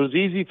 It was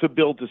easy for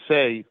Bill to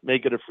say,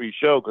 make it a free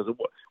show, because it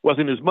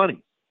wasn't his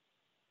money.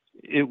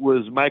 It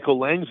was Michael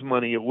Lang's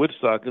money at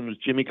Woodstock, and it was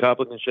Jimmy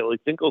Koplik and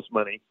Shelley Finkel's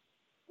money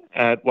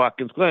at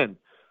Watkins Glen.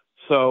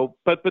 So,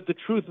 but the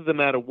truth of the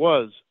matter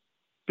was,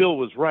 Bill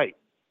was right.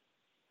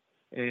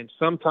 And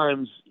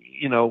sometimes,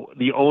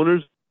 the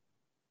owners,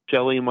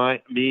 Shelley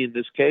and me in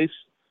this case,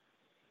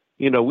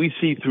 we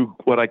see through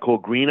what I call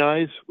green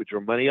eyes, which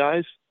are money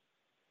eyes,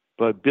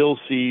 but Bill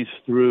sees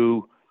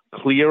through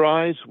clear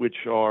eyes,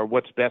 which are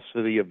what's best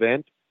for the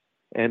event.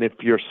 And if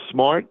you're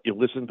smart, you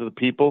listen to the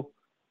people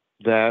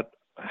that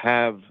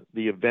have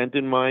the event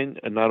in mind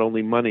and not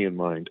only money in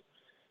mind.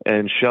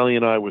 And Shelley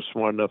and I were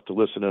smart enough to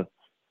listen to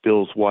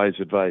Bill's wise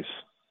advice,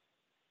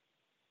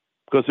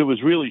 because it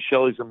was really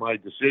Shelley's and my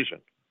decision.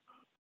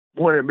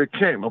 When it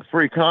became a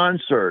free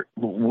concert,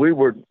 we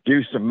would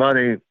do some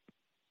money,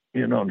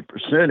 the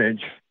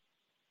percentage.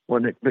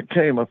 When it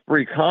became a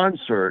free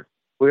concert,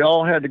 we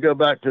all had to go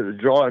back to the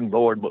drawing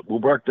board, but we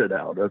worked it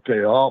out.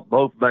 Okay,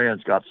 both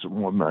bands got some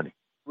more money.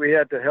 We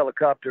had to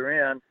helicopter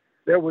in.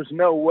 There was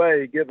no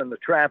way, given the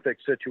traffic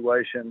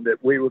situation,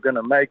 that we were going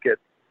to make it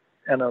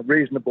in a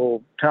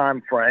reasonable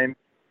time frame.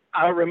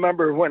 I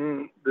remember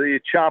when the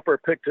chopper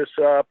picked us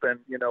up and,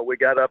 we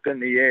got up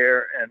in the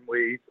air and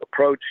we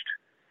approached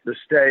the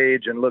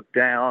stage and looked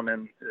down,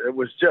 and it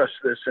was just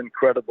this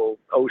incredible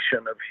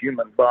ocean of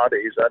human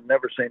bodies. I'd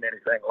never seen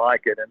anything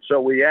like it. And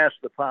so we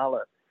asked the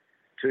pilot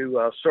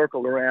to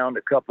circle around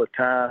a couple of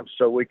times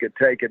so we could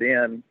take it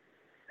in,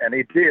 and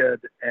he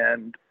did.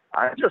 And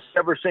I just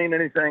never seen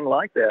anything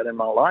like that in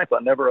my life. I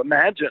never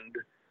imagined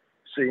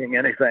seeing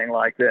anything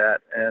like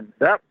that. And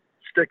that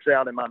sticks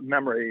out in my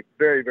memory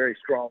very, very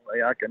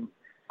strongly. I can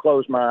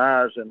close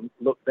my eyes and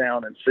look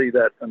down and see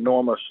that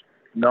enormous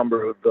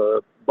number of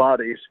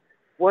bodies.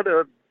 What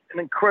an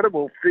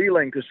incredible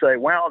feeling to say,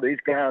 wow, these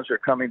guys are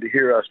coming to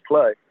hear us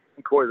play.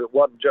 Of course, it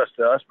wasn't just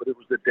us, but it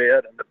was the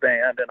Dead and the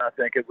band, and I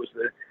think it was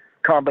the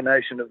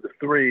combination of the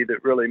three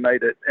that really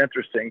made it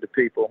interesting to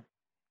people.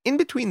 In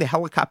between the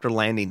helicopter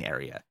landing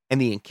area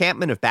and the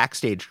encampment of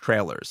backstage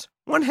trailers,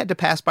 one had to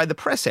pass by the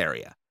press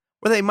area,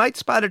 where they might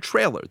spot a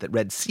trailer that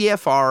read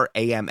CFR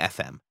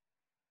AM/FM.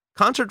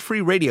 Concert Free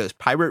Radio's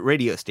pirate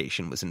radio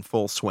station was in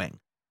full swing.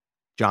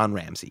 John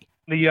Ramsey.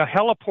 The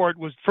heliport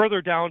was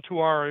further down to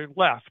our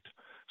left,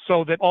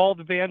 so that all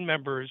the band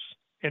members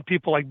and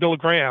people like Bill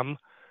Graham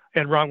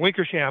And Ron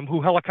Winkersham,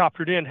 who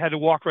helicoptered in, had to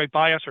walk right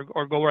by us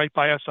or go right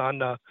by us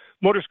on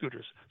motor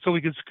scooters so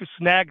we could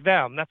snag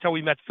them. That's how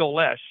we met Phil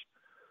Lesh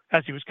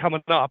as he was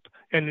coming up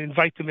and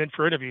invite them in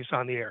for interviews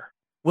on the air.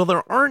 Well,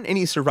 there aren't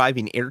any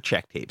surviving air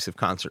check tapes of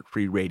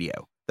concert-free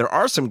radio. There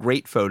are some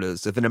great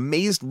photos of an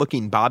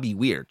amazed-looking Bobby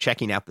Weir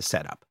checking out the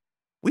setup.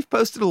 We've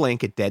posted a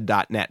link at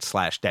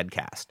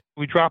dead.net/deadcast.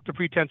 We dropped the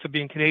pretense of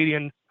being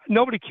Canadian.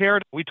 Nobody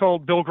cared. We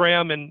told Bill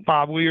Graham and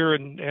Bob Weir,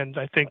 and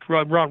I think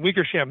Ron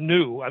Winkersham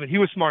knew. I mean, he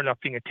was smart enough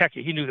being a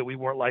techie. He knew that we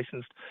weren't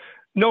licensed.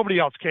 Nobody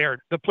else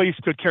cared. The police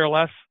could care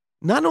less.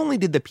 Not only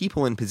did the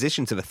people in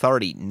positions of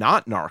authority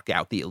not narc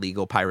out the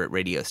illegal pirate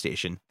radio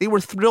station, they were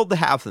thrilled to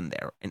have them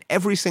there, and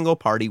every single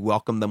party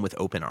welcomed them with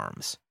open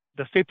arms.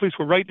 The state police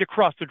were right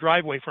across the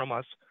driveway from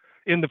us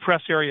in the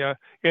press area,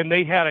 and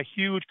they had a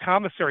huge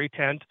commissary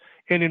tent,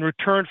 and in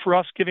return for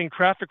us giving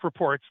traffic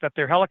reports that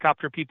their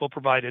helicopter people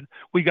provided,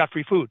 we got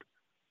free food.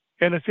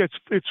 And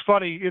it's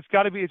funny. It's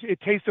got to be. It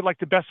tasted like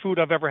the best food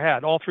I've ever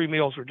had. All three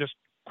meals were just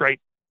great.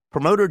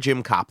 Promoter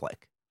Jim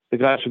Koplick. The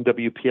guys from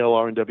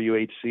WPLR and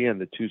WHCN,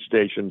 the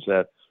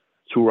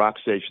two rock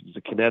stations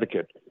in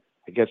Connecticut,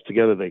 I guess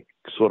together they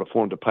sort of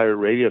formed a pirate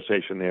radio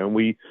station there, and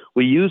we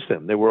used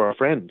them. They were our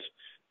friends.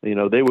 You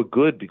know, they were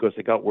good because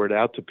they got word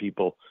out to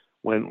people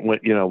when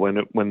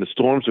the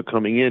storms were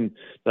coming in.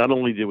 Not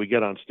only did we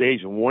get on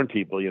stage and warn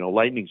people,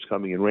 lightning's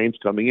coming and rain's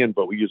coming in,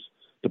 but we used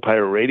the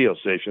pirate radio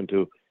station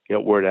to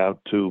get word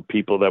out to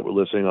people that were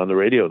listening on the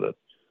radio that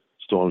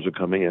storms were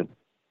coming in.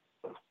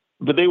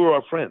 But they were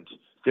our friends.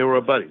 They were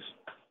our buddies.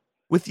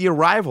 With the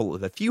arrival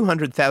of a few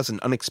 100,000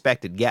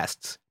 unexpected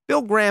guests,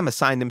 Bill Graham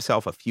assigned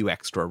himself a few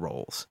extra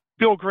roles.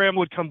 Bill Graham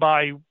would come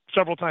by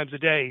several times a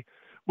day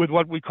with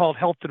what we called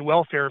health and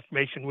welfare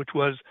information, which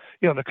was,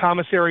 the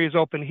commissary is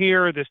open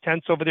here, there's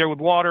tents over there with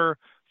water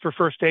for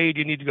first aid,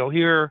 you need to go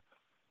here,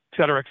 et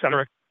cetera, et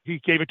cetera. He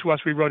gave it to us,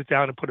 we wrote it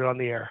down and put it on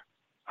the air.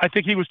 I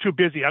think he was too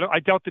busy. I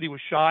doubt that he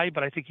was shy,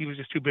 but I think he was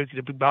just too busy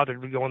to be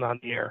bothered with going on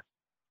the air.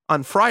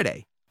 On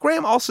Friday,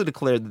 Graham also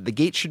declared that the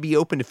gates should be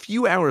opened a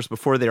few hours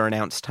before their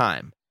announced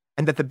time,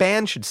 and that the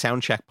band should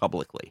sound check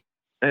publicly.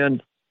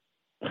 And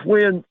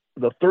when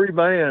the three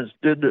bands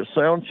did their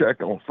sound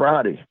check on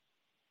Friday,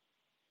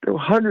 there were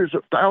hundreds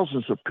of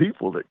thousands of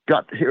people that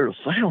got to hear the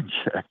sound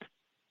check.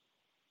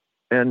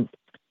 And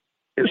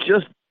it's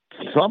just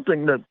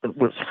something that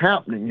was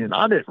happening, and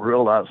I didn't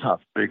realize how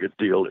big a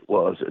deal it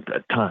was at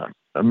that time.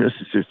 I mean, this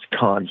is just a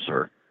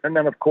concert. And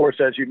then, of course,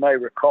 as you may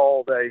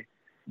recall, they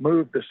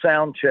moved the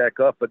sound check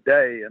up a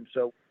day. And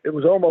so it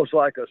was almost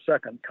like a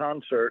second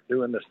concert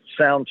doing the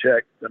sound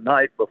check the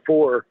night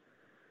before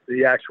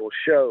the actual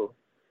show.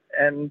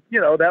 And,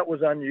 that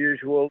was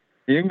unusual.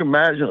 You can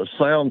imagine a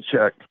sound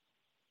check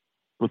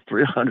with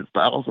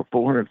 300,000,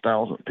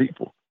 400,000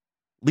 people.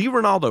 Lee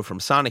Ronaldo from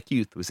Sonic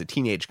Youth was a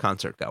teenage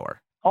concert goer.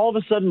 All of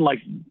a sudden,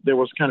 there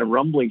was kind of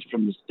rumblings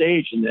from the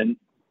stage, and then,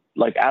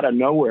 out of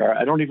nowhere,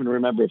 I don't even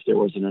remember if there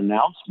was an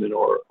announcement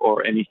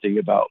or anything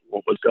about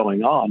what was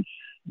going on.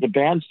 The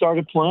band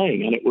started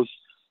playing, and it was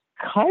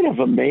kind of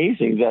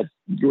amazing that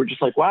you were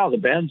just like, wow, the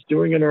band's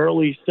doing an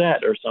early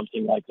set or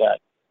something like that.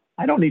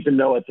 I don't even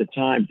know at the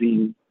time,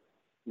 being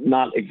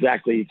not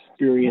exactly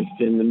experienced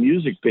in the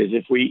music biz,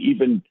 if we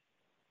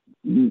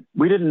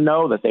didn't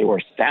know that they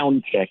were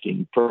sound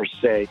checking per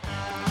se.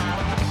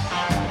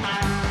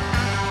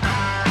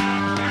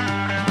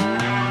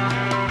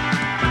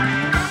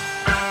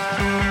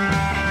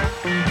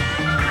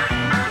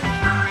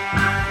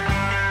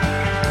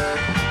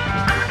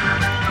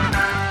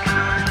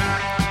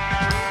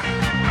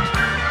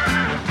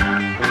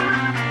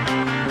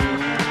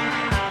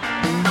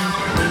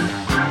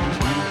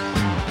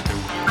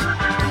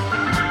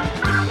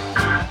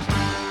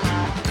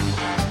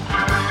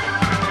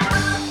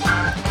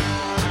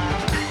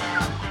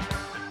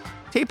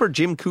 Taper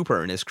Jim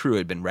Cooper and his crew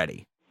had been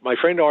ready. My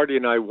friend Artie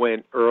and I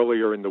went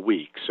earlier in the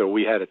week, so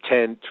we had a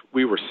tent.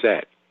 We were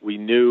set. We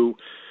knew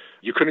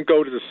you couldn't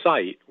go to the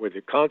site where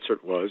the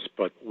concert was,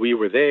 but we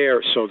were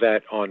there so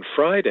that on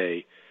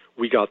Friday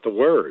we got the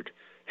word,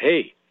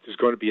 hey, there's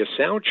going to be a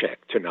sound check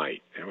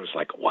tonight. And it was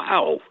like,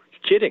 wow,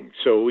 you're kidding.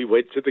 So we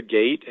went to the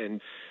gate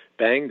and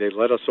bang, they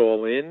let us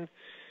all in,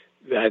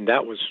 and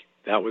that was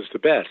the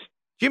best.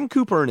 Jim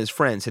Cooper and his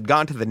friends had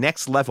gone to the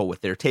next level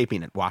with their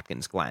taping at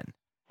Watkins Glen.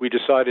 We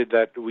decided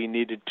that we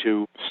needed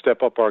to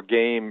step up our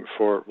game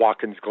for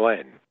Watkins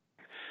Glen.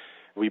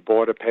 We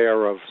bought a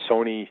pair of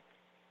Sony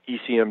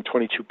ECM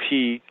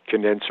 22P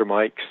condenser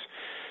mics,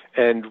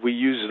 and we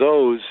used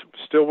those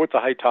still with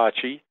the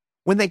Hitachi.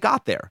 When they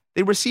got there,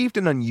 they received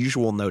an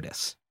unusual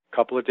notice. A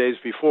couple of days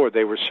before,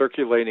 they were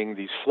circulating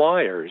these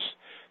flyers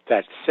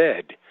that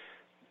said,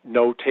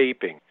 no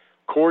taping.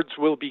 Cords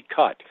will be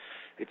cut.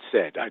 It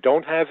said, I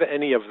don't have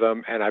any of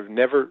them, and I've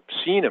never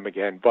seen them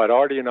again. But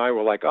Artie and I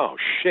were like, oh,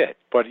 shit.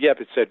 But, yep,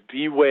 it said,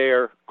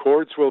 beware,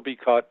 cords will be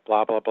cut,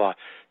 blah, blah, blah.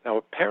 Now,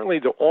 apparently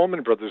the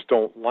Allman Brothers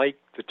don't like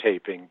the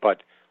taping,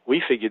 but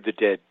we figured the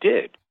Dead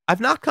did.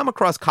 I've not come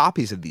across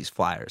copies of these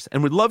flyers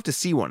and would love to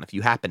see one if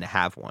you happen to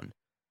have one.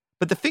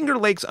 But the Finger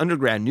Lakes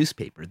underground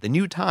newspaper, the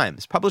New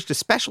Times, published a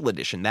special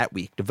edition that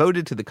week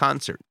devoted to the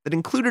concert that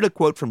included a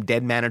quote from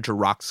dead manager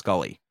Rock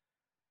Scully.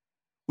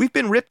 "We've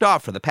been ripped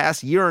off for the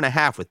past year and a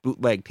half with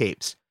bootleg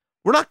tapes.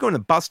 We're not going to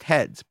bust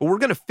heads, but we're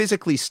going to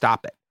physically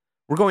stop it.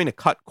 We're going to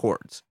cut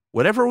cords.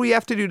 Whatever we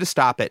have to do to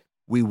stop it,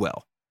 we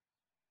will."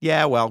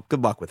 Yeah, well,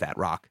 good luck with that,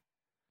 Rock.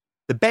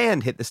 The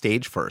band hit the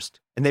stage first,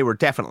 and they were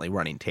definitely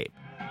running tape.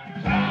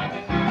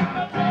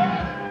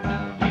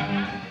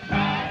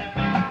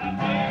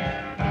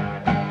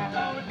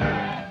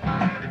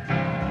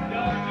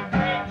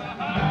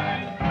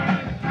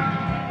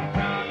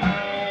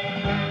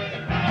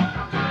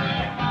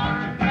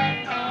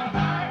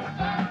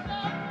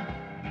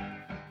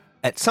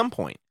 At some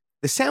point,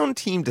 the sound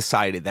team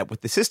decided that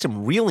what the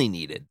system really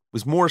needed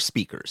was more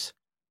speakers.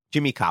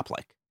 Jimmy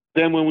Koplik.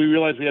 Then when we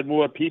realized we had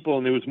more people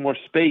and there was more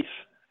space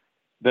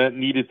that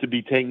needed to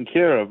be taken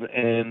care of,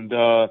 and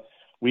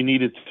we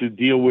needed to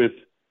deal with,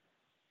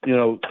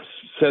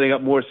 setting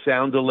up more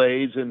sound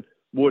delays and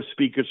more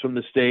speakers from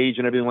the stage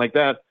and everything like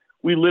that,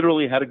 we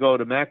literally had to go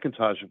to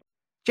Macintosh.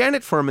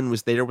 Janet Furman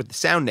was there with the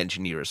sound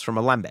engineers from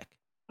Alembic.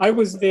 I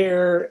was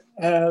there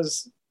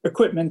as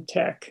equipment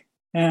tech,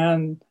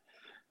 and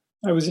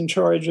I was in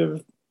charge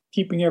of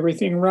keeping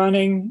everything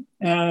running,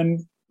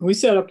 and we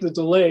set up the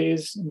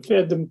delays and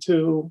fed them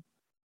to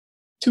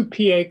two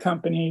PA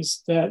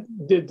companies that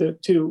did the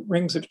two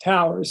rings of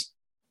towers.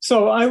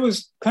 So I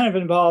was kind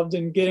of involved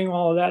in getting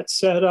all of that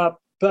set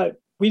up, but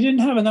we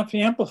didn't have enough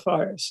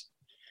amplifiers.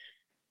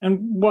 And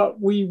what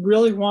we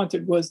really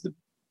wanted was the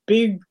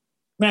big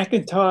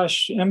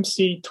Macintosh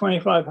MC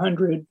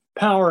 2500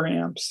 power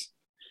amps.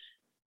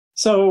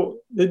 So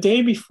the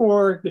day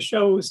before the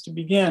show was to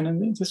begin,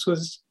 and this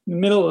was in the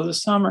middle of the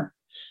summer,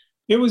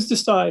 it was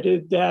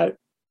decided that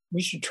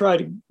we should try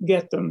to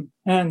get them.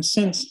 And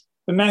since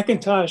the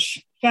Macintosh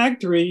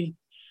factory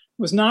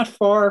was not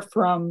far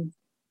from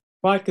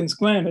Watkins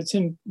Glen, it's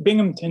in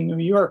Binghamton, New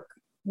York,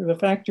 where the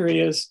factory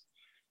is,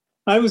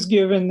 I was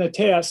given the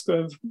task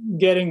of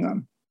getting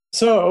them.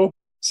 So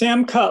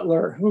Sam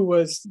Cutler, who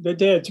was the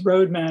Dead's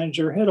road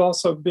manager, had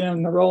also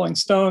been the Rolling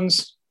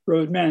Stones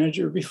road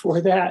manager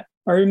before that.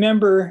 I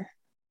remember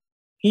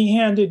he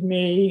handed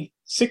me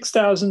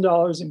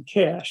 $6,000 in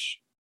cash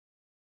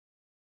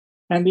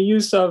and the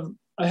use of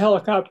a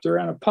helicopter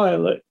and a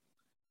pilot.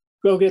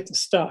 Go get the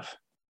stuff.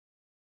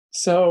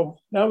 So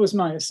that was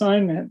my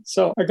assignment.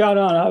 So I got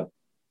on a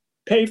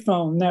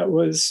payphone that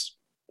was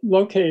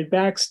located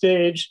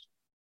backstage,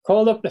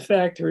 called up the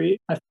factory.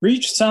 I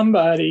reached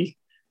somebody,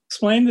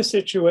 explained the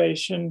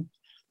situation.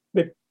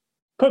 They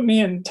put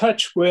me in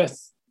touch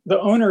with the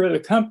owner of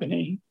the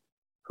company,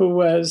 who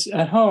was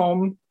at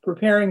home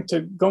preparing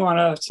to go on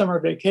a summer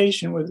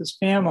vacation with his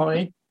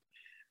family.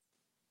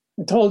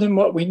 I told him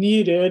what we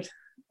needed,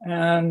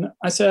 and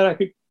I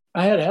said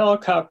I had a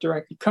helicopter,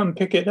 I could come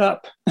pick it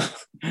up.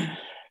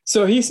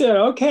 So he said,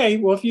 okay,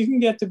 well, if you can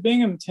get to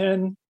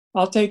Binghamton,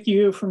 I'll take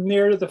you from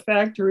there to the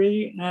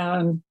factory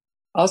and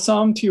I'll sell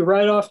them to you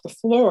right off the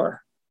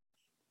floor.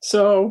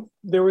 So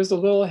there was a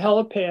little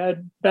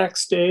helipad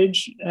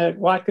backstage at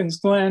Watkins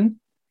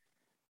Glen.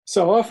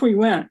 So off we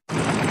went.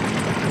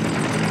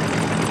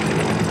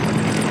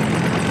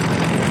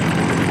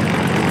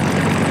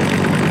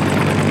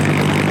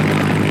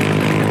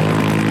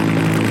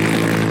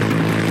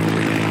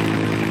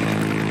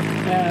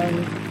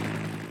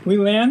 We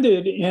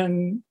landed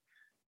in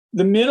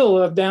the middle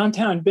of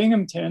downtown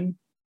Binghamton,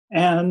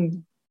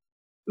 and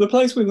the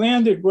place we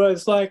landed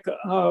was like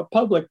a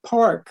public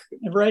park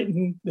right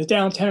in the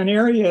downtown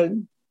area.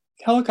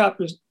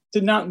 Helicopters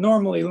did not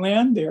normally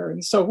land there.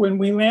 And so when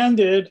we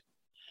landed,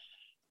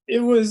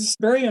 it was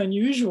very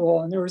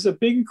unusual, and there was a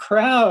big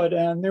crowd,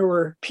 and there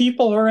were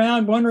people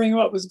around wondering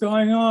what was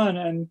going on.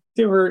 And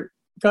there were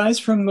guys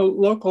from the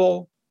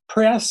local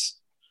press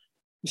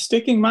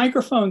sticking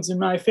microphones in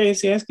my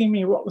face, asking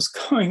me what was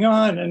going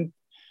on and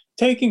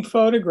taking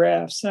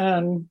photographs,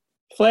 and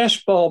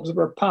flash bulbs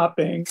were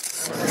popping.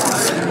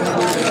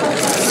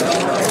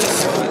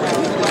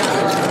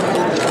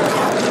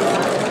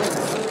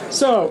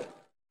 So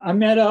I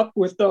met up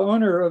with the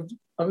owner of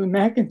the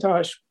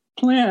Macintosh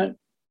plant,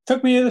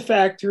 took me to the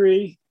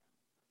factory.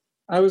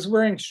 I was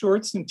wearing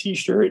shorts and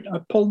t-shirt. I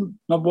pulled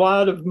a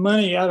wad of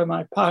money out of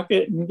my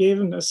pocket and gave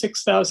him the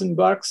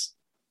 $6,000.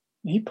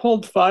 He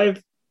pulled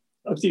 5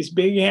 of these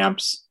big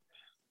amps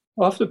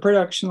off the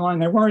production line.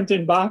 They weren't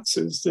in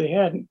boxes. They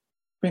hadn't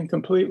been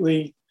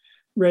completely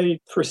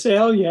ready for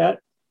sale yet.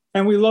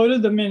 And we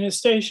loaded them in his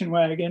station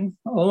wagon,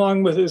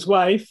 along with his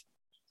wife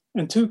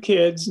and 2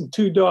 kids and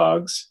 2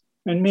 dogs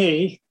and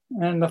me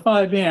and the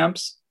 5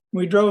 amps.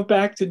 We drove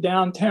back to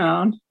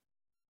downtown,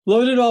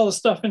 loaded all the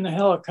stuff in the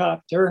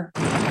helicopter.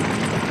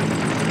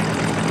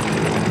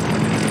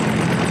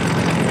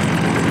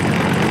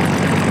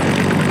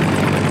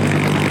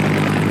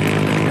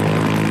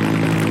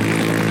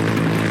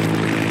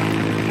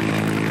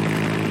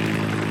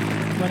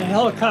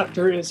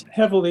 Helicopter is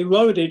heavily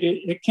loaded,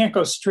 it can't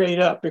go straight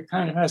up. It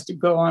kind of has to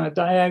go on a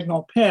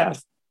diagonal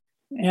path.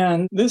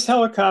 And this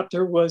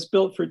helicopter was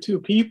built for 2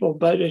 people,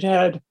 but it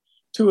had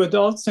 2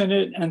 adults in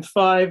it and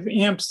 5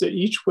 amps that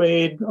each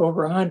weighed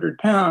over 100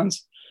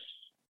 pounds.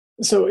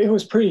 So it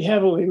was pretty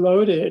heavily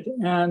loaded.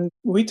 And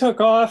we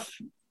took off,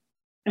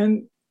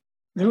 and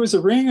there was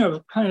a ring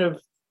of kind of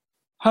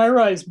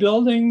high-rise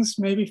buildings,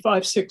 maybe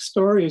 5, 6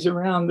 stories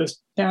around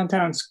this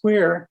downtown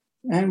square.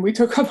 And we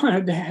took up on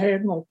a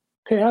diagonal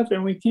path,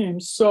 and we came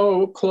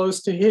so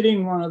close to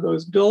hitting one of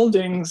those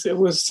buildings. It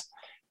was,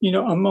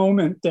 a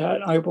moment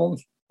that I will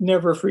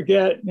never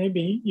forget.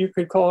 Maybe you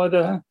could call it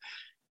a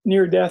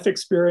near-death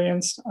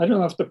experience. I don't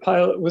know if the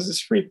pilot was as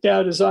freaked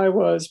out as I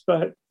was,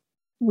 but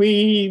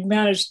we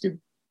managed to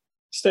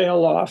stay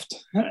aloft.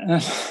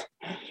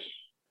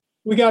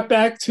 We got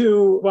back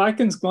to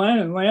Watkins Glen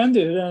and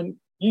landed, and,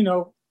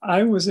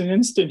 I was an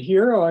instant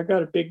hero. I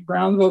got a big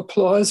round of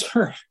applause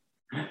for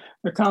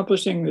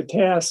accomplishing the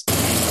task.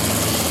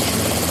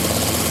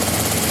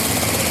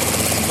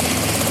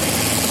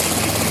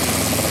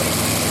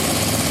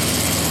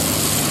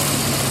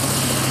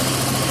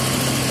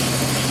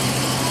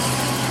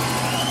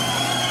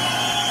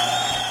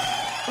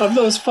 Of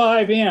those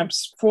 5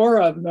 amps,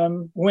 4 of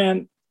them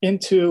went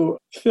into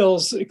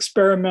Phil's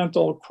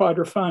experimental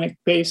quadraphonic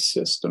bass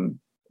system,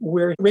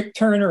 where Rick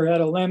Turner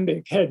at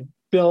Alembic had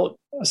built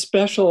a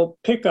special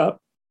pickup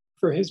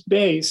for his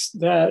bass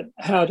that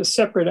had a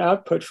separate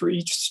output for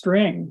each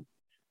string.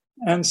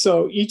 And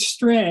so each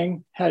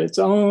string had its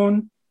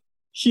own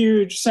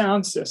huge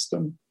sound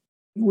system,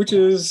 which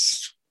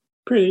is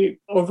pretty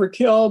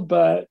overkill,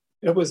 but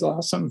it was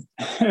awesome.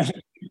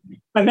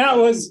 And that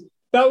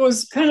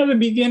was kind of the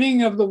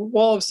beginning of the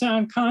wall of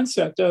sound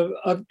concept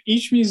of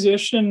each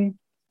musician,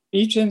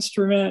 each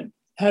instrument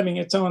having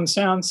its own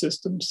sound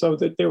system so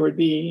that there would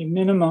be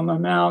minimum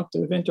amount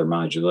of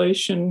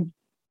intermodulation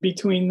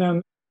between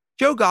them.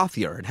 Joe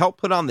Gauthier had helped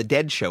put on the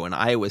Dead Show in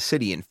Iowa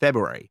City in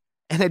February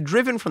and had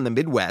driven from the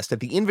Midwest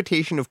at the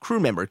invitation of crew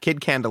member Kid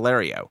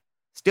Candelario,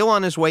 still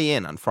on his way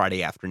in on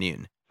Friday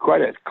afternoon.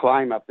 Quite a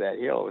climb up that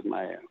hill with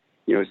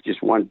it's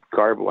just one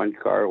car,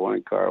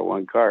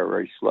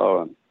 very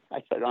slow. And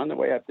I said on the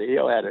way up the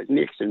hill, I had a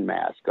Nixon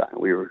mask on.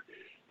 We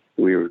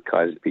were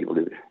causing people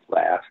to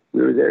laugh.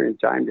 We were there in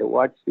time to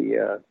watch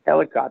the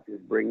helicopters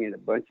bring in a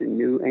bunch of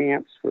new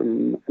amps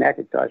from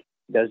Macintosh,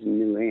 a dozen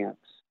new amps.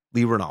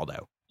 Lee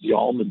Ronaldo. The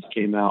Allmans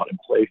came out and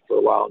played for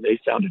a while, and they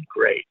sounded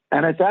great.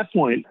 And at that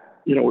point,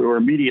 we were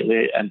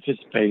immediately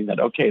anticipating that,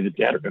 okay, the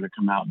Dead are going to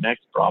come out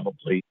next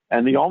probably.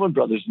 And the Allman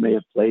Brothers may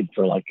have played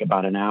for like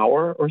about an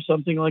hour or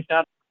something like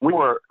that. We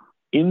were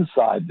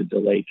inside the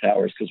delay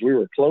towers because we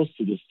were close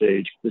to the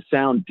stage. The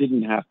sound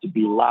didn't have to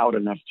be loud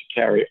enough to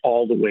carry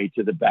all the way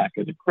to the back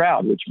of the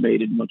crowd, which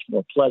made it much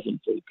more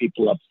pleasant for the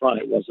people up front.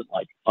 It wasn't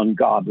like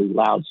ungodly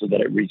loud so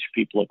that it reached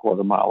people a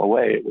quarter mile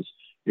away.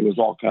 It was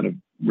all kind of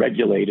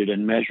regulated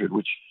and measured,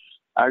 which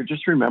I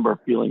just remember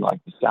feeling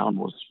like the sound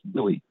was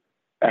really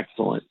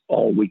excellent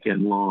all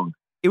weekend long.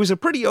 It was a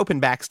pretty open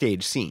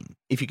backstage scene,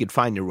 if you could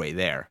find your way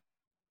there.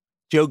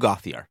 Joe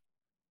Gauthier.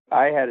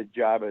 I had a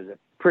job as a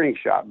printing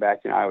shop back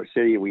in Iowa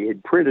City. We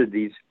had printed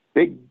these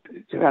big,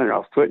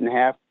 1.5-foot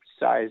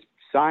size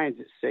signs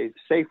that say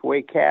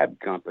Safeway Cab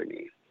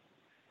Company.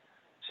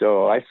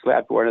 So I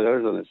slapped one of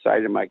those on the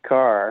side of my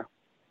car.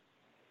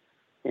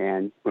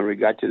 And when we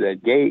got to the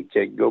gate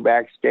to go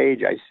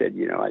backstage, I said,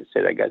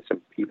 I got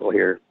some people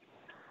here.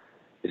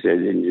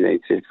 And they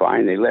said,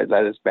 fine. They let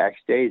us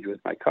backstage with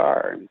my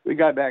car. And we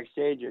got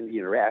backstage and,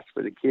 asked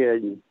for the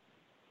kid. And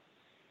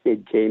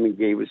kid came and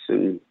gave us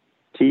some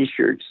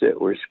T-shirts that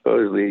were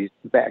supposedly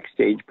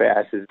backstage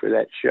passes for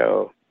that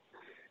show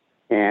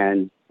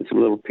and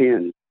some little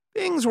pins.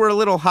 Things were a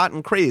little hot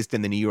and crazed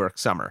in the New York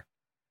summer.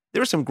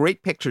 There were some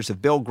great pictures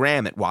of Bill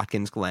Graham at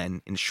Watkins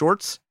Glen in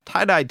shorts,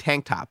 tie-dyed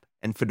tank top,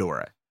 and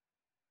fedora.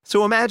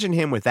 So imagine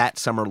him with that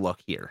summer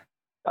look here.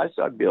 I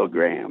saw Bill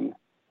Graham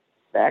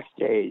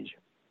backstage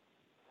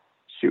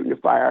shooting a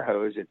fire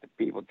hose at the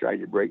people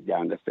trying to break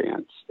down the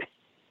fence.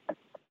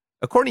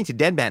 According to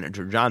Dead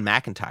manager John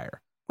McIntyre,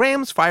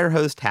 Graham's fire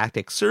hose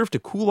tactic served to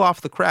cool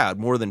off the crowd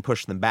more than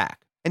push them back,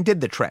 and did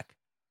the trick.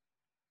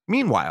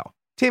 Meanwhile,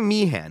 Tim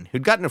Meehan,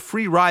 who'd gotten a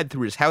free ride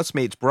through his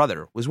housemate's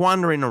brother, was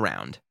wandering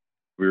around.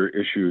 We were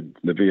issued,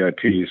 the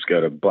VIPs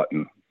got a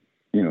button.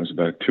 It was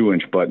about a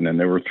 2-inch button, and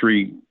there were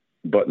 3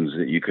 buttons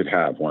that you could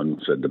have.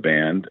 One said the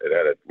band. It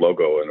had a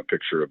logo and a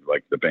picture of,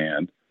 the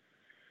band.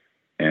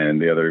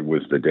 And the other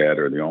was the Dead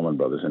or the Allman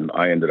Brothers. And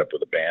I ended up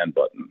with a band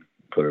button,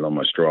 put it on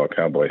my straw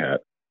cowboy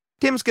hat.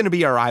 Tim's going to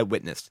be our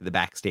eyewitness to the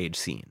backstage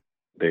scene.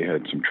 They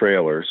had some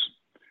trailers,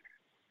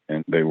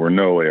 and they were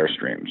no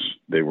Airstreams.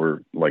 They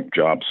were like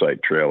job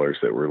site trailers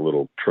that were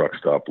little truck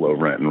stop, low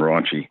rent and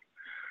raunchy,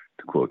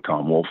 to quote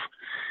Tom Wolfe.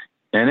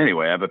 And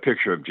anyway, I have a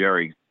picture of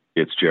Jerry.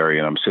 It's Jerry,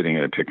 and I'm sitting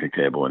at a picnic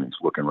table, and he's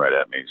looking right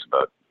at me. He's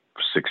about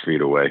 6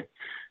 feet away.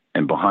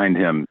 And behind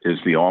him is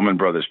the Allman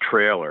Brothers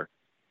trailer.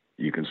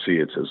 You can see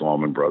it says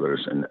Allman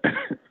Brothers,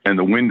 and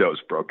the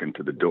window's broken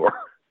to the door.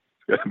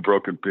 It's got a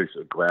broken piece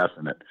of glass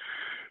in it.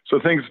 So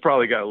things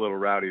probably got a little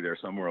rowdy there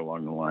somewhere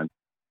along the line.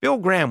 Bill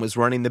Graham was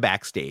running the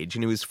backstage,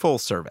 and he was full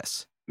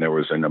service. There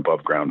was an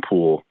above-ground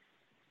pool,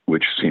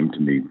 which seemed to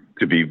me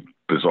to be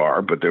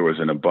bizarre, but there was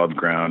an above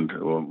ground.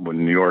 Well,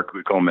 in New York,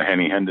 we call them the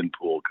Henny Hendon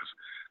pool because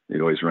they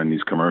always run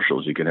these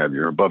commercials. You could have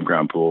your above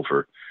ground pool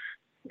for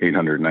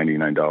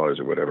 $899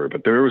 or whatever.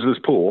 But there was this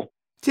pool.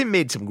 Tim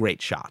made some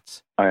great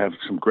shots. I have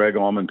some Greg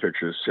Allman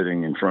pictures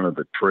sitting in front of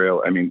the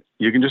trail. I mean,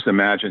 you can just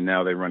imagine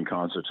now they run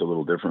concerts a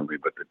little differently,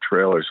 but the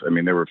trailers, I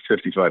mean, there were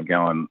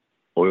 55-gallon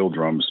oil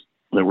drums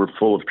that were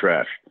full of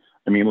trash.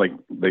 I mean, like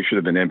they should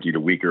have been emptied a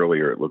week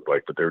earlier, it looked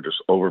like, but they were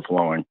just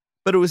overflowing.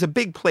 But it was a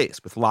big place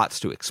with lots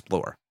to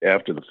explore.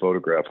 After the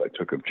photograph I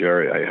took of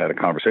Jerry, I had a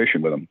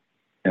conversation with him,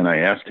 and I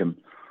asked him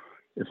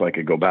if I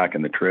could go back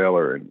in the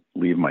trailer and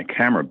leave my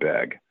camera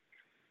bag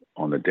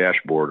on the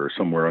dashboard or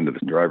somewhere under the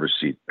driver's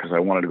seat because I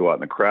wanted to go out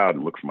in the crowd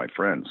and look for my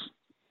friends.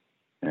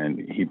 And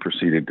he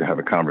proceeded to have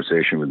a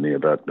conversation with me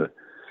about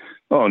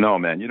oh no,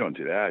 man, you don't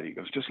do that. He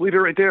goes, just leave it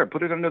right there.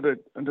 Put it under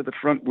the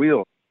front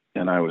wheel.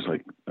 And I was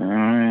like, I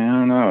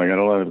don't know. I got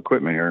a lot of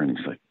equipment here. And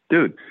he's like,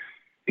 dude,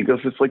 he goes,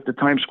 it's like the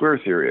Times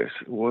Square theory. I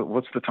said,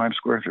 what's the Times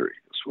Square theory?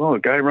 He goes, well, a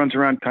guy runs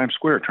around Times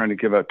Square trying to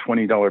give out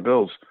 $20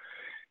 bills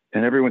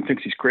and everyone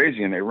thinks he's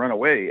crazy and they run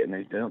away and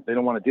they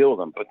don't want to deal with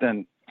him. But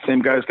then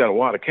same guy's got a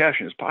wad of cash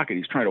in his pocket.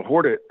 He's trying to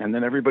hoard it. And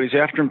then everybody's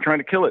after him trying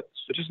to kill it.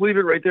 So just leave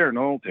it right there.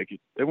 No, I'll take it.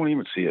 They won't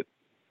even see it.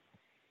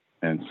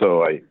 And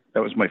so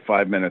that was my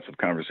 5 minutes of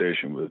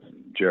conversation with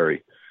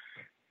Jerry.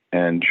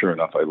 And sure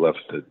enough, I left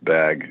the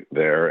bag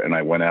there and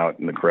I went out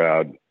in the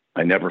crowd.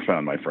 I never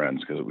found my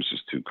friends because it was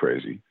just too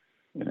crazy.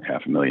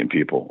 500,000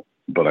 people.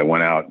 But I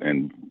went out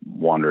and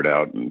wandered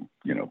out and,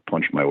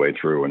 punched my way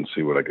through and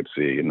see what I could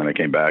see. And then I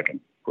came back and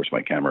of course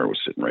my camera was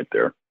sitting right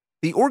there.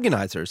 The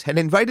organizers had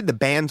invited the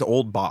band's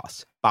old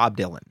boss, Bob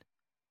Dylan.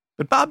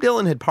 But Bob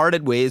Dylan had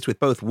parted ways with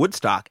both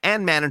Woodstock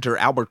and manager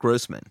Albert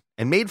Grossman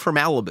and made for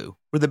Malibu,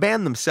 where the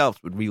band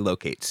themselves would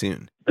relocate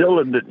soon.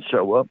 Dylan didn't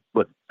show up,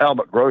 but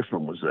Albert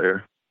Grossman was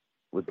there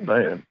with the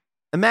band.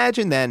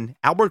 Imagine then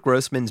Albert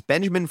Grossman's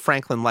Benjamin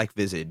Franklin-like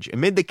visage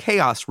amid the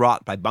chaos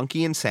wrought by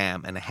Bunky and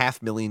Sam and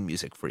 500,000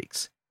 music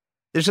freaks.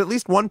 There's at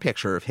least one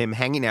picture of him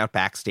hanging out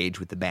backstage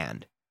with the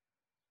band.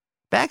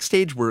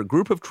 Backstage were a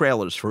group of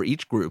trailers for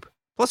each group,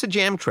 plus a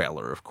jam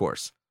trailer, of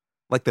course,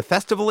 like the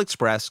Festival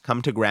Express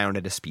come to ground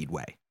at a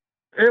speedway.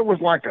 It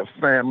was like a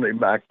family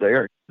back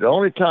there. The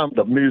only time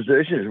the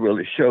musicians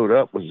really showed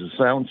up was the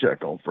sound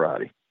check on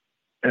Friday.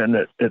 And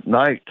at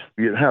night,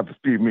 you'd have a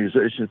few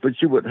musicians,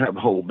 but you wouldn't have a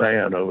whole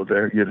band over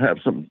there. You'd have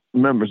some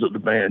members of the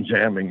band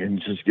jamming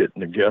and just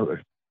getting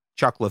together.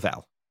 Chuck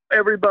Lavelle.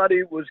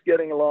 Everybody was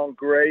getting along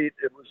great.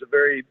 It was a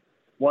very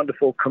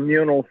wonderful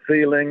communal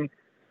feeling.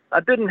 I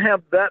didn't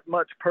have that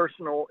much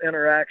personal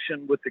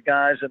interaction with the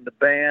guys in the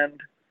band.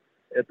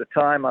 At the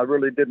time, I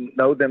really didn't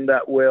know them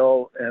that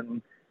well.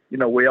 And,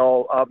 we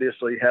all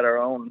obviously had our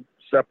own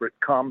separate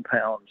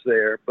compounds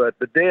there. But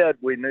the Dead,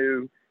 we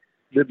knew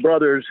the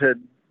brothers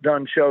had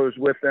done shows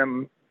with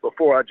them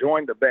before I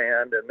joined the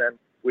band. And then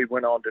we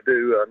went on to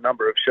do a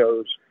number of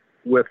shows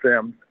with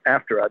them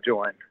after I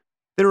joined.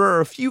 There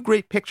are a few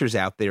great pictures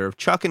out there of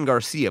Chuck and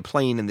Garcia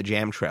playing in the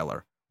jam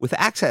trailer, with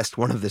access to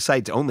one of the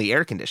site's only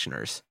air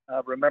conditioners.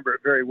 I remember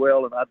it very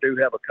well, and I do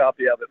have a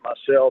copy of it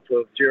myself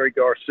of Jerry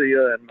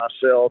Garcia and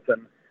myself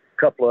and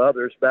a couple of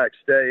others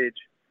backstage.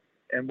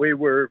 And we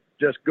were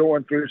just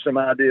going through some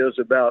ideas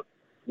about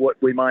what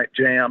we might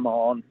jam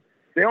on.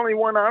 The only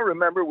one I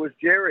remember was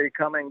Jerry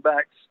coming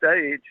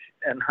backstage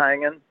and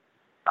hanging.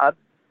 I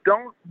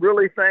don't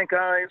really think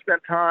I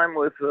spent time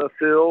with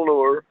Phil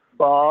or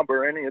Bob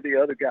or any of the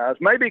other guys.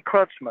 Maybe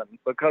Kreutzmann,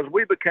 because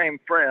we became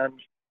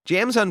friends.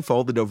 Jams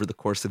unfolded over the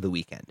course of the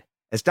weekend,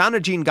 as Donna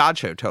Jean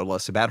Godchaux told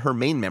us about her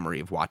main memory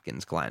of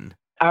Watkins Glen.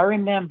 I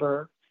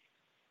remember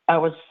I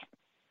was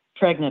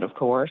pregnant, of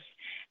course,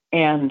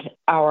 and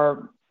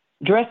our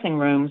dressing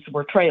rooms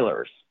were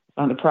trailers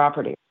on the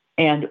property.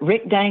 And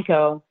Rick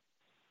Danko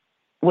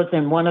was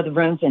in one of the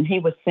rooms, and he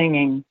was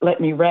singing,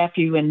 "Let Me Wrap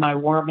You in My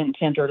Warm and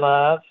Tender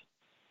Love."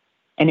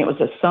 And it was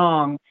a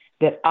song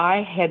that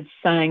I had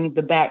sang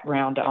the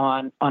background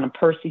on a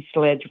Percy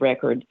Sledge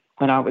record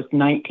when I was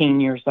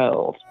 19 years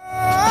old.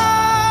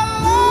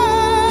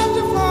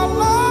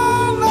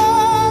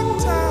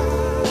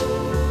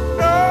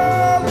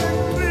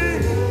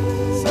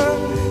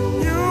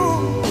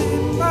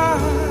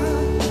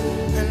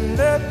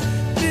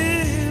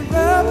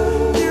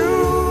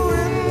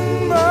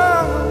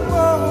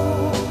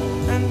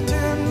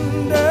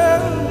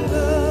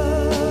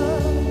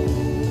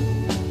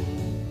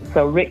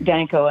 So Rick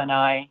Danko and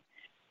I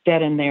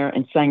sat in there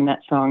and sang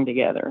that song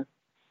together.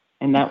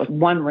 And that was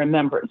one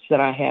remembrance that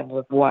I have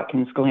of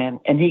Watkins Glen.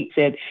 And he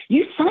said,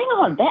 "You sang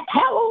on that?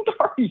 How old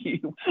are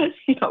you?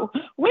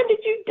 When did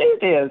you do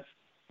this?"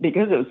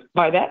 Because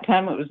by that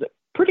time it was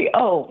pretty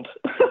old.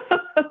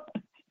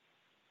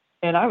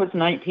 And I was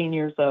 19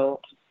 years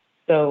old.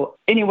 So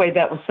anyway,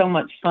 that was so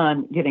much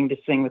fun getting to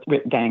sing with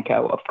Rick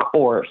Danko, of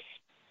course.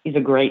 He's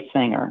a great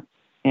singer.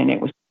 And it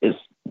was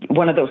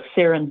one of those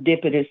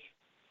serendipitous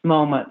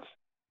moments.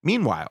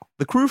 Meanwhile,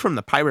 the crew from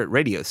the pirate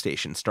radio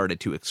station started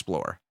to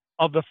explore.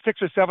 Of the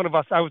 6 or 7 of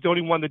us, I was the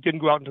only one that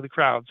didn't go out into the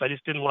crowds. I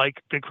just didn't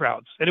like big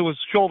crowds. And it was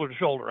shoulder to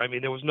shoulder. I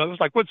mean, it was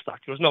like Woodstock.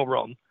 There was no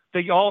room.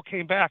 they all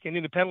came back and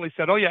independently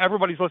said, oh, yeah,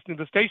 everybody's listening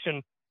to the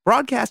station.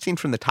 Broadcasting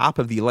from the top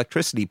of the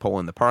electricity pole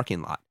in the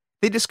parking lot,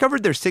 they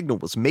discovered their signal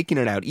was making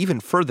it out even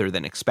further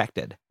than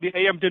expected. The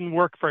AM didn't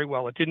work very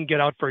well. It didn't get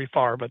out very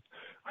far, but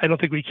I don't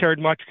think we cared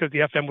much because the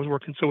FM was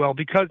working so well.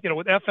 Because,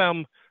 with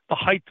FM, the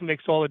height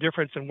makes all the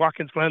difference, and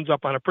Watkins Glen's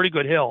up on a pretty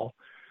good hill.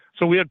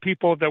 So we had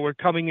people that were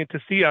coming in to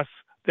see us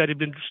that had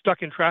been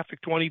stuck in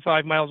traffic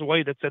 25 miles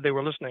away that said they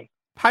were listening.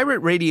 Pirate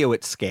radio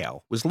at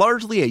scale was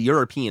largely a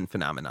European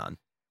phenomenon,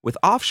 with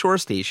offshore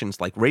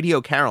stations like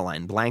Radio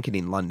Caroline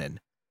blanketing London.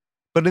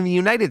 But in the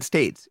United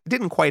States, it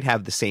didn't quite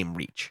have the same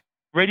reach.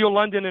 Radio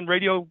London and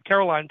Radio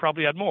Caroline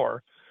probably had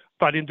more,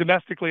 but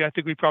domestically, I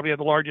think we probably had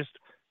the largest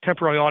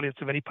temporary audience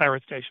of any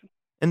pirate station.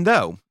 And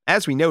though,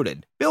 as we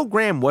noted, Bill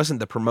Graham wasn't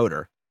the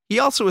promoter, he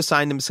also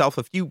assigned himself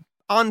a few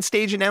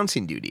on-stage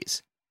announcing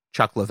duties.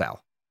 Chuck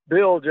Lavelle.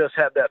 Bill just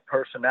had that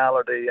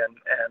personality,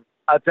 and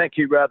I think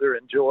he rather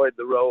enjoyed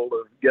the role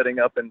of getting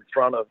up in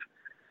front of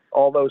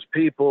all those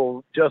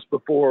people just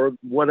before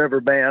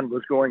whatever band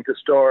was going to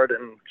start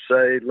and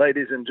say,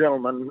 ladies and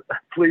gentlemen,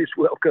 please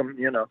welcome,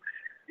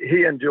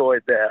 He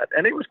enjoyed that,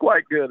 and he was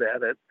quite good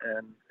at it,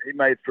 and he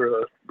made for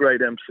a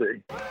great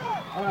MC.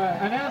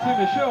 Announcing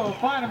the show, a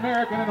fine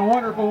American and a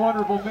wonderful,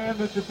 wonderful man,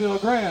 Mr. Bill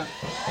Graham.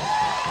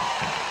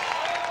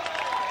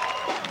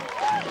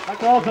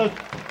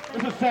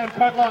 This is Sam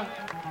Cutler,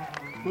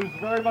 who's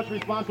very much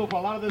responsible for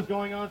a lot of this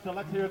going on, so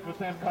let's hear it for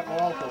Sam Cutler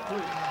also,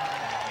 please.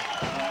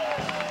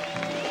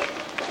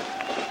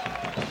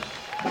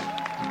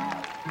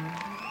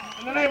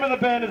 And the name of the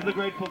band is the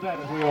Grateful Dead,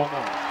 as we all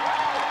know.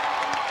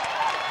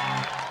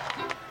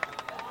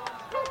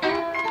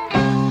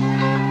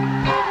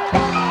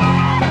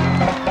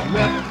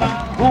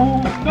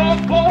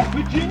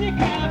 Virginia,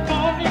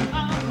 California,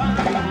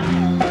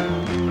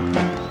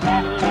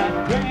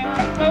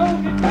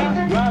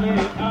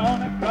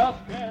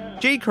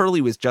 Jay Curley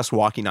was just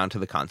walking onto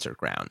the concert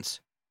grounds.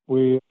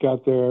 We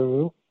got there,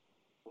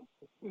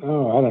 I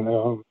don't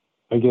know,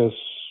 I guess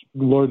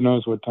Lord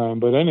knows what time.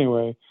 But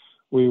anyway,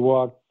 we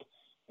walked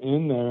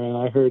in there and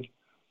I heard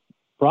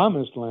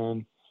Promised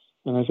Land.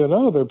 And I said,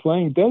 oh, they're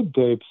playing Dead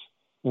tapes.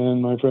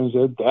 And my friend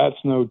said, that's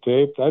no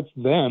tape, that's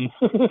them.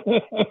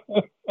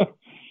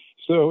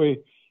 So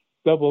we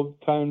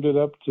double-timed it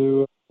up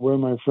to where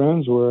my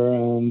friends were,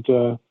 and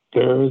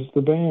there's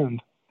the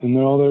band in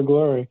all their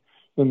glory.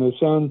 And the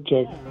sound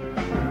check.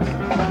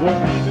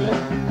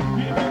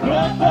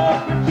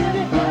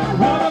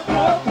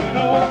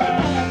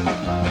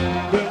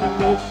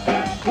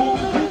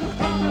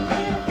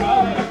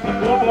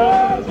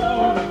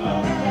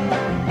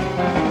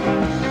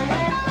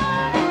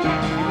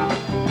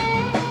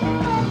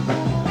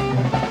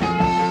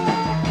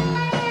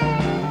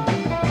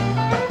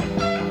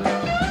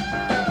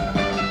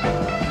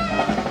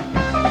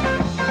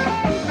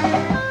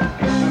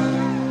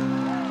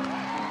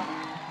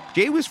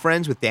 Jay was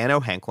friends with Dan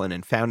O'Hanklin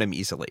and found him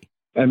easily.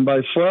 And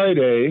by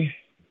Friday,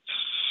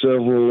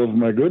 several of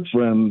my good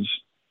friends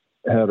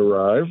had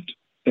arrived.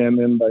 And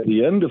then by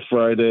the end of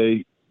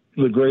Friday,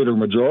 the greater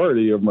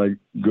majority of my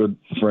good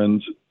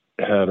friends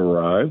had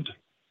arrived.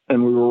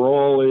 And we were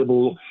all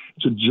able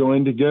to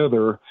join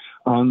together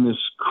on this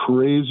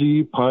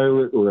crazy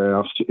pirate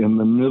raft in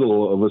the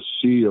middle of a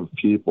sea of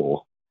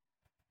people.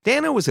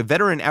 Dano was a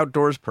veteran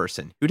outdoors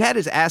person who'd had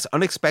his ass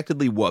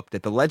unexpectedly whooped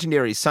at the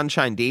legendary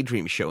Sunshine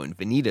Daydream show in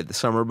Veneta the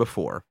summer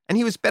before, and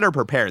he was better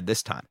prepared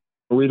this time.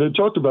 We had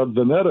talked about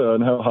Veneta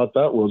and how hot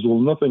that was. Well,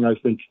 nothing I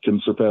think can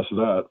surpass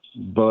that.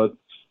 But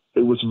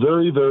it was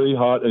very, very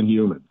hot and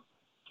humid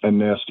and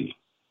nasty.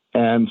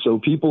 And so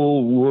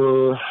people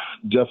were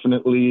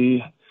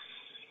definitely,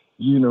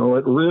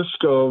 at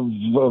risk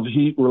of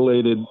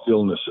heat-related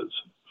illnesses.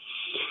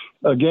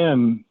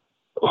 Again,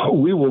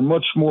 we were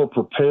much more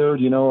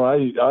prepared.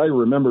 I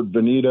remembered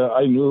Veneta.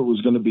 I knew it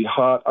was going to be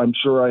hot. I'm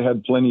sure I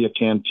had plenty of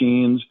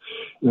canteens,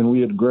 and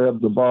we had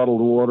grabbed the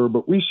bottled water,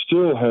 but we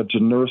still had to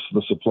nurse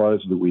the supplies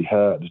that we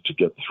had to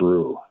get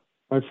through.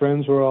 My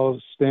friends were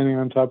all standing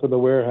on top of the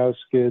warehouse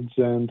skids,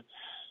 and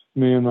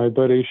me and my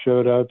buddy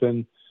showed up,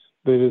 and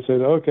they just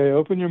said, okay,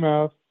 open your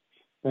mouth,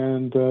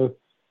 and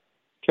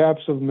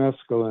caps of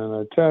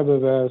mescaline, a tab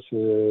of acid,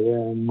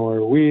 and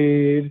more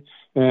weed,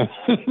 and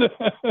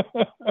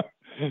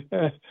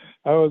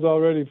I was all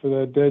ready for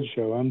that Dead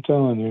show, I'm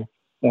telling you.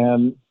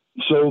 And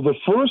so the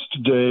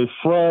first day,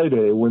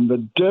 Friday, when the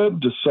Dead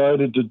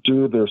decided to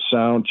do their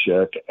sound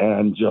check,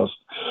 and just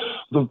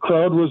the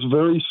crowd was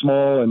very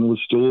small and was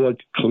still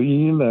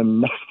clean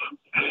and,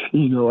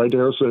 I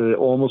dare say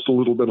almost a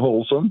little bit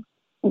wholesome.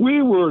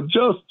 We were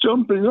just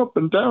jumping up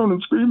and down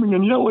and screaming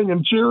and yelling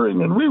and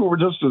cheering, and we were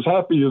just as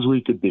happy as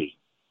we could be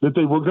that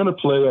they were going to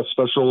play a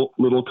special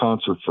little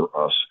concert for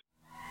us.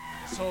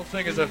 This whole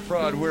thing is a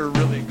fraud. We're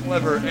really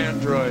clever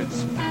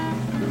androids.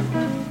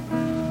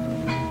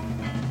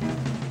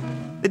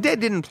 The Dead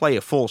didn't play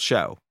a full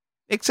show,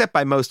 except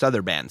by most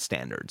other band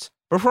standards,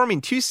 performing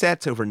 2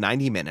 sets over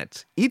 90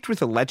 minutes, each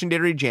with a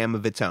legendary jam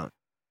of its own.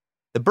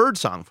 The Bird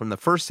Song from the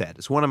first set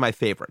is one of my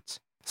favorites,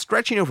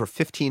 stretching over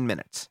 15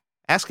 minutes.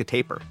 Ask a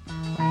taper.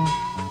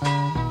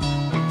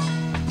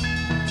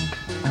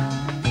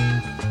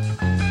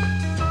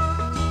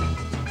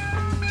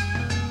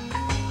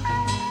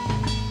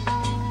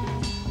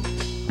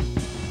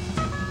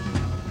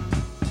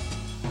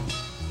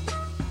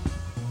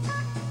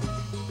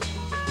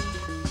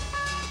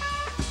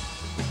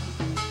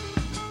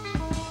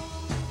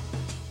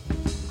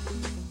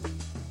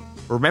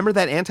 Remember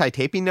that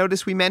anti-taping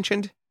notice we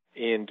mentioned?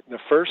 In the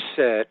first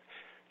set,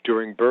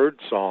 during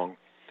Birdsong,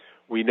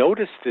 we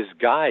noticed this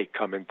guy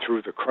coming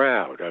through the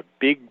crowd, a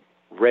big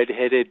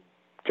red-headed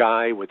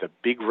guy with a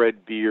big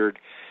red beard.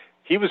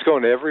 He was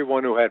going to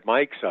everyone who had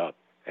mics up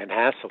and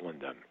hassling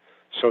them.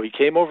 So he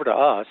came over to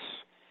us,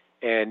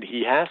 and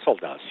he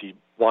hassled us. He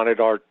wanted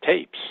our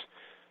tapes.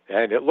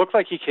 And it looked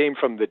like he came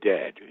from the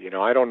Dead.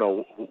 I don't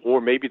know, or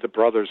maybe the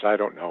Brothers, I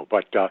don't know.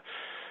 But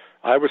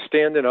I was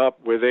standing up,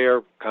 we're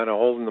there kind of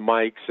holding the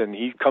mics, and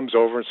he comes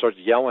over and starts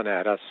yelling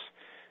at us.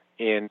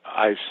 And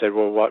I said,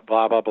 well, what,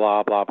 blah, blah,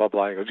 blah, blah, blah,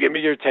 blah. He goes, give me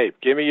your tape.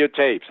 Give me your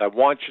tapes. I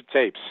want your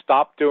tapes.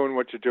 Stop doing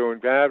what you're doing.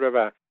 Blah, blah,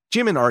 blah.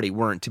 Jim and Artie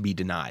weren't to be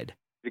denied.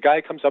 The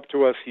guy comes up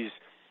to us. He's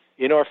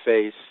in our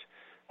face.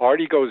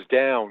 Artie goes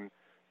down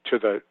to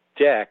the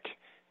deck,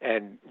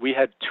 and we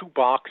had two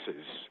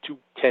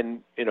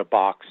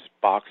 10-in-a-box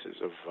boxes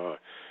of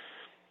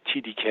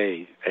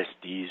TDK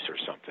SDs or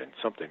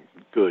something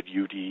good,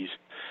 UDs.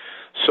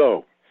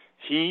 So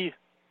he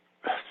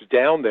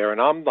down there, and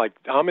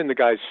I'm in the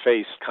guy's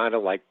face, kind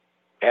of like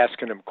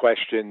asking him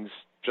questions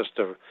just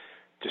to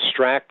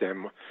distract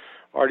him.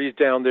 Artie's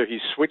down there. He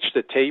switched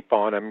the tape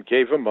on him,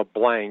 gave him a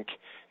blank,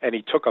 and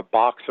he took a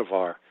box of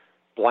our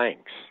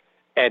blanks.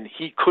 And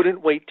he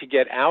couldn't wait to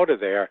get out of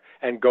there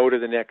and go to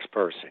the next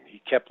person.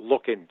 He kept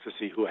looking to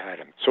see who had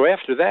him. So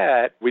after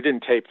that, we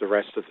didn't tape the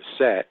rest of the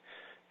set.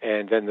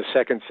 And then the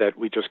second set,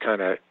 we just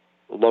kind of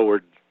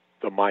lowered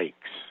the mics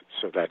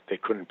so that they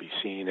couldn't be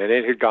seen. And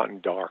it had gotten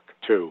dark,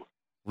 too.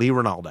 Lee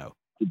Ronaldo.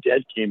 The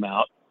Dead came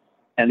out,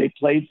 and they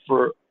played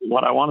for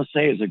what I want to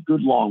say is a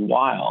good long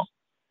while.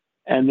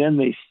 And then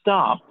they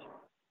stopped.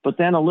 But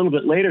then a little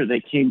bit later, they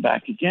came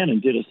back again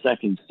and did a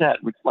second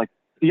set, which, like,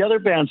 the other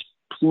bands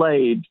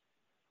played,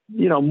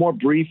 more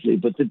briefly,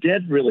 but the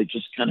Dead really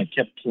just kind of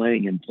kept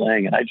playing and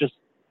playing. And I just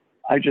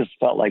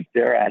felt like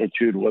their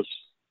attitude was,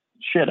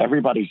 shit,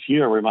 everybody's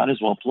here. We might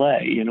as well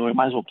play. We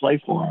might as well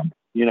play for them.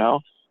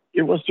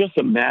 It was just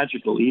a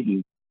magical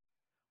evening.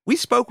 We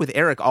spoke with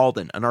Eric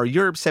Alden on our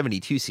Europe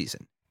 72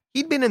 season.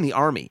 He'd been in the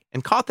Army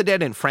and caught the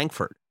Dead in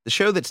Frankfurt, the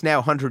show that's now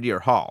 100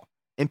 Year Hall,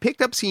 and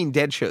picked up seeing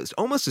Dead shows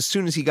almost as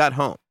soon as he got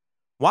home.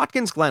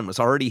 Watkins Glen was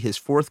already his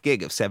fourth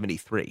gig of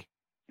 73.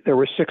 There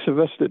were 6 of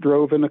us that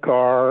drove in the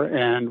car,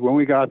 and when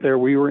we got there,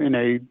 we were in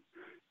a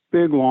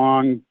big,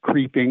 long,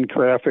 creeping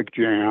traffic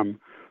jam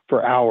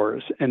for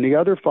hours. And the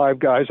other 5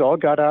 guys all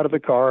got out of the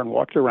car and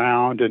walked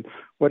around and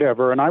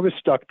whatever, and I was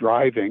stuck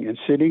driving and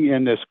sitting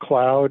in this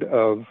cloud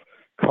of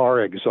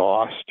car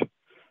exhaust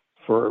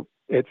for,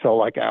 it felt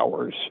like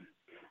hours.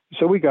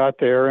 So we got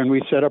there, and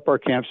we set up our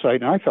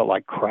campsite, and I felt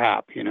like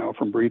crap,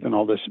 from breathing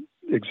all this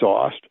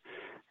exhaust.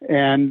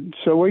 And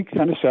so we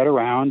kind of sat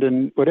around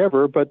and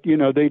whatever, but,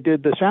 they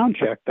did the sound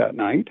check that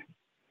night.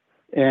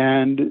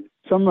 And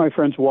some of my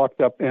friends walked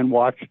up and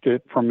watched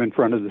it from in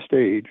front of the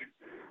stage.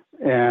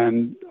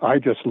 And I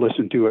just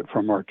listened to it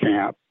from our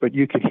camp, but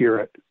you could hear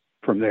it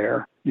from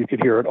there. You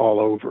could hear it all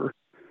over.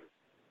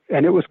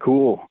 And it was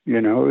cool.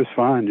 It was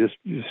fun. Just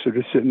sort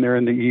of sitting there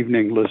in the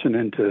evening,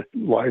 listening to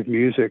live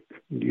music,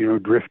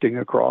 drifting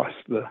across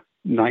the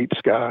night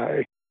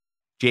sky.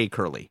 Jay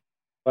Curley.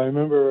 I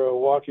remember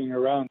walking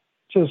around,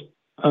 just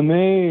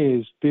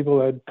amazed. People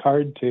had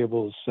card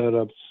tables set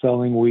up,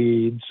 selling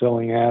weed,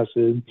 selling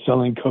acid,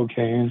 selling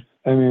cocaine.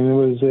 I mean,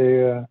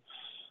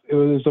 it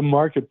was a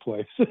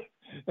marketplace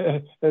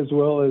as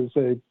well as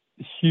a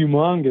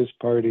humongous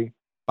party.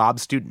 Bob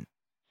Student.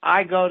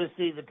 I go to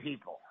see the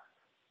people.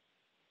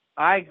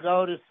 I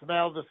go to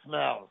smell the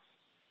smells.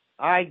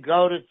 I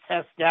go to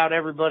test out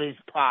everybody's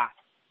pot.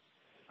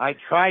 I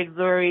tried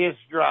various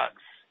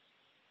drugs.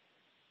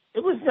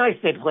 It was nice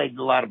they played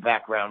a lot of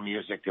background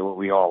music that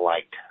we all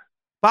liked.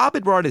 Bob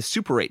had brought his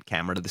Super 8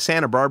 camera to the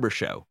Santa Barbara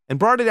show and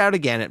brought it out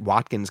again at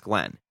Watkins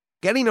Glen,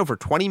 getting over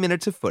 20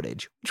 minutes of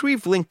footage, which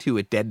we've linked to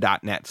at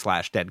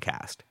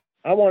dead.net/deadcast.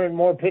 I wanted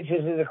more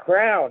pictures of the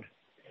crowd,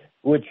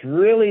 which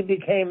really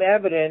became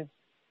evident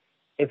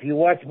if you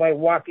watch my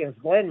Watkins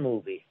Glen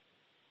movie.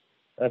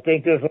 I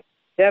think there's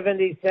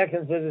 70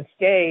 seconds of the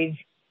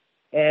stage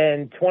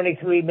and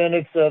 23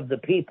 minutes of the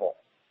people.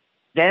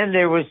 Then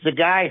there was the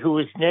guy who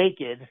was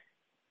naked,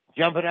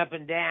 jumping up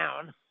and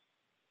down,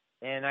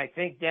 and I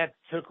think that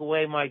took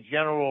away my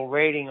general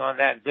rating on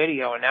that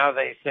video, and now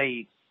they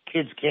say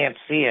kids can't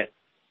see it.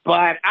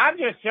 But I'm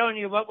just showing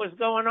you what was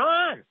going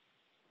on.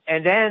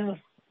 And then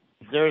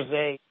there's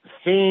a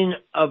scene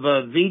of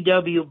a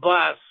VW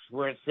bus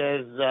where it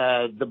says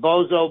the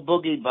Bozo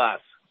Boogie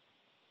Bus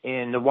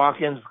in the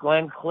Watkins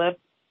Glen clip.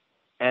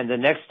 And the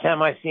next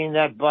time I seen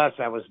that bus,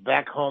 I was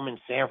back home in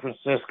San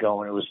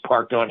Francisco, and it was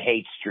parked on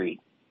Haight Street.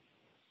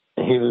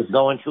 He was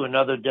going to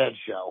another Dead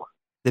show.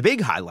 The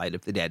big highlight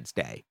of the Dead's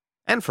day,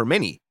 and for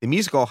many, the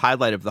musical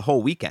highlight of the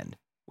whole weekend,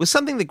 was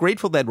something the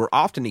Grateful Dead were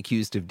often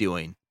accused of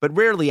doing, but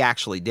rarely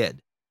actually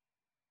did.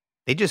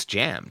 They just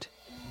jammed.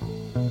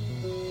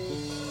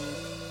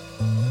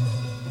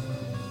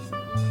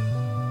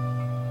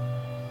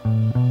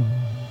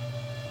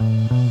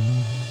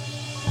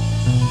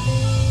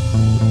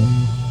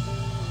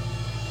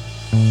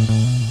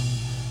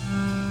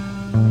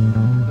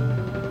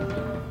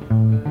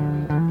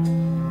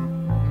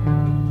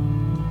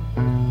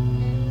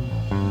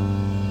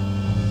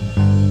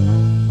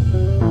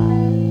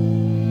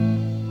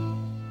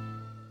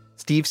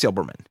 Steve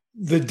Silberman.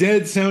 The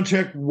Dead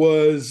soundcheck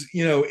was,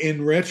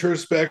 in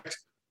retrospect,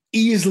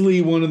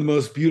 easily one of the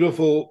most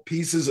beautiful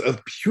pieces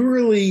of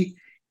purely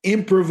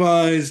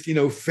improvised,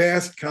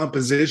 fast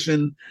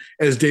composition,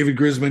 as David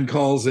Grisman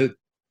calls it.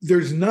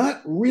 There's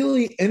not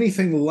really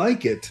anything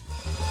like it.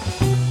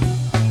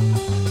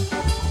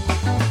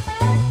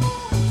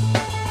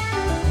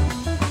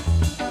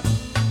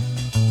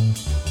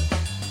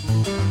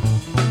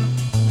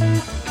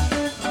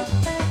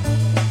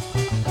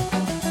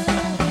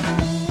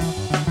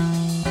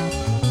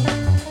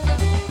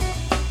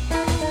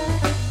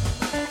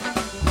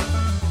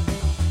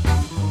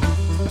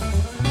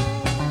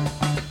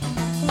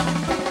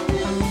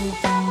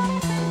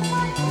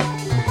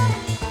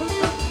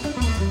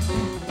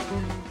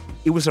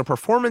 It was a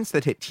performance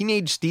that hit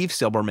teenage Steve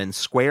Silberman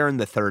square in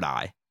the third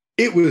eye.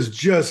 It was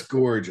just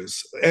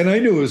gorgeous. And I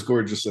knew it was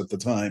gorgeous at the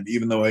time,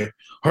 even though I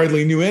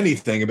hardly knew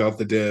anything about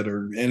the Dead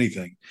or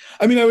anything.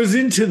 I mean, I was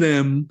into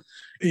them,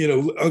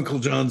 Uncle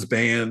John's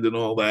band and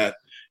all that,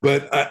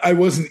 but I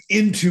wasn't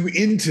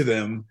into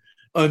them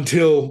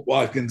until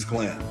Watkins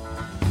Glen.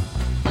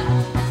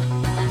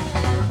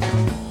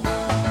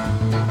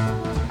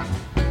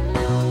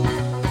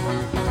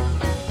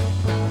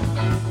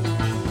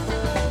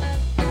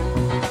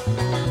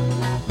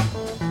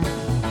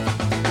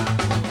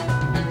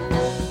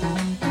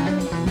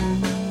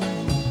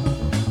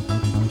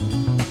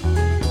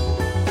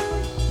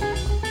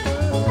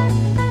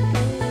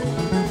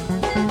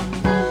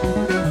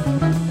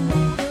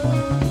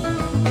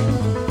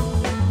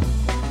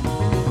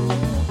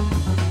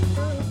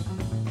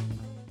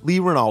 Lee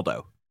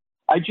Ronaldo.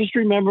 I just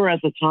remember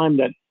at the time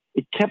that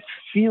it kept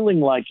feeling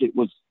like it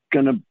was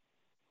going to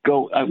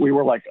go. We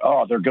were like,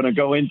 oh, they're going to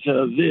go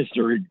into this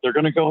or they're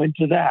going to go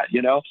into that,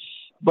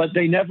 but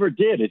they never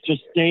did. It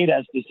just stayed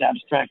as this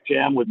abstract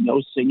jam with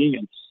no singing.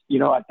 And,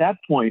 at that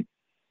point,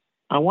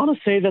 I want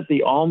to say that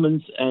the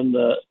Allmans and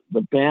the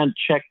band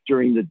checked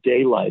during the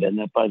daylight, and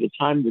that by the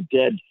time the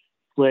Dead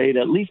played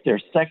at least their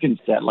second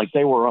set, like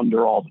they were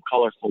under all the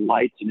colorful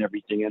lights and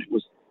everything. And it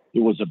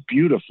was a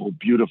beautiful,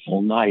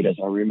 beautiful night as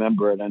I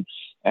remember it.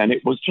 And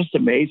it was just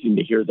amazing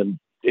to hear them.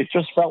 It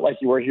just felt like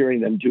you were hearing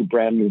them do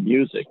brand new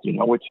music,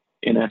 which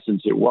in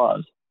essence it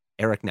was.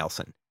 Eric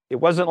Nelson. It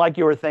wasn't like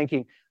you were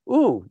thinking,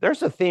 ooh,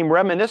 there's a theme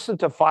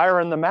reminiscent of Fire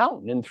in the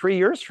Mountain. And 3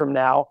 years from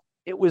now,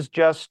 it was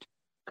just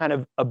kind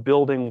of a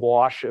building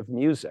wash of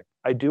music.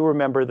 I do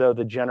remember, though,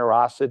 the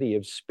generosity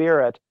of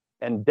spirit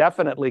and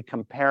definitely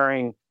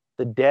comparing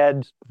the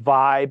Dead's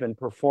vibe and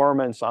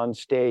performance on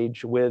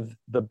stage with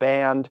the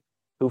band,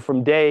 who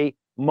from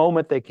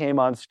moment they came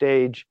on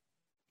stage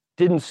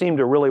didn't seem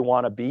to really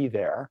want to be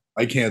there.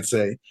 I can't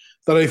say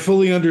that I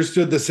fully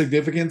understood the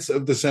significance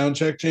of the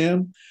Soundcheck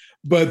Jam,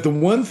 but the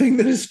one thing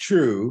that is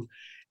true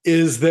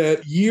is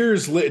that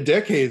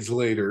decades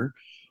later,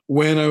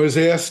 when I was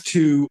asked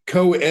to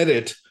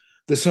co-edit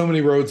the So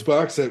Many Roads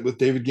box set with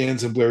David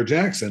Gans and Blair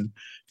Jackson,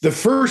 the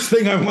first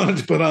thing I wanted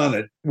to put on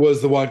it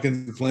was the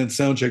Watkins Glen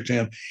Soundcheck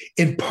Jam,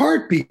 in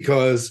part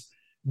because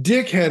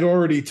Dick had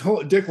already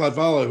told, Dick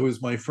Latvala, who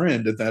was my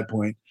friend at that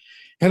point,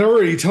 had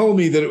already told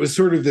me that it was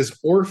sort of this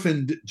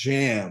orphaned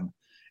jam.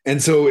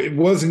 And so it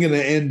wasn't going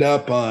to end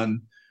up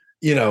on,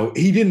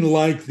 he didn't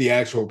like the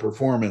actual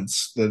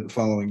performance the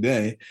following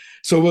day.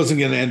 So it wasn't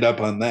going to end up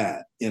on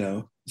that,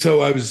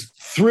 So I was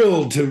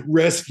thrilled to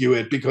rescue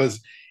it because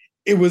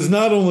it was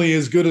not only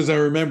as good as I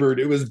remembered,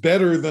 it was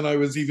better than I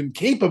was even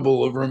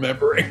capable of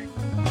remembering.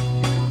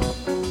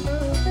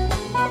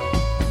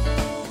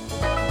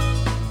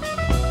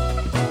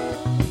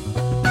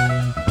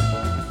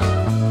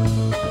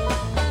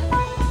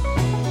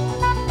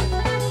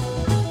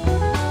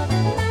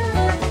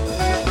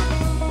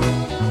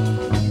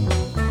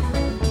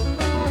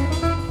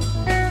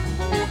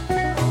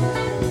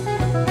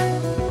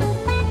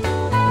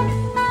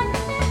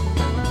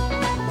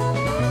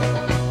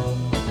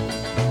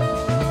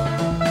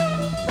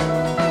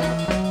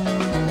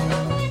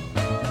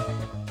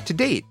 To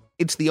date,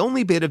 it's the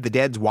only bit of the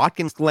Dead's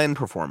Watkins Glen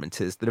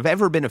performances that have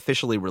ever been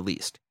officially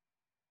released.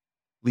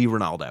 Lee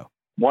Ronaldo.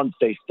 Once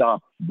they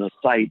stopped, the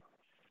site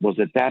was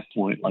at that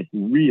point like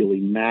really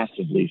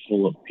massively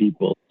full of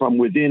people from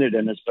within it,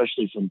 and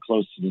especially from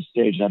close to the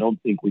stage. I don't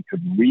think we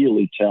could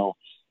really tell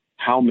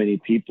how many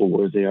people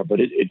were there, but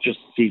it just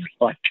seemed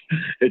like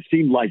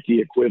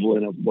the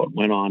equivalent of what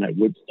went on at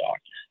Woodstock.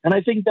 And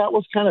I think that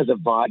was kind of the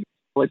vibe.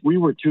 Like, we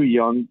were too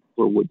young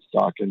for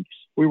Woodstock, and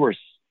we were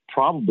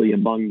probably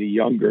among the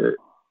younger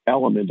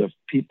element of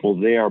people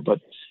there, but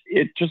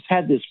it just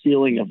had this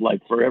feeling of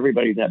like, for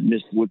everybody that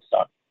missed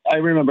Woodstock. I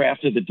remember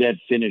after the Dead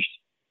finished,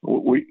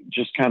 we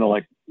just kind of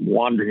like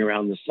wandering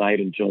around the site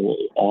until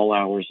all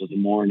hours of the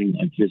morning,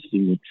 like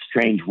visiting with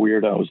strange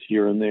weirdos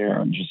here and there,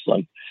 and just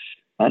like,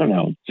 I don't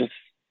know, just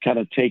kind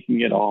of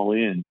taking it all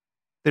in.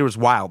 There was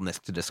wildness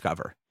to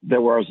discover. There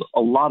was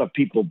a lot of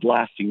people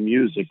blasting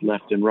music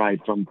left and right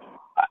from,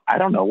 I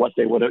don't know what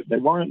they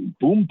weren't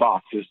boom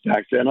boxes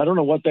back then. I don't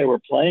know what they were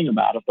playing them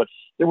out of, but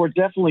there were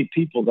definitely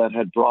people that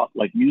had brought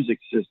like music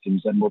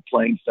systems and were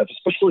playing stuff,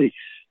 especially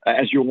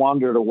as you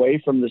wandered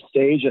away from the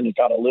stage and it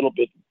got a little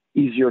bit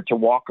easier to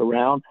walk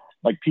around.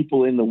 Like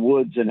people in the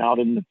woods and out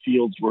in the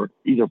fields were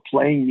either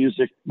playing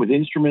music with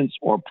instruments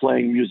or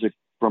playing music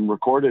from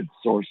recorded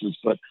sources.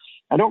 But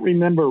I don't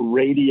remember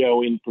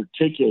radio in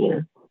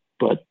particular,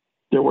 but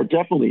there were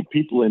definitely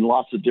people in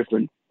lots of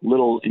different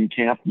little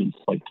encampments,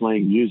 like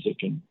playing music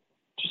and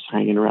just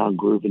hanging around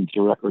grooving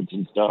to records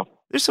and stuff.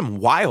 There's some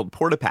wild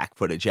Portapack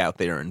footage out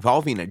there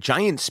involving a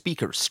giant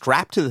speaker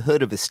strapped to the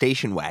hood of a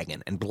station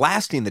wagon and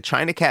blasting the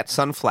China Cat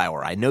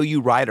Sunflower I Know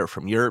You Rider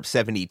from Europe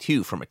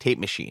 72 from a tape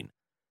machine.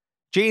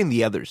 Jay and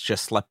the others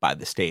just slept by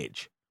the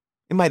stage.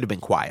 It might have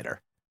been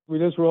quieter. We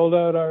just rolled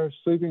out our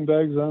sleeping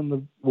bags on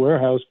the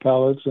warehouse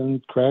pallets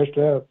and crashed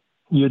out.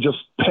 You just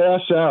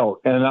pass out.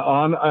 And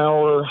on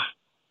our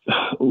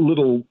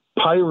little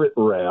pirate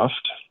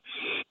raft,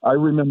 I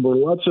remember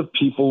lots of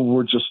people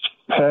were just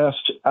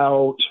passed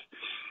out,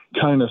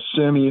 kind of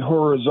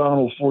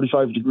semi-horizontal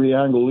 45-degree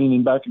angle,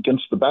 leaning back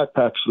against the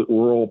backpacks that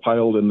were all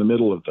piled in the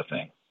middle of the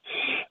thing.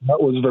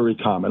 That was very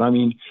common. I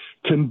mean,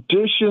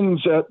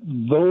 conditions at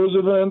those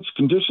events,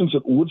 conditions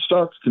at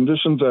Woodstock,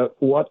 conditions at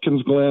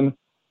Watkins Glen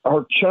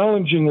are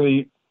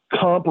challengingly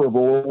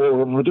comparable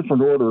or of a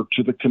different order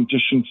to the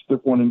conditions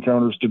that one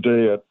encounters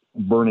today at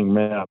Burning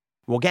Man.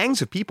 While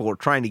gangs of people were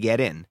trying to get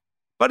in,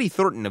 Buddy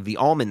Thornton of the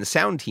Allman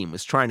Sound team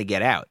was trying to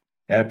get out.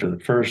 After the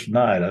first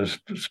night, I was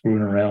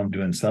screwing around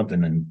doing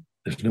something, and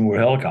there's no more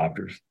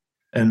helicopters.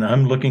 And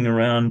I'm looking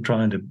around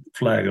trying to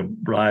flag a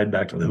ride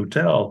back to the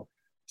hotel.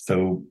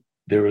 So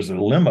there was a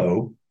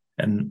limo,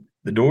 and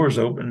the doors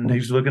open, and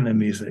he's looking at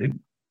me and said,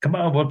 "Come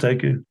on, we'll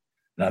take you."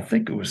 And I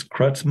think it was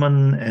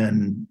Krutzman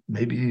and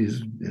maybe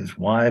his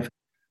wife.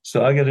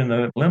 So I get in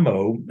the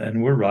limo,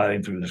 and we're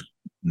riding through this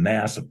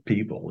mass of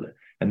people.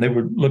 And they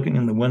were looking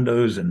in the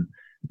windows and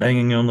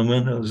banging on the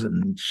windows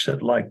and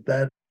shit like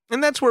that.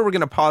 And that's where we're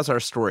going to pause our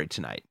story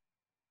tonight.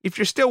 If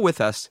you're still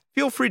with us,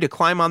 feel free to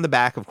climb on the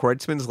back of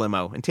Kreutzmann's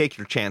limo and take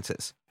your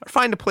chances, or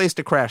find a place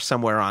to crash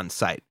somewhere on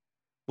site.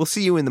 We'll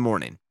see you in the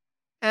morning.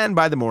 And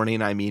by the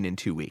morning, I mean in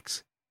 2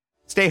 weeks.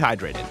 Stay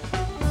hydrated.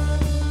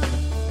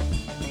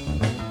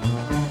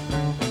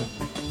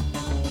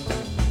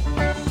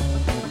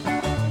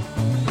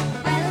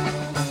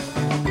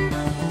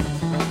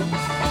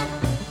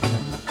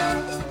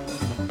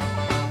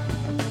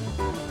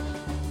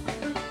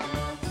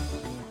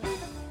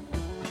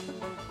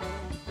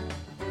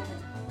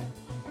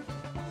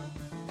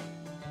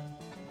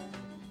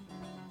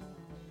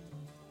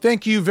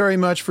 Thank you very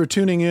much for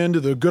tuning in to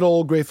the Good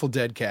Old Grateful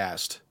Dead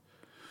cast.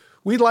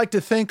 We'd like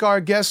to thank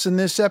our guests in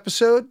this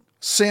episode,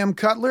 Sam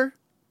Cutler,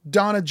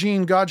 Donna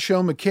Jean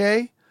Godshow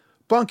McKay,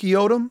 Bunky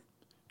Odom,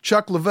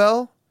 Chuck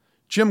Lavelle,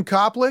 Jim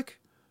Koplick,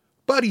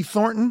 Buddy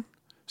Thornton,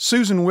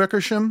 Susan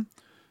Wickersham,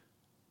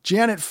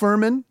 Janet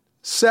Furman,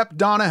 Sepp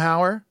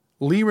Donahauer,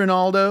 Lee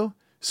Rinaldo,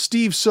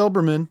 Steve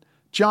Silberman,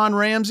 John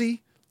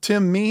Ramsey,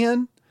 Tim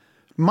Meehan,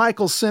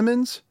 Michael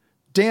Simmons,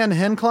 Dan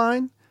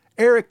Henklein,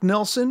 Eric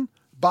Nilsson,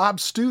 Bob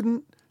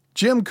Student,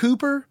 Jim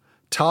Cooper,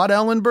 Todd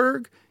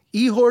Ellenberg,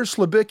 Ihor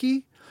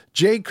Slabicki,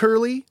 Jay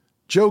Curley,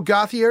 Joe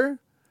Gauthier,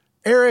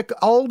 Eric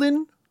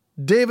Alden,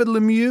 David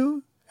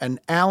Lemieux, and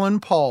Alan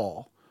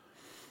Paul.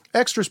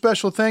 Extra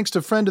special thanks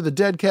to friend of the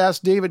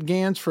Deadcast, David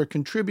Gans, for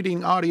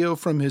contributing audio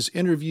from his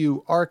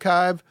interview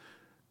archive.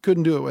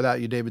 Couldn't do it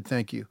without you, David.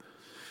 Thank you.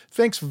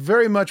 Thanks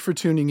very much for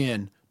tuning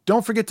in.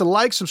 Don't forget to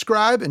like,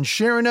 subscribe, and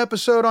share an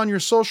episode on your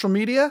social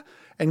media.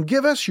 And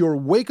give us your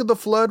Wake of the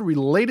Flood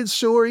related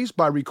stories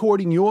by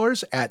recording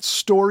yours at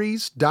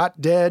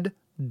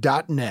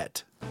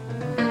stories.dead.net.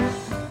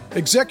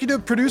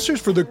 Executive producers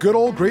for the Good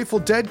Old Grateful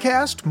Dead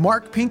cast,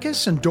 Mark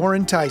Pincus and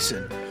Doran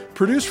Tyson.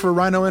 Produced for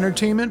Rhino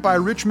Entertainment by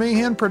Rich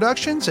Mahan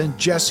Productions and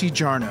Jesse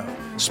Jarno.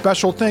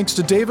 Special thanks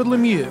to David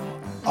Lemieux.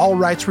 All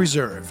rights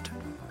reserved.